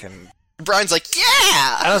quarterback," and Brian's like, "Yeah,"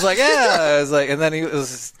 I was like, "Yeah." I was like, and then it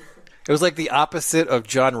was like the opposite of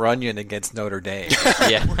John Runyon against Notre Dame.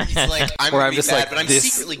 Yeah. He's like, "I'm where gonna I'm be just bad, like, but I'm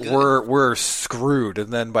this, secretly good." we're screwed.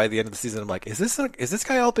 And then by the end of the season, I'm like, is this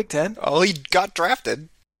guy all Big Ten? Oh, he got drafted.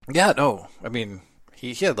 Yeah, no. I mean,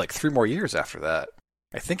 he had like 3 more years after that.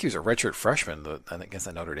 I think he was a redshirt freshman against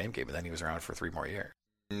the Notre Dame game, and then he was around for 3 more years.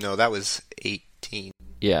 No, that was 18.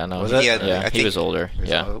 Yeah, no. Was that? I He think was older.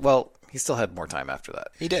 Yeah. Well, he still had more time after that.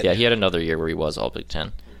 he did. Yeah, he had another year where he was All Big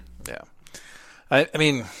Ten. Yeah. I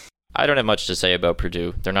mean, I don't have much to say about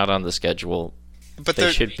Purdue. They're not on the schedule. but They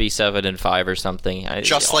they're should be 7-5 or something.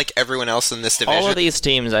 just like everyone else in this division. all of these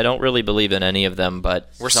teams, I don't really believe in any of them, but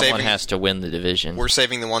We're someone saving- has to win the division. We're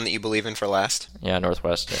saving the one that you believe in for last. Yeah,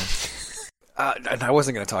 Northwestern. and I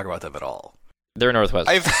wasn't going to talk about them at all. They're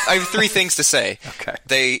Northwestern. I have 3 things to say. Okay.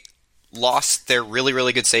 They lost their really,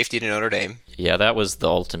 really good safety to Notre Dame. Yeah, that was the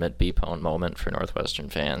ultimate B-Pone moment for Northwestern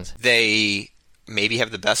fans. They maybe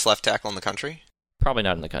have the best left tackle in the country. Probably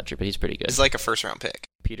not in the country, but he's pretty good. He's like a first-round pick.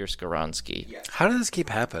 Peter Skoronsky. How does this keep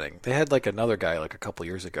happening? They had like another guy like a couple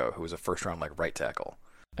years ago who was a first-round like right tackle.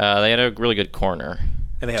 They had a really good corner.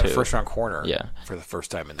 And they had a too. first-round corner Yeah. for the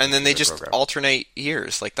first time in And then they their just program. alternate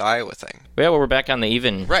years, like the Iowa thing. Yeah, well, we're back on the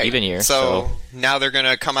even year. So now they're going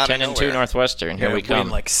to come out 10 of and 2 nowhere. Northwestern. Here They're we gonna win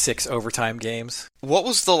come. like 6 overtime games. What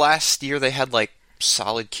was the last year they had like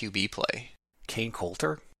solid QB play? Kane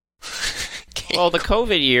Coulter? Well, the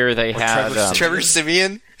COVID year they had. Trevor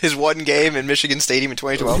Simeon, his one game in Michigan Stadium in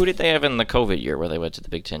 2012. Who did they have in the COVID year where they went to the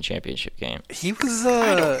Big Ten championship game? He was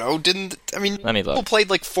I don't know. Let me look. People played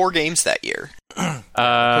like 4 games that year.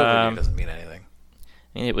 COVID year doesn't mean anything.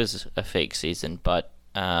 I mean, it was a fake season, but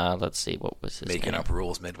let's see, what was his Making name? up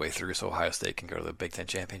rules midway through so Ohio State can go to the Big Ten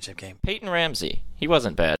championship game. Peyton Ramsey. He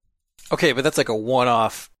wasn't bad. Okay, but that's like a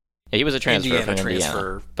one-off. Yeah, he was a transfer Indiana from Indiana,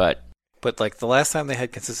 transfer. but Like the last time they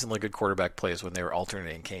had consistently good quarterback plays when they were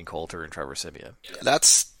alternating Kane Coulter and Trevor Simeon.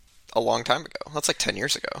 That's a long time ago. That's like 10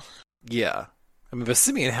 years ago. Yeah. I mean, but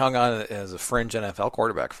Simeon hung on as a fringe NFL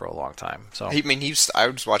quarterback for a long time. So I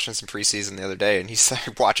was watching some preseason the other day, and he's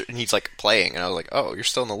watching, and he's like playing, and I was like, "Oh, you're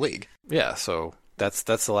still in the league." yeah, so that's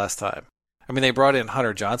the last time. I mean, they brought in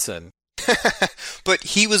Hunter Johnson. But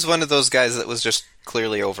he was one of those guys that was just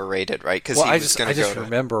clearly overrated, right? Because I just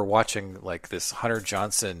remember watching like this Hunter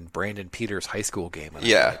Johnson, Brandon Peters high school game. And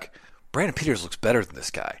Yeah. I'm like, Brandon Peters looks better than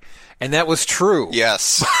this guy. And that was true.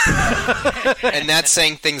 Yes. And that's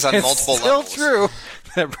saying things on It's multiple still levels. true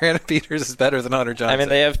that Brandon Peters is better than Hunter Johnson. I mean,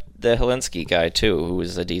 they have the Helinski guy, too, who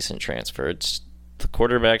is a decent transfer. It's the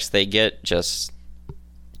quarterbacks they get just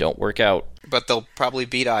don't work out. But they'll probably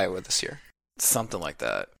beat Iowa this year. Something like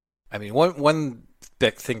that. I mean, one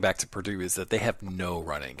big thing back to Purdue is that they have no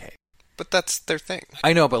running game. But that's their thing.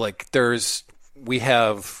 I know, but like we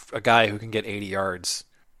have a guy who can get 80 yards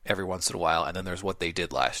every once in a while, and then there's what they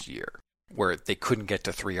did last year, where they couldn't get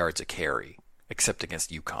to 3 yards a carry, except against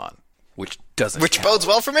UConn, which doesn't count. Bodes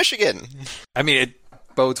well for Michigan. I mean, it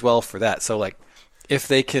bodes well for that. So, like, if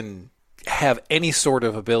they can have any sort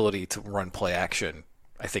of ability to run play action,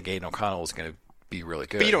 I think Aiden O'Connell is going to be really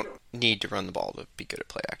good. But you don't need to run the ball to be good at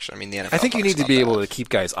play action. I mean, the NFL. I think you need to talks be about able that. to keep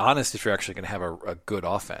guys honest if you're actually going to have a good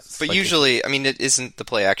offense. But Like, usually, I mean, it isn't the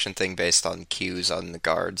play action thing based on cues on the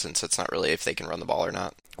guards, and so it's not really if they can run the ball or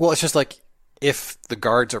not. well, it's just like if the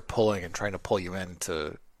guards are pulling and trying to pull you in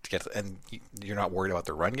to get, and you're not worried about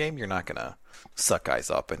the run game, you're not going to suck guys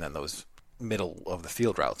up, and then those middle of the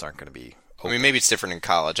field routes aren't going to be. I mean, maybe it's different in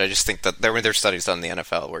college. I just think that there's studies done in the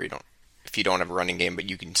NFL where if you don't have a running game, but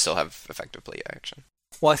you can still have effective play action.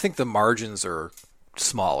 Well, I think the margins are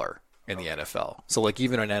smaller in the NFL. So, like,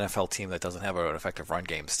 even an NFL team that doesn't have an effective run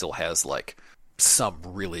game still has, like, some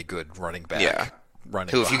really good running back. Yeah.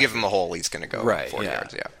 Running Who, if you behind give him a hole, he's going to go Right, 40 yeah.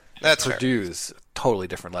 yards. Yeah, that's fair. Purdue's a totally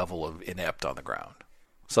different level of inept on the ground.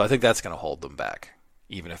 So I think that's going to hold them back,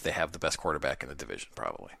 even if they have the best quarterback in the division,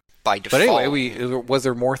 probably. By default. But anyway, was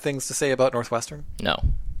there more things to say about Northwestern? No.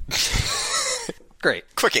 Great.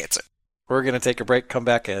 Quick answer. We're going to take a break, come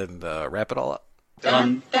back, and wrap it all up.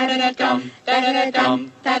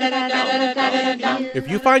 If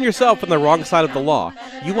you find yourself on the wrong side of the law,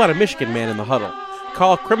 you want a Michigan man in the huddle.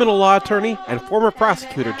 Call criminal law attorney and former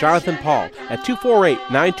prosecutor Jonathan Paul at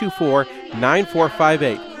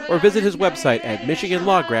 248-924-9458 or visit his website at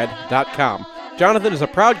michiganlawgrad.com. Jonathan is a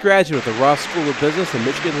proud graduate of the Ross School of Business and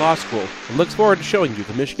Michigan Law School and looks forward to showing you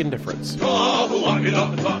the Michigan difference.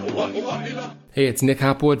 Hey, it's Nick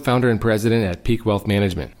Hopwood, founder and president at Peak Wealth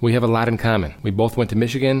Management. We have a lot in common. We both went to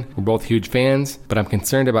Michigan, we're both huge fans, but I'm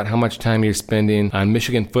concerned about how much time you're spending on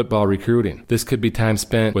Michigan football recruiting. This could be time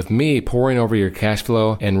spent with me poring over your cash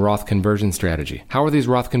flow and Roth conversion strategy. How are these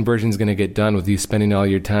Roth conversions going to get done with you spending all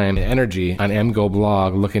your time and energy on MGO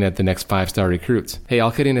Blog looking at the next 5-star recruits? Hey,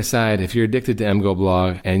 all kidding aside, if you're addicted to MGO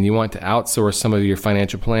Blog and you want to outsource some of your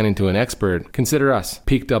financial planning to an expert, consider us.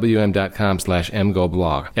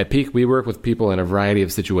 peakwm.com/MGOblog. At Peak, we work with people in a variety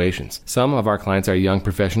of situations. Some of our clients are young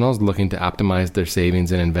professionals looking to optimize their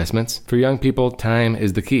savings and investments. For young people, time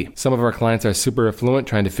is the key. Some of our clients are super affluent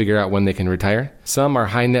trying to figure out when they can retire. Some are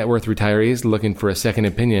high net worth retirees looking for a second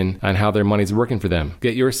opinion on how their money's working for them.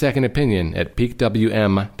 Get your second opinion at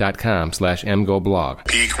peakwm.com/MGOblog.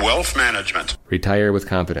 Peak Wealth Management. Retire with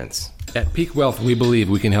confidence. At Peak Wealth, we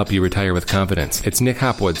believe we can help you retire with confidence. It's Nick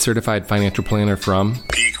Hopwood, certified financial planner from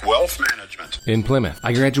Peak Wealth Management. in Plymouth.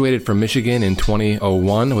 I graduated from Michigan in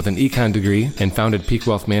 2001 with an econ degree and founded Peak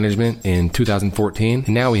Wealth Management in 2014.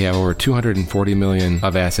 And now we have over $240 million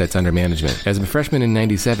of assets under management. As a freshman in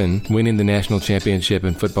 97, winning the national championship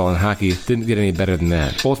in football and hockey didn't get any better than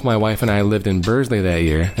that. Both my wife and I lived in Bursley that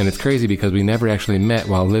year, and it's crazy because we never actually met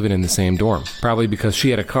while living in the same dorm. Probably because she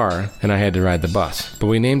had a car and I had to ride the bus. But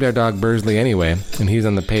we named our dog Bursley anyway, and he's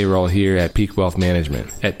on the payroll here at Peak Wealth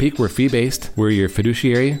Management. At Peak, we're fee-based. We're your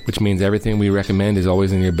fiduciary, which means everything we recommend is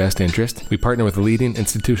always in your best interest. We partner with leading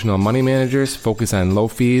institutional money managers, focus on low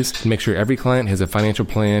fees, and make sure every client has a financial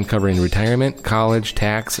plan covering retirement, college,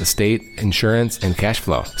 tax, estate, insurance, and cash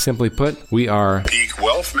flow. Simply put, we are Peak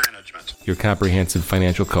Wealth Management. your comprehensive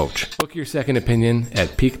financial coach. Book your second opinion at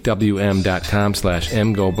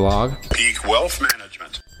peakwm.com/mgoblog. Peak Wealth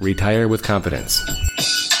Management. Retire with confidence.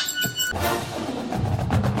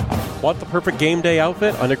 Want the perfect game day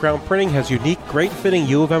outfit? Underground Printing has unique, great-fitting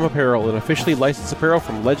U of M apparel and officially licensed apparel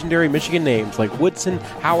from legendary Michigan names like Woodson,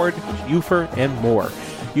 Howard, Ufer, and more.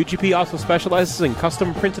 UGP also specializes in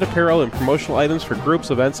custom printed apparel and promotional items for groups,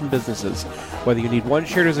 events, and businesses. Whether you need one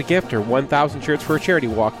shirt as a gift or 1,000 shirts for a charity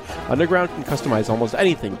walk, Underground can customize almost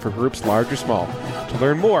anything for groups large or small. To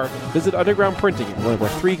learn more, visit Underground Printing in one of our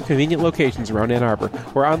 3 convenient locations around Ann Arbor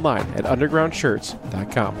or online at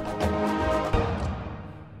undergroundshirts.com.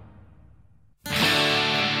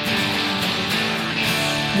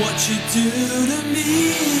 What you do to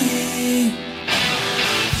me,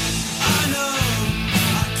 I know, I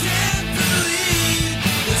can't believe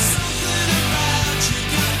there's something about you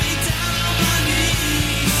got me down on my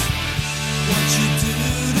knees. What you do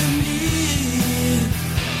to me,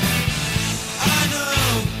 I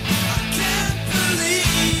know, I can't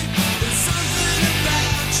believe there's something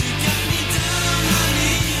about you got me down on my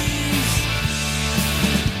knees.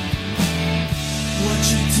 What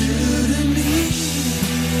you do to me.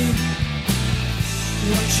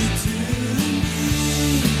 What you do to me,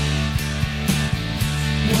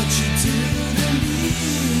 what you do to me,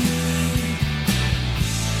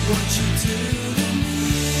 what you do to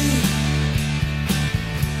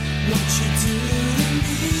me, what you do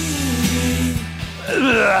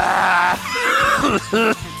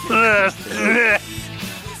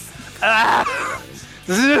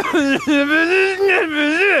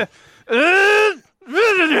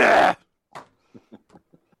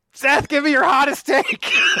Seth, give me your hottest take.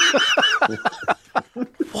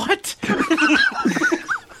 What?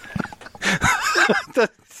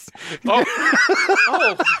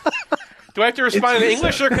 Oh. Do I have to respond in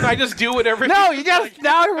English, or can I just do whatever? No, you got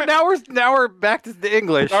now we're back to the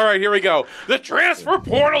English. All right, here we go. The transfer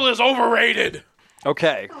portal is overrated.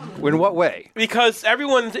 Okay, in what way? Because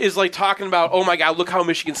everyone is like talking about, oh my God, look how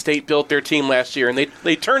Michigan State built their team last year, and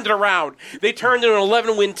they turned it around. They turned it an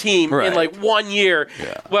 11-win team in like 1 year.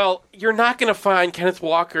 Yeah. Well, you're not going to find Kenneth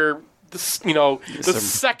Walker, the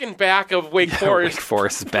second back of Wake Forest. Wake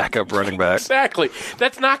Forest backup running back. Exactly.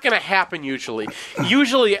 That's not going to happen usually.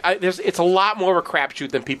 Usually, it's a lot more of a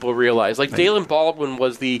crapshoot than people realize. Like Dalen Baldwin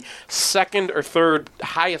was the second or third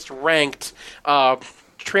highest ranked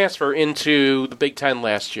transfer into the Big Ten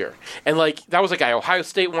last year. And like that was a guy Ohio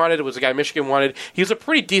State wanted, it was a guy Michigan wanted. He was a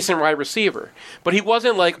pretty decent wide receiver, but he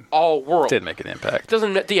wasn't like all world. Didn't make an impact.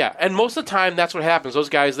 And most of the time that's what happens. Those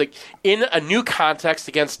guys, like in a new context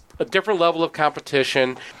against a different level of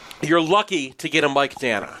competition, you're lucky to get a Mike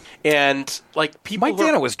Dana. And like people, Mike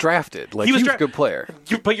Dana was drafted. Like he was a good player.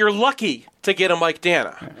 But you're lucky to get a Mike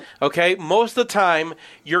Dana. Okay, most of the time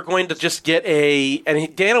you're going to just get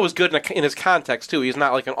and Dana was good in his context too. He's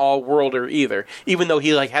not like an all-worlder either. Even though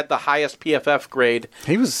he like had the highest PFF grade.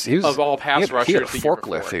 He was of all pass rushers. He had a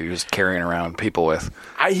forklift that he was carrying around people with.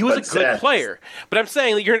 He was a good player. But I'm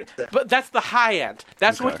saying that but that's the high end.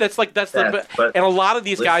 That's and a lot of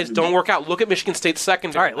these guys don't work out. Look at Michigan State's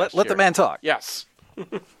secondary. All right, let the man talk. Yes.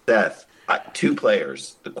 Seth, two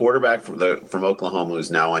players: the quarterback from Oklahoma, who's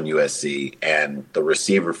now on USC, and the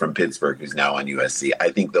receiver from Pittsburgh, who's now on USC. I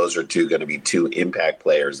think those are going to be two impact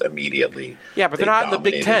players immediately. Yeah, but they're not in the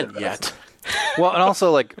Big Ten yet. Well, and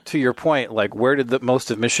also, like to your point, like where did most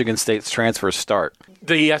of Michigan State's transfers start?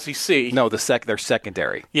 The SEC. No, their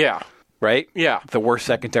secondary. Yeah. Right. Yeah. The worst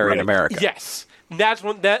secondary in America. Yes. That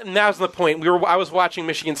was the point. I was watching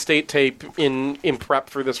Michigan State tape in prep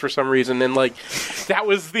for this for some reason, and like that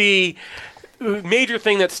was the major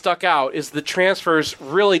thing that stuck out is the transfers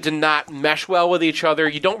really did not mesh well with each other.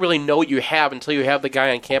 You don't really know what you have until you have the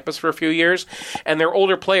guy on campus for a few years, and they're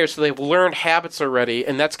older players, so they've learned habits already,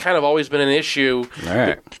 and that's kind of always been an issue. All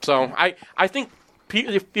right. So I think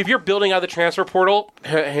if you're building out the transfer portal,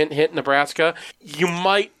 hint Nebraska, you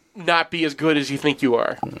might not be as good as you think you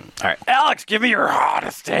are. All right. Alex, give me your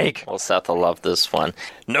hottest take. Well, Seth will love this one.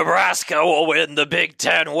 Nebraska will win the Big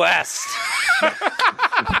Ten West.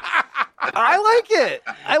 I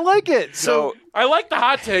like it. So I like the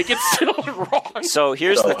hot take. It's still wrong. So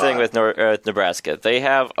here's the thing with Nebraska. They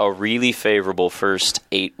have a really favorable first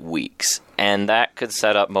 8 weeks, and that could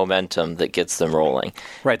set up momentum that gets them rolling.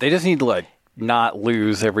 Right. They just need to like not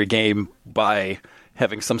lose every game by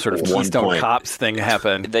having some sort of Keystone Cops thing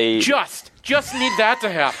happen. They just need that to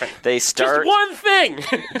happen. They start just one thing.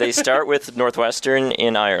 They start with Northwestern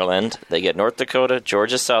in Ireland. They get North Dakota,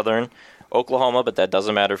 Georgia Southern, Oklahoma, but that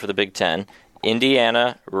doesn't matter for the Big Ten.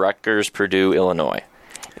 Indiana, Rutgers, Purdue, Illinois.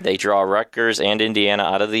 They draw Rutgers and Indiana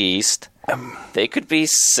out of the East. They could be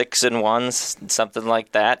 6-1, something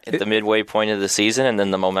like that, at the midway point of the season, and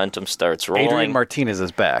then the momentum starts rolling. Adrian Martinez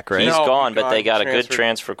is back, right? He's gone, but they got a good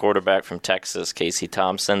transfer quarterback from Texas, Casey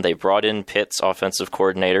Thompson. They brought in Pitt's offensive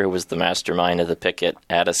coordinator, who was the mastermind of the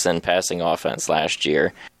Pickett-Addison passing offense last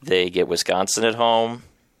year. They get Wisconsin at home.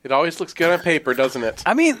 It always looks good on paper, doesn't it?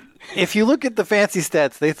 I mean, if you look at the fancy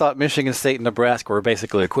stats, they thought Michigan State and Nebraska were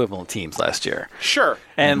basically equivalent teams last year. Sure.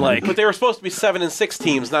 And but they were supposed to be 7-6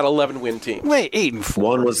 teams, not 11-win teams. Wait, 8-4.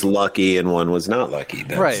 One was lucky and one was not lucky.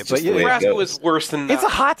 That's right, but Nebraska was worse than that. It's a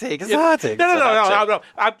hot take. It's a hot take. No.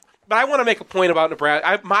 But I want to make a point about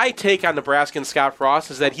Nebraska. My take on Nebraska and Scott Frost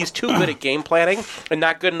is that he's too good at game planning and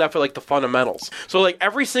not good enough at like the fundamentals. So like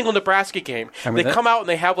every single Nebraska game, they come out and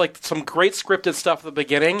they have like some great scripted stuff at the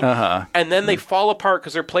beginning, and then they fall apart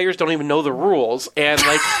because their players don't even know the rules and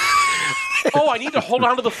like. I need to hold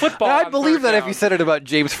on to the football. Now, I'd believe that if you said it about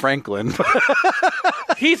James Franklin.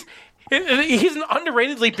 He's an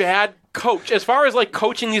underratedly bad coach. As far as like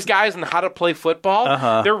coaching these guys and how to play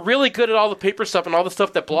football, they're really good at all the paper stuff and all the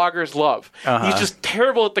stuff that bloggers love. He's just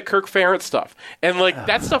terrible at the Kirk Ferentz stuff. And like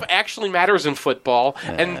that stuff actually matters in football.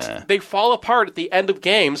 And they fall apart at the end of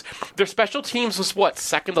games. Their special teams was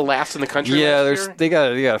second to last in the country. Yeah, they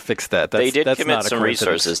gotta fix that. They did commit some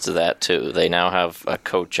resources to that too. They now have a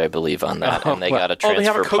coach, I believe, on that, and they got a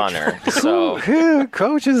transfer punter. So who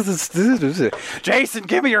coaches this? Jason,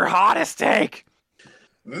 give me your hottest take.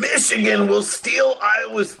 Michigan will steal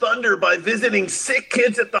Iowa's thunder by visiting sick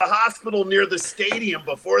kids at the hospital near the stadium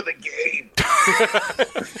before the game.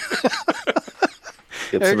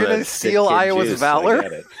 They're going to steal Iowa's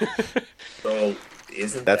valor? So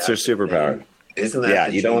that's their superpower. Isn't that? Yeah,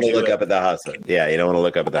 the you don't want to juju look of up at the hospital. Yeah, you don't want to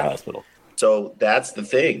look up at the hospital. So that's the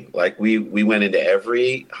thing. Like we went into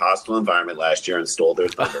every hostile environment last year and stole their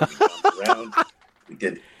thunder. We jumped around. We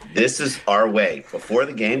did. This is our way before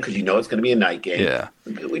the game because you know it's going to be a night game. Yeah.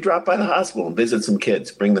 We drop by the hospital and visit some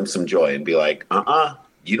kids, bring them some joy, and be like,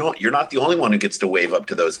 you're not the only one who gets to wave up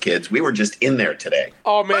to those kids. We were just in there today.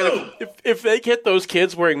 Oh man, if they get those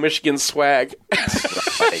kids wearing Michigan swag,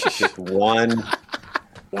 Right, just one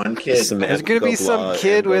kid. There's going to be some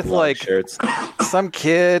kid with like shirts. some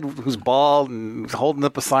kid who's bald and holding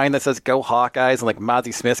up a sign that says "Go Hawkeyes," and like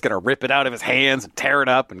Mozzie Smith's going to rip it out of his hands and tear it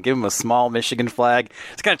up and give him a small Michigan flag.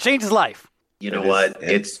 It's going to change his life. You know what?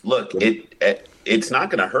 It's not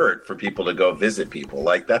going to hurt for people to go visit people.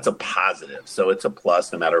 Like that's a positive. So it's a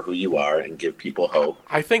plus no matter who you are, and give people hope.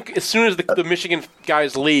 I think as soon as the Michigan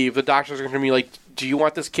guys leave, the doctors are going to be like, "Do you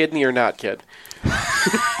want this kidney or not, kid?"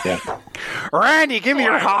 Yeah. Randy, give me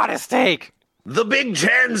your hottest take. The Big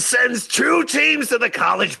Ten sends 2 teams to the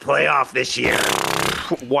college playoff this year.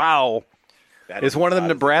 Wow. Is one of them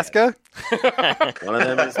Nebraska? One of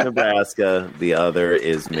them is Nebraska. The other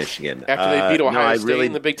is Michigan. After they beat Ohio State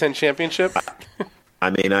in the Big Ten championship? I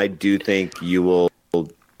mean, I do think you will.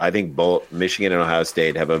 I think both Michigan and Ohio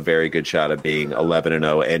State have a very good shot of being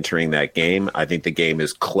 11-0 entering that game. I think the game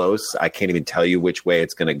is close. I can't even tell you which way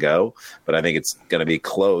it's going to go, but I think it's going to be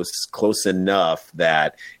close enough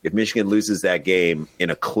that if Michigan loses that game in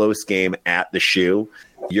a close game at the Shoe,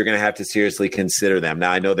 you're going to have to seriously consider them. Now,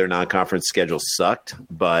 I know their non-conference schedule sucked,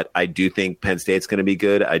 but I do think Penn State's going to be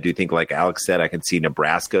good. I do think, like Alex said, I can see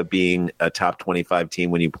Nebraska being a top 25 team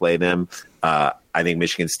when you play them. I think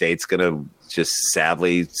Michigan State's going to just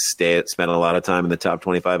sadly spend a lot of time in the top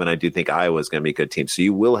 25, and I do think Iowa's going to be a good team. So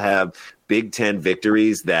you will have Big Ten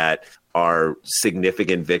victories that are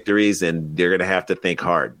significant victories, and they're going to have to think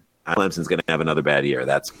hard. Clemson's going to have another bad year.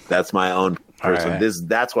 That's my own personal. Right.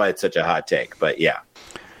 That's why it's such a hot take. But yeah.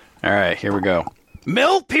 All right, here we go.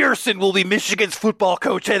 Mel Pearson will be Michigan's football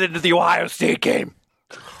coach headed into the Ohio State game.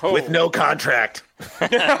 With no contract.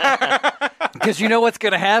 Because you know what's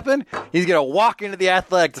going to happen? He's going to walk into the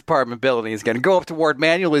athletic department building. He's going to go up to Ward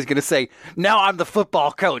Manuel. He's going to say, "Now I'm the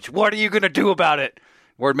football coach. What are you going to do about it?"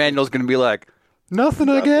 Ward Manuel's going to be like, "Nothing,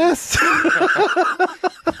 I guess."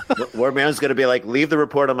 Ward Manuel's going to be like, "Leave the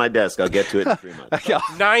report on my desk. I'll get to it in 3 months."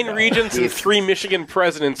 9 regents and 3 Michigan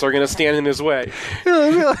presidents are going to stand in his way. They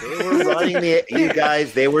were running you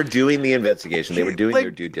guys, they were doing the investigation. They were doing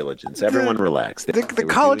their due diligence. Everyone relaxed. The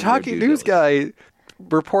college hockey news guy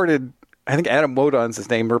reported, I think Adam Wodon's his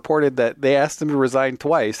name, reported that they asked him to resign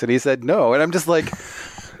twice, and he said no. And I'm just like,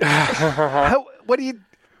 what do you...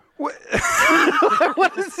 what's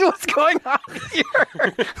going on here?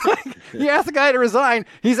 Like, you ask the guy to resign,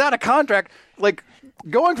 he's out of contract. Like,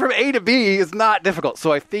 going from A to B is not difficult.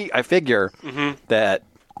 So I figure that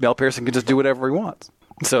Mel Pearson can just do whatever he wants.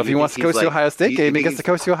 So if he wants to coach the Ohio State game, he gets to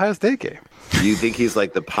coach the Ohio State game. Do you think he's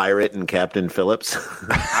like the pirate and Captain Phillips?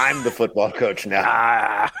 I'm the football coach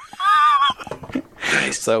now.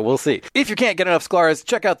 Nice. So we'll see. If you can't get enough Sklar's,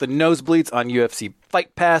 check out the Nosebleeds on UFC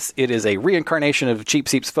Fight Pass. It is a reincarnation of Cheap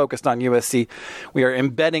Seats focused on USC. We are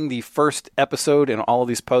embedding the first episode in all of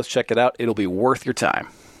these posts. Check it out. It'll be worth your time.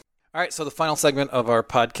 All right, so the final segment of our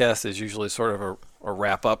podcast is usually sort of a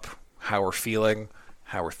wrap-up, how we're feeling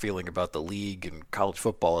about the league and college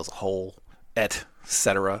football as a whole,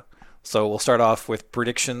 etc. So we'll start off with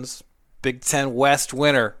predictions. Big Ten West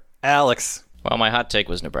winner, Alex. Well, my hot take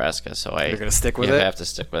was Nebraska, so You're going to stick with it? I have to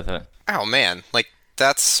stick with it. Oh, man. Like,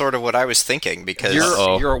 that's sort of what I was thinking because...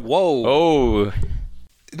 whoa. Oh.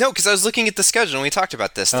 No, because I was looking at the schedule and we talked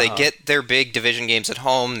about this. They get their big division games at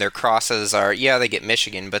home. Their crosses are, they get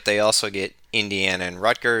Michigan, but they also get Indiana and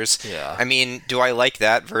Rutgers. Yeah. I mean, do I like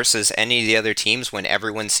that versus any of the other teams when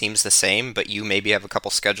everyone seems the same, but you maybe have a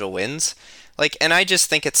couple schedule wins? Like, and I just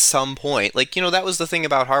think at some point, like, that was the thing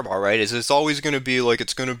about Harbaugh, right? Is it's always going to be like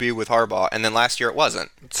it's going to be with Harbaugh, and then last year it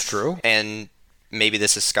wasn't. It's true. And maybe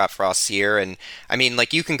this is Scott Frost's year, and I mean,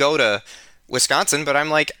 like, you can go to Wisconsin, but I'm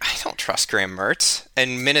like, I don't trust Graham Mertz.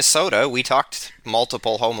 And Minnesota, we talked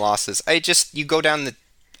multiple home losses. You go down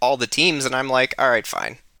all the teams, and I'm like, all right,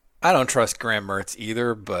 fine. I don't trust Graham Mertz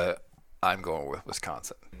either, but I'm going with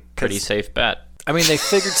Wisconsin. Pretty safe bet. I mean, they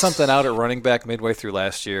figured something out at running back midway through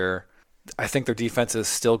last year. I think their defense is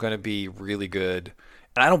still going to be really good.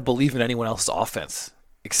 And I don't believe in anyone else's offense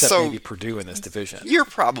except maybe Purdue in this division. You're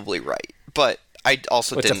probably right, but I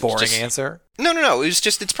also didn't... It's a boring answer? No. It was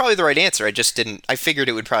just, it's probably the right answer. I figured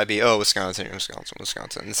it would probably be, Wisconsin.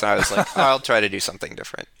 So I was like, I'll try to do something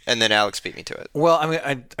different. And then Alex beat me to it. Well, I mean,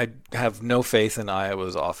 I have no faith in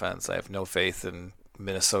Iowa's offense. I have no faith in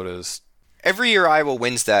Minnesota's. Every year Iowa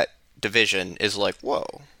wins that division is like, whoa.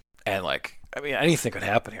 And like, I mean, anything could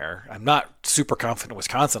happen here. I'm not super confident in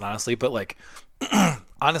Wisconsin, honestly, but like,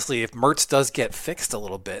 honestly, if Mertz does get fixed a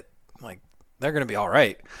little bit, like, they're going to be all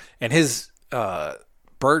right. And his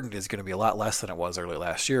burden is going to be a lot less than it was early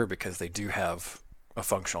last year because they do have a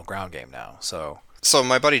functional ground game now. So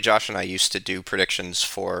my buddy Josh and I used to do predictions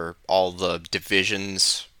for all the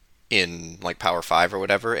divisions in like Power 5 or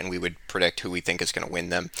whatever, and we would predict who we think is going to win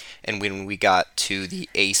them. And when we got to the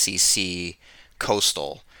ACC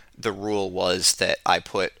Coastal, the rule was that I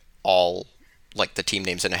put all like the team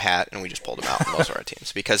names in a hat and we just pulled them out and those are our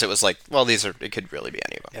teams, because it was like, well, it could really be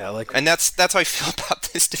any of them. Yeah, like, and that's how I feel about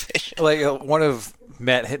this division. Like one of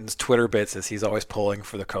Matt Hitton's Twitter bits is he's always pulling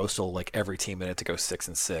for the Coastal, like every team in it to go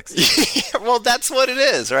 6-6. Well, that's what it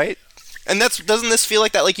is, right? And doesn't this feel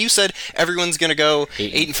like that? Like you said, everyone's going to go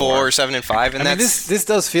 8-4 or 7-5, and I mean, this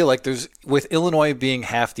does feel like there's, with Illinois being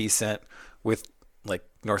half decent, with like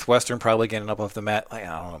Northwestern probably getting up off the mat. Like,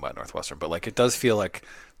 I don't know about Northwestern, but like it does feel like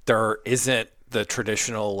there isn't the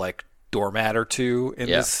traditional like doormat or two in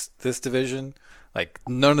this division. Like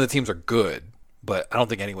none of the teams are good, but I don't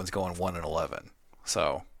think anyone's going 1-11.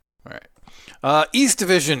 So, all right. East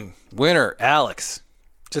Division winner Alex.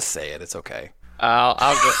 Just say it. It's okay.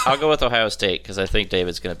 I'll go with Ohio State because I think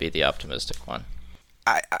David's going to be the optimistic one.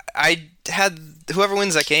 I had whoever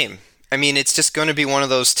wins that game. I mean, it's just going to be one of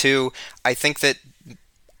those two. I think that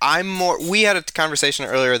we had a conversation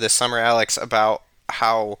earlier this summer, Alex, about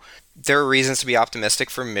how there are reasons to be optimistic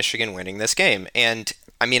for Michigan winning this game. And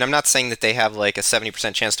I mean, I'm not saying that they have like a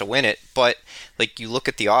 70% chance to win it, but like you look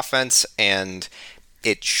at the offense and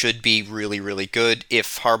it should be really, really good.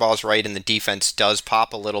 If Harbaugh's right and the defense does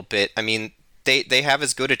pop a little bit, I mean, they have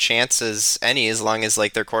as good a chance as any, as long as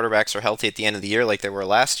like their quarterbacks are healthy at the end of the year like they were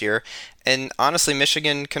last year. And honestly,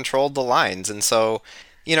 Michigan controlled the lines. And so,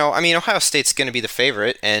 you know, I mean, Ohio State's going to be the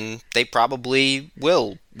favorite and they probably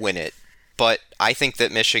will win it. But I think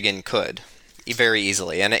that Michigan could very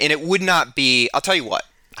easily. And it would not be, I'll tell you what,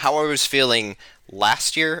 how I was feeling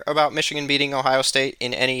last year about Michigan beating Ohio State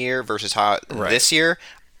in any year versus how this year,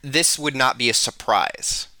 this would not be a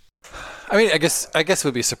surprise. I mean, I guess it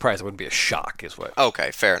would be a surprise. It wouldn't be a shock, is what.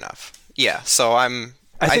 Okay, fair enough. Yeah, so I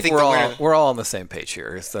think we're all on the same page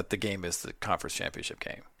here. Is that the game is the conference championship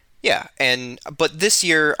game? Yeah, but this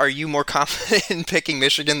year, are you more confident in picking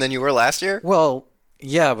Michigan than you were last year? Well,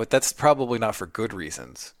 yeah, but that's probably not for good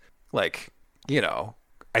reasons. Like, you know,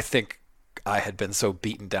 I think I had been so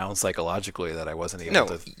beaten down psychologically that I wasn't able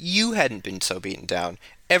to. No, you hadn't been so beaten down.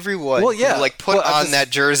 Everyone who put on that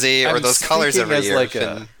jersey or those colors every year.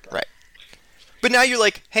 Right. But now you're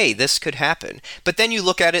like, hey, this could happen. But then you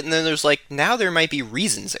look at it and then there's like, now there might be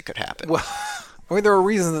reasons it could happen. Well, I mean, there are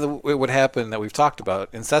reasons that it would happen that we've talked about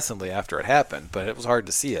incessantly after it happened, but it was hard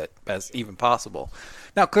to see it as even possible.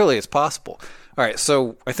 Now, clearly it's possible. All right,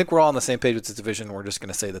 so I think we're all on the same page with this division. We're just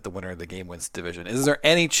going to say that the winner of the game wins the division. Is there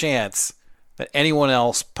any chance that anyone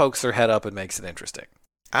else pokes their head up and makes it interesting?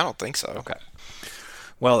 I don't think so. Okay.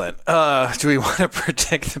 Well then, do we want to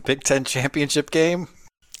predict the Big Ten championship game?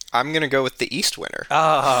 I'm going to go with the East winner.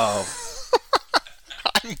 Oh.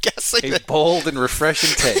 I'm guessing a bold and refreshing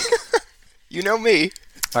take. You know me.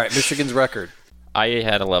 All right, Michigan's record. I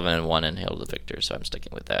had 11-1 and hailed the victor, so I'm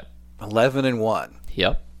sticking with that. 11-1.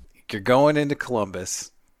 Yep. You're going into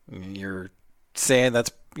Columbus. And you're saying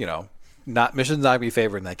that's, you know, not Michigan's not going to be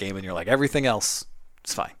favored in that game, and you're like, everything else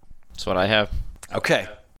is fine. That's what I have. Okay.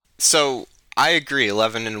 So I agree,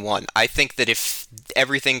 11-1. I think that if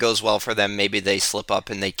everything goes well for them, maybe they slip up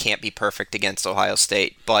and they can't be perfect against Ohio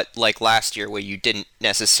State. But like last year, where you didn't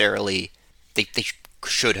necessarily, they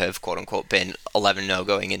should have, quote unquote, been 11-0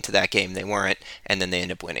 going into that game. They weren't, and then they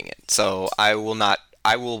end up winning it. So I will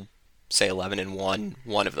say 11-1,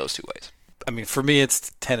 one of those two ways. I mean, for me,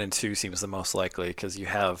 it's 10-2 seems the most likely because you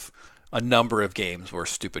have a number of games where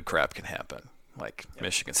stupid crap can happen, like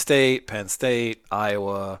Michigan State, Penn State,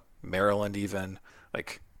 Iowa, Maryland, even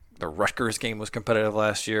like the Rutgers game was competitive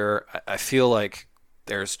last year. I feel like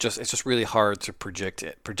it's just really hard to project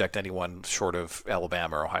anyone short of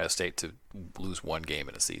Alabama or Ohio State to lose one game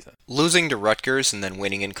in a season. Losing to Rutgers and then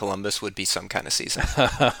winning in Columbus would be some kind of season.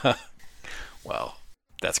 Well,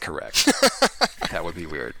 that's correct. That would be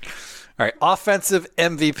weird. All right, offensive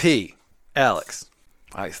MVP, Alex.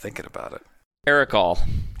 I was thinking about it. Eric All.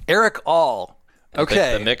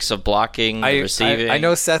 Okay. The mix of blocking, the receiving. I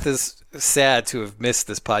know Seth is sad to have missed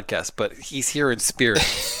this podcast, but he's here in spirit.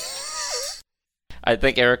 I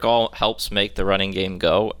think Eric All helps make the running game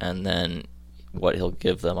go, and then what he'll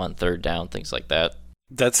give them on third down, things like that.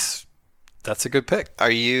 That's That's a good pick.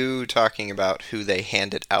 Are you talking about who they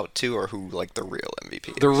hand it out to, or who, like, the real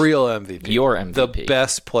MVP? The real MVP. Your MVP. The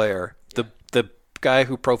best player. The guy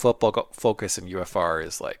who Pro Football Focus and UFR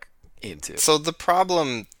is, like, into. So the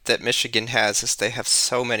problem that Michigan has is they have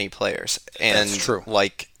so many players. And, That's true.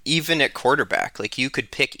 like, even at quarterback, like, you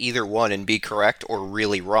could pick either one and be correct or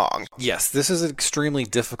really wrong. Yes, this is an extremely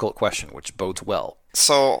difficult question, which bodes well.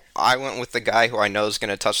 So I went with the guy who I know is going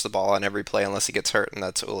to touch the ball on every play unless he gets hurt, and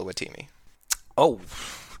that's Uluwatimi. Oh,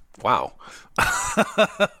 wow.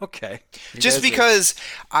 Okay. Just because,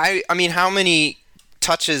 I mean, how many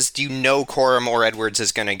touches do you know Corum or Edwards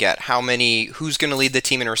is going to get? Who's going to lead the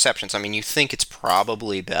team in receptions? I mean, you think it's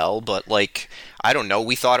probably Bell, but, like, I don't know.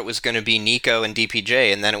 We thought it was going to be Nico and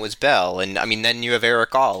DPJ, and then it was Bell, and, I mean, then you have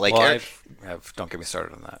Eric All. Like, well, don't get me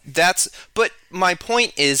started on that. But my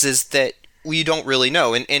point is that we don't really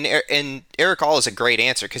know, and Eric All is a great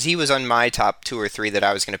answer, because he was on my top 2 or 3 that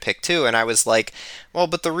I was going to pick too, and I was like, well,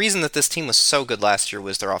 but the reason that this team was so good last year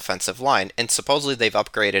was their offensive line, and supposedly they've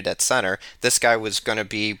upgraded at center. This guy was going to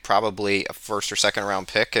be probably a first or second round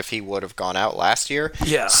pick if he would have gone out last year.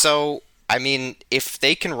 Yeah. So, I mean, if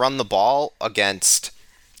they can run the ball against,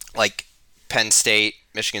 like, Penn State,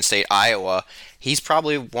 Michigan State, Iowa, he's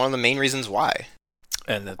probably one of the main reasons why.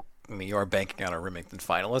 And I mean, you are banking on a Remington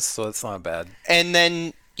finalist, so it's not bad. And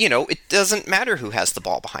then, you know, it doesn't matter who has the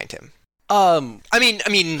ball behind him. I mean,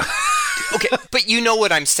 okay, but you know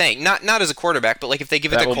what I'm saying. Not as a quarterback, but like if they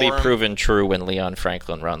give it to Corum. That will be proven true when Leon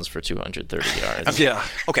Franklin runs for 230 yards. Yeah.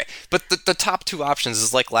 Okay, but the top 2 options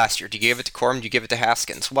is like last year. Do you give it to Corum? Do you give it to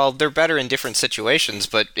Haskins? Well, they're better in different situations,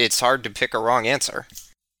 but it's hard to pick a wrong answer.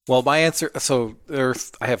 Well, my answer. So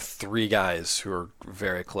I have 3 guys who are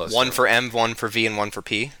very close. One for M, one for V, and one for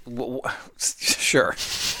P. Sure.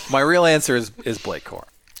 My real answer is Blake Corum.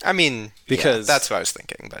 I mean, because that's what I was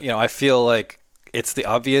thinking. But you know, I feel like it's the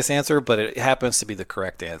obvious answer, but it happens to be the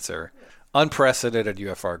correct answer. Unprecedented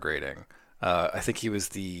UFR grading. I think he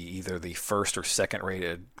was either the first or second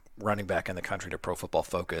rated running back in the country to Pro Football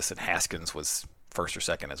Focus, and Haskins was first or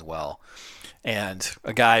second as well. And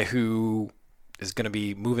a guy who is going to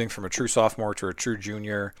be moving from a true sophomore to a true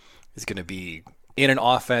junior, is going to be in an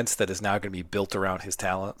offense that is now going to be built around his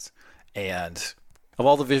talents. And of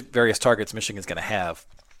all the various targets Michigan's going to have,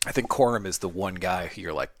 I think Corum is the one guy who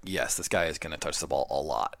you're like, yes, this guy is going to touch the ball a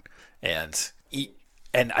lot. And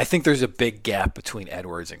I think there's a big gap between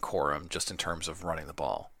Edwards and Corum just in terms of running the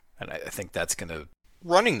ball. And I think that's going to...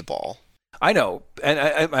 Running the ball? I know.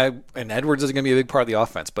 And Edwards is going to be a big part of the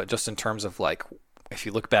offense, but just in terms of, like, if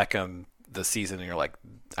you look back on the season and you're like,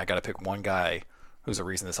 I got to pick one guy who's the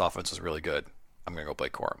reason this offense was really good, I'm going to go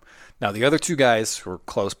Blake Corum. Now, the other 2 guys who are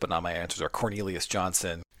close but not my answers are Cornelius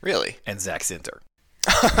Johnson. Really? And Zach Zinter.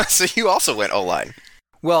 So you also went O-line.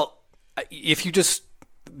 Well, if you just...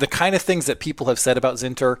 The kind of things that people have said about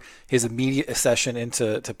Zinter, his immediate accession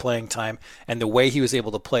into playing time, and the way he was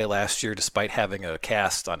able to play last year despite having a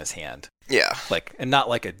cast on his hand. Yeah. And not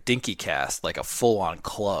like a dinky cast, like a full-on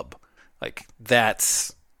club. Like,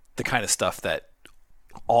 that's the kind of stuff that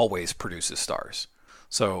always produces stars.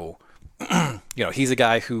 So, you know, he's a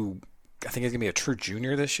guy who I think is going to be a true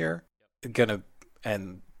junior this year.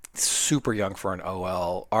 And super young for an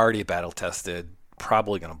OL, already battle-tested,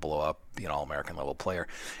 probably going to blow up, be an All-American level player.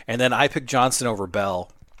 And then I picked Johnson over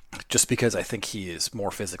Bell just because I think he is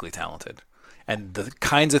more physically talented. And the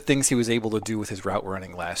kinds of things he was able to do with his route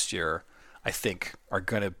running last year, I think, are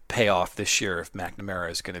going to pay off this year if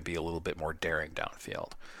McNamara is going to be a little bit more daring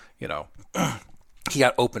downfield. You know, he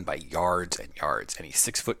got open by yards and yards, and he's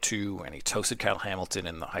 6'2", and he toasted Kyle Hamilton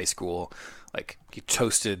in the high school. Like, he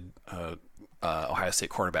toasted Ohio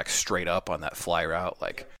State cornerback straight up on that fly route.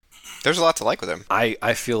 Like, there's a lot to like with him.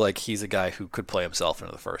 I feel like he's a guy who could play himself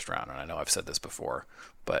into the first round, and I know I've said this before,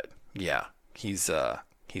 but yeah, he's up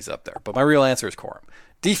there. But my real answer is Corum.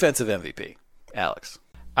 Defensive MVP, Alex.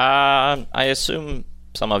 I assume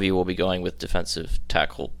some of you will be going with defensive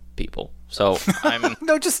tackle people. So I'm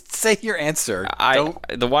no, just say your answer.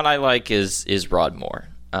 The one I like is Rod Moore.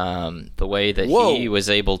 The way that he was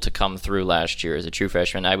able to come through last year as a true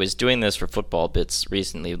freshman. I was doing this for Football Bits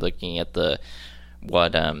recently, looking at who's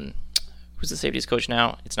the safeties coach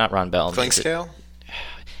now? It's not Ron Bell. Clinkscale?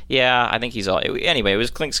 Yeah, I think he's all. Anyway, it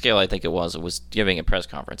was Clinkscale. I think it was giving a press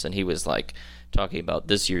conference, and he was like talking about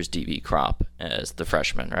this year's DB crop as the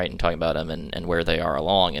freshman, right, and talking about him and where they are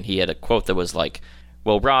along. And he had a quote that was like,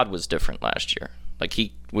 "Well, Rod was different last year. Like,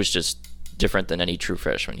 he was just different than any true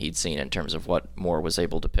freshman he'd seen in terms of what Moore was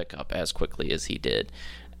able to pick up as quickly as he did."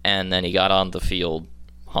 And then he got on the field,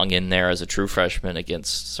 hung in there as a true freshman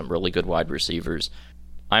against some really good wide receivers.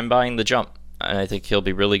 I'm buying the jump. and I think he'll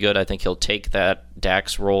be really good. I think he'll take that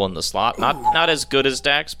Dax role in the slot. Not as good as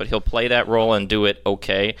Dax, but he'll play that role and do it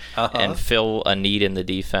okay and fill a need in the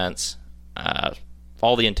defense.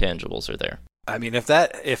 All the intangibles are there. I mean, if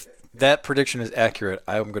that prediction is accurate,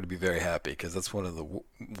 I'm going to be very happy because that's one of the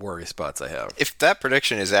worry spots I have. If that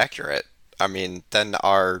prediction is accurate, I mean, then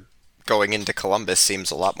our going into Columbus seems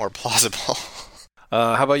a lot more plausible.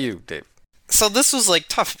 How about you, Dave? So this was like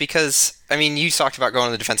tough because, I mean, you talked about going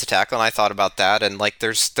to the defensive tackle, and I thought about that, and like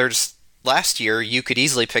there's last year you could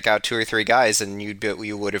easily pick out 2 or 3 guys, and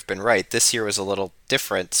you would have been right. This year was a little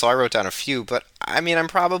different, so I wrote down a few, but I mean, I'm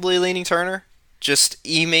probably leaning Turner. Just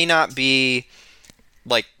he may not be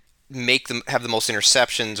like have the most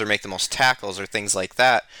interceptions or make the most tackles or things like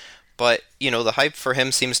that, but you know the hype for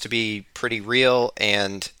him seems to be pretty real.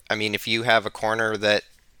 And I mean, if you have a corner that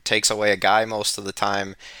takes away a guy most of the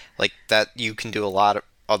time, like that, you can do a lot of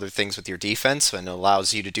other things with your defense, and it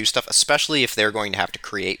allows you to do stuff, especially if they're going to have to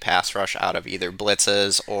create pass rush out of either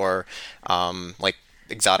blitzes or like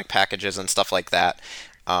exotic packages and stuff like that.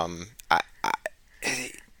 I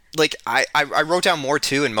wrote down more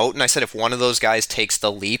too in Moton. I said if one of those guys takes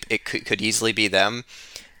the leap, it could easily be them.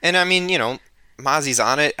 And I mean, you know, Mozzie's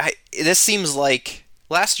on it. This seems like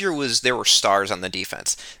last year there were stars on the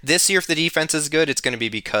defense. This year, if the defense is good, it's going to be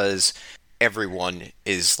because everyone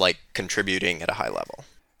is like contributing at a high level.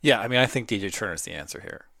 Yeah, I mean, I think DJ Turner's the answer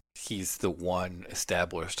here. He's the one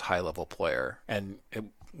established high-level player, and it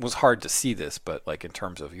was hard to see this, but like in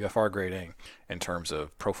terms of UFR grading, in terms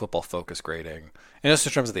of Pro Football Focus grading, and just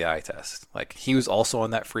in terms of the eye test, like he was also on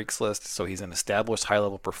that freaks list, so he's an established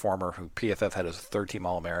high-level performer who PFF had as a third-team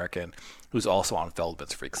All-American, who's also on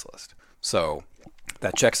Feldman's freaks list. So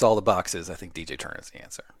that checks all the boxes. I think DJ Turner's the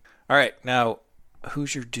answer. All right, now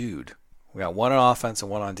who's your dude? We got one on offense and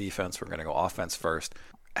one on defense. We're going to go offense first.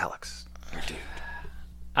 Alex, your dude.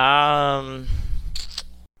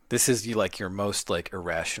 This is your most like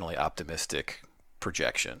irrationally optimistic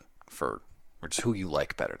projection for just who you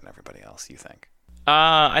like better than everybody else, you think?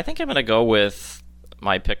 I think I'm going to go with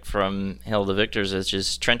my pick from Hail the Victors is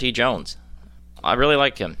just Trenty Jones. I really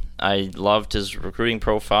like him. I loved his recruiting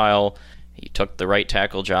profile. He took the right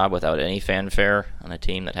tackle job without any fanfare on a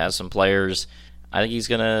team that has some players. I think he's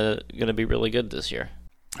gonna be really good this year.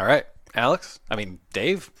 All right, Alex. I mean,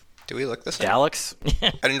 Dave. Do we look this up? Alex.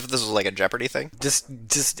 I didn't know if this was like a Jeopardy thing. Just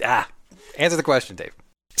answer the question, Dave.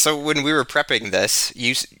 So when we were prepping this,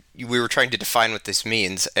 we were trying to define what this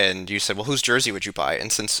means, and you said, well, whose jersey would you buy?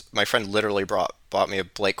 And since my friend literally bought me a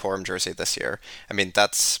Blake Corum jersey this year, I mean,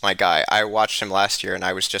 that's my guy. I watched him last year, and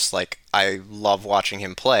I was just like, I love watching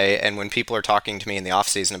him play. And when people are talking to me in the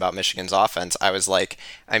offseason about Michigan's offense, I was like,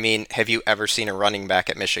 I mean, have you ever seen a running back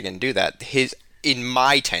at Michigan do that? In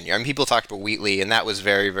my tenure, I mean, people talked about Wheatley, and that was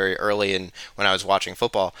very, very early when I was watching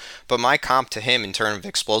football. But my comp to him in terms of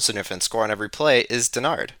explosiveness and score on every play is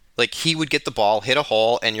Denard. Like, he would get the ball, hit a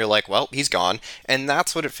hole, and you're like, well, he's gone. And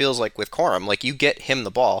that's what it feels like with Corum. Like, you get him the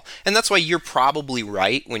ball. And that's why you're probably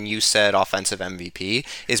right when you said offensive MVP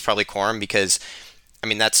is probably Corum, because, I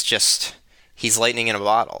mean, that's just, he's lightning in a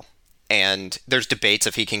bottle. And there's debates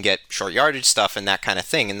if he can get short yardage stuff and that kind of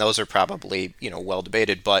thing. And those are probably, well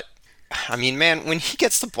debated. But, I mean, man, when he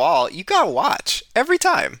gets the ball, you gotta watch every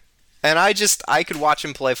time. And I could watch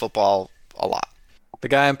him play football a lot. The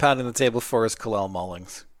guy I'm pounding the table for is Kalel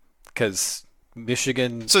Mullings. Because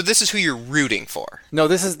Michigan. So this is who you're rooting for? No,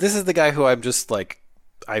 this is the guy who I'm just like,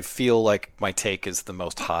 I feel like my take is the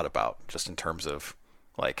most hot about, just in terms of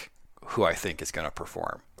like who I think is going to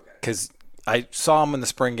perform. Because I saw him in the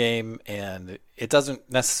spring game, and it doesn't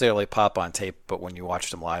necessarily pop on tape, but when you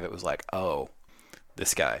watched him live, it was like, oh,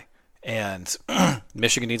 this guy. And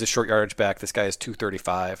Michigan needs a short yardage back. This guy is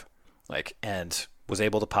 235, and was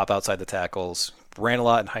able to pop outside the tackles. Ran a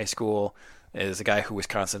lot in high school. Is a guy who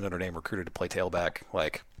Wisconsin Notre Dame recruited to play tailback.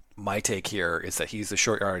 Like, my take here is that he's the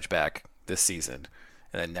short yardage back this season,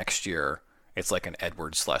 and then next year it's like an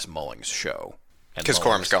Edwards/Mullings show. Because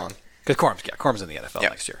Corum's gone. Because Corum's in the NFL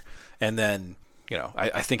next year, and then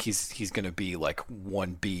I think he's going to be like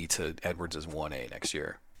 1B to Edwards' 1A next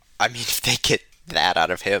year. I mean, if they get that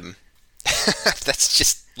out of him, that's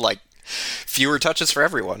just like fewer touches for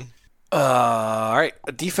everyone. All right,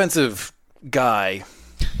 a defensive guy.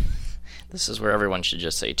 This is where everyone should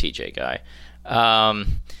just say TJ Guy. I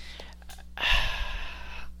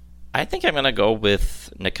think I'm going to go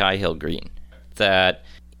with Nakai Hill-Green. That,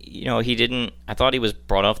 I thought he was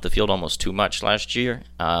brought off the field almost too much last year,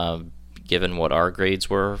 given what our grades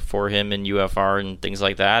were for him in UFR and things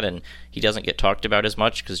like that. And he doesn't get talked about as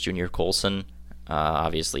much because Junior Colson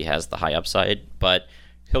obviously has the high upside. But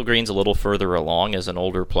Hill-Green's a little further along as an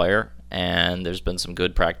older player. and there's been some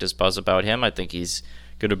good practice buzz about him. I think he's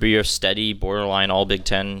going to be a steady, borderline all Big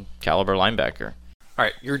Ten caliber linebacker. All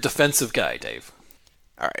right, you're a defensive guy, Dave.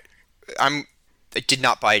 All right. I did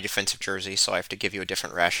not buy a defensive jersey, so I have to give you a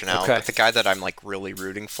different rationale. Okay. But the guy that I'm like really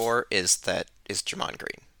rooting for is Jamon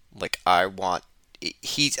Green. Like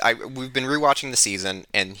we've been rewatching the season,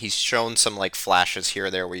 and he's shown some like flashes here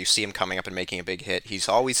or there where you see him coming up and making a big hit. He's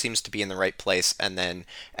always seems to be in the right place, and then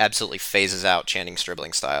absolutely phases out Channing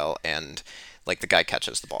Stribling style, and like the guy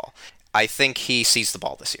catches the ball. I think he sees the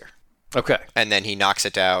ball this year. Okay. And then he knocks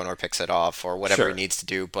it down or picks it off or whatever Sure. he needs to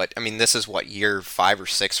do. But, I mean, this is what, year 5 or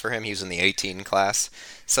 6 for him? He was in the 18 class.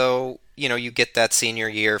 So, you get that senior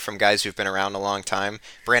year from guys who've been around a long time.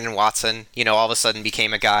 Brandon Watson, all of a sudden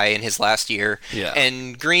became a guy in his last year. Yeah.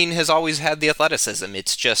 And Green has always had the athleticism.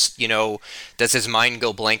 It's just, does his mind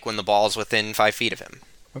go blank when the ball's within 5 feet of him?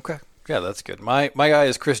 Okay. Yeah, that's good. My guy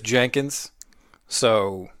is Chris Jenkins.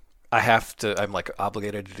 So I'm like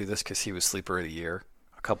obligated to do this because he was sleeper of the year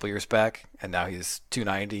a couple years back, and now he's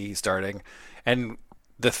 290. He's starting, and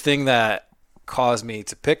the thing that caused me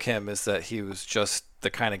to pick him is that he was just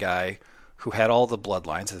the kind of guy who had all the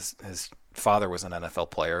bloodlines. His father was an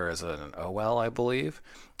NFL player as an OL, I believe,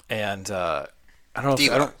 and I don't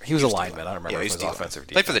know. He was a lineman. I don't remember if it was offensive or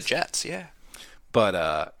defense. Played for the Jets, yeah.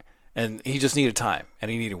 But and he just needed time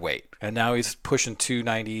and he needed weight, and now he's pushing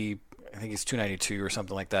 290. I think he's 292 or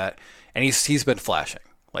something like that, and he's been flashing.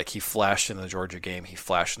 Like, he flashed in the Georgia game. He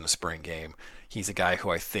flashed in the spring game. He's a guy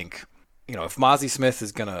who I think, if Mozzie Smith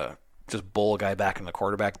is going to just bowl a guy back in the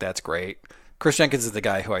quarterback, that's great. Chris Jenkins is the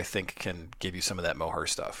guy who I think can give you some of that Moher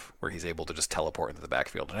stuff, where he's able to just teleport into the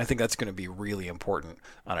backfield. And I think that's going to be really important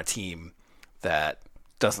on a team that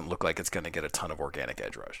doesn't look like it's going to get a ton of organic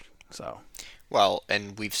edge rush. So, well,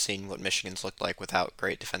 and we've seen what Michigan's looked like without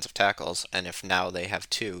great defensive tackles. And if now they have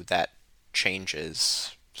 2, that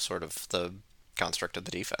changes sort of the construct of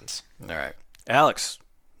the defense. All right. Alex,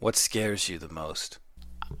 what scares you the most?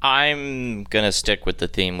 I'm going to stick with the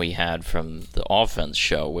theme we had from the offense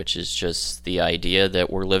show, which is just the idea that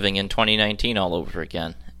we're living in 2019 all over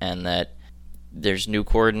again, and that there's new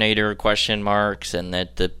coordinator question marks, and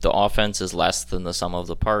that the offense is less than the sum of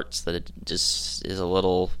the parts, that it just is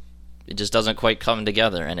it just doesn't quite come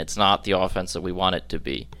together, and it's not the offense that we want it to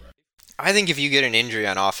be. I think if you get an injury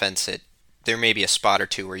on offense, there may be a spot or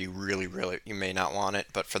two where you really, you may not want it,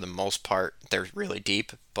 but for the most part, they're really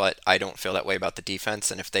deep. But I don't feel that way about the defense,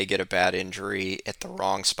 and if they get a bad injury at the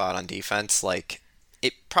wrong spot on defense, like,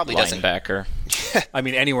 it probably doesn't. Linebacker. I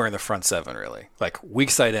mean, anywhere in the front 7, really. Like, weak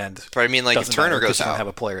side end. But I mean, like, if Turner goes you out, don't have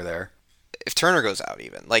a player there. If Turner goes out,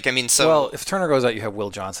 even well, if Turner goes out, you have Will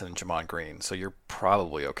Johnson and Jamon Green, so you're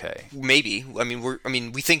probably okay. Maybe. I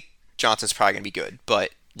mean, we think Johnson's probably gonna be good, but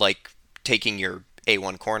like taking your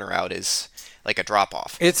A1 corner out is like a drop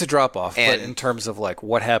off. It's a drop off, but in terms of like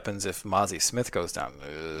what happens if Mozzie Smith goes down?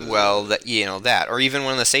 Well, that, or even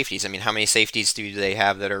one of the safeties. I mean, how many safeties do they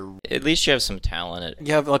have that are? At least you have some talent.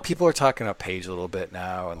 Yeah, like people are talking up Page a little bit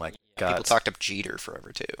now, and like people talked up Jeter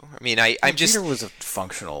forever too. I mean, I'm just Jeter was a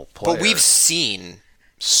functional player, but we've seen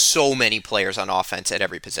so many players on offense at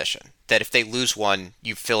every position that if they lose one,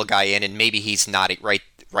 you fill a guy in, and maybe he's not right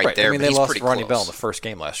there. I mean, but they he's lost pretty Ronnie close. Bell in the first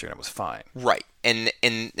game last year, and it was fine. Right, and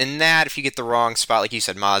that if you get the wrong spot, like you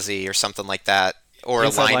said, Mozzie or something like that, or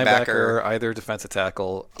Inside a linebacker, either defensive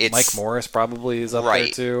tackle. Mike Morris probably is up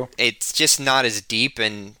right. there too. It's just not as deep,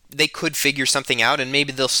 and they could figure something out, and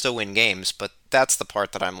maybe they'll still win games. But that's the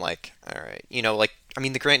part that I'm like, all right,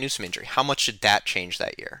 the Grant Newsome injury. How much did that change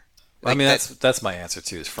that year? Like, I mean, that's my answer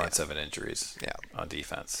too. Is front 7 injuries on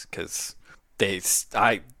defense, because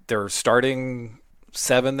their starting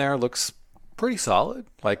 7 there looks pretty solid.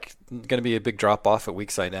 Like, going to be a big drop off at weak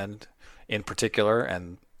side end in particular,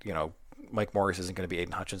 and Mike Morris isn't going to be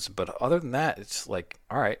Aiden Hutchinson. But other than that, it's like,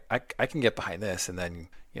 all right, I can get behind this. And then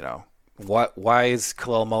why is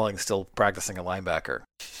Khalil Mulling still practicing a linebacker?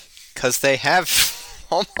 Because they have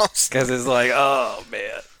almost. Because it's like, oh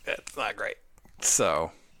man, that's not great. So.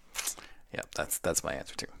 Yeah, that's my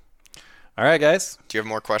answer too. All right, guys. Do you have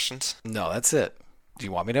more questions? No, that's it. Do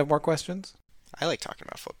you want me to have more questions? I like talking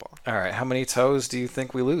about football. All right, how many toes do you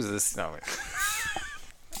think we lose this? No,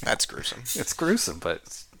 that's gruesome. It's gruesome,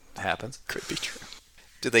 but it happens. Could be true.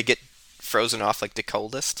 Do they get frozen off like the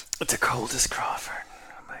coldest? The coldest Crawford.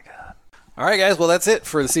 Oh my God. All right, guys. Well, that's it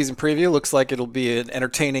for the season preview. Looks like it'll be an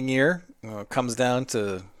entertaining year. It comes down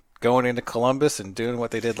to going into Columbus and doing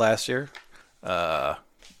what they did last year.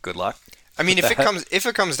 Good luck. I mean, if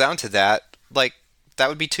it comes down to that, like, that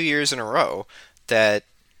would be 2 years in a row that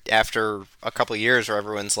after a couple of years where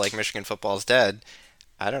everyone's like Michigan football's dead.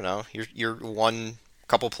 I don't know. You're one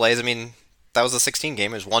couple plays. I mean, that was a 16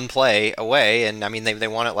 game. It was one play away, and I mean they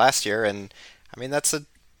won it last year, and I mean that's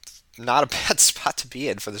not a bad spot to be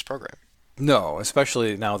in for this program. No,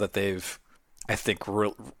 especially now that they've, I think,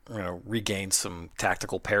 regained some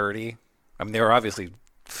tactical parity. I mean, they were obviously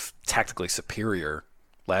tactically superior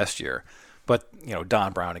last year, but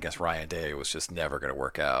Don Brown against Ryan Day was just never going to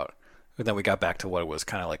work out. And then we got back to what it was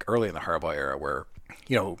kind of like early in the Harbaugh era, where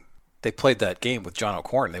they played that game with John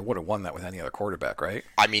O'Korn. They would have won that with any other quarterback, right?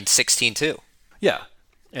 I mean, 16-2. Yeah,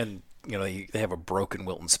 and they have a broken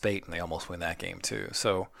Wilton Spate, and they almost win that game too.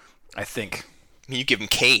 So I think. You give him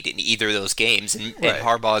Cade in either of those games, and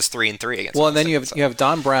Harbaugh's 3-3 against. Well, and then you have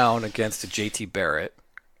Don Brown against a JT Barrett,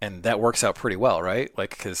 and that works out pretty well, right? Like,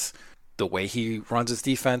 because the way he runs his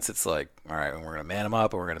defense, it's like, all right, we're going to man him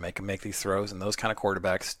up, and we're going to make him make these throws, and those kind of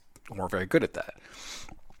quarterbacks weren't very good at that.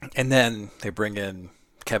 And then they bring in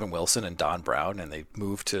Kevin Wilson and Don Brown, and they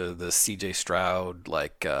move to the C.J. Stroud,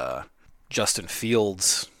 like Justin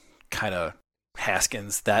Fields, kind of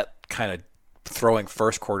Haskins, that kind of throwing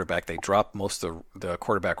first quarterback. They drop most of the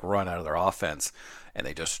quarterback run out of their offense, and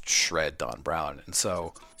they just shred Don Brown. And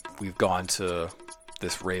so we've gone to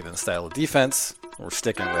this Ravens style of defense. We're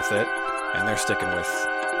sticking with it, and they're sticking with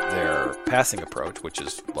their passing approach, which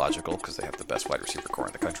is logical because they have the best wide receiver core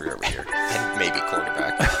in the country every year. And maybe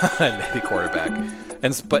quarterback.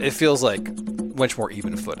 But it feels like much more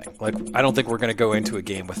even footing. Like, I don't think we're going to go into a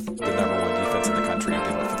game with the number one defense in the country and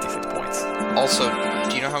give up 56 points. Also,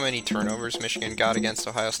 do you know how many turnovers Michigan got against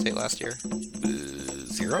Ohio State last year?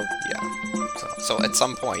 0? Yeah. So at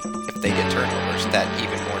some point, if they get turnovers, that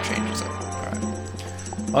even more changes it. All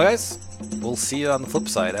right. Well, guys, we'll see you on the flip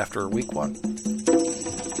side after week 1.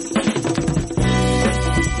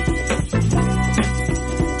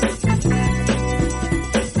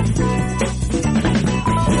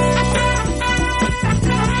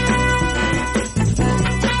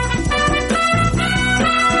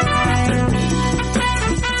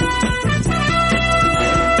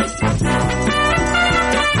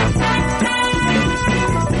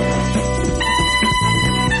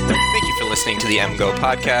 To the MGO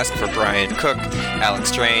podcast. For Brian Cook,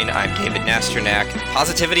 Alex Drain, I'm David Nasternak.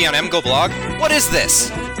 Positivity on MGO blog? What is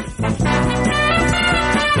this?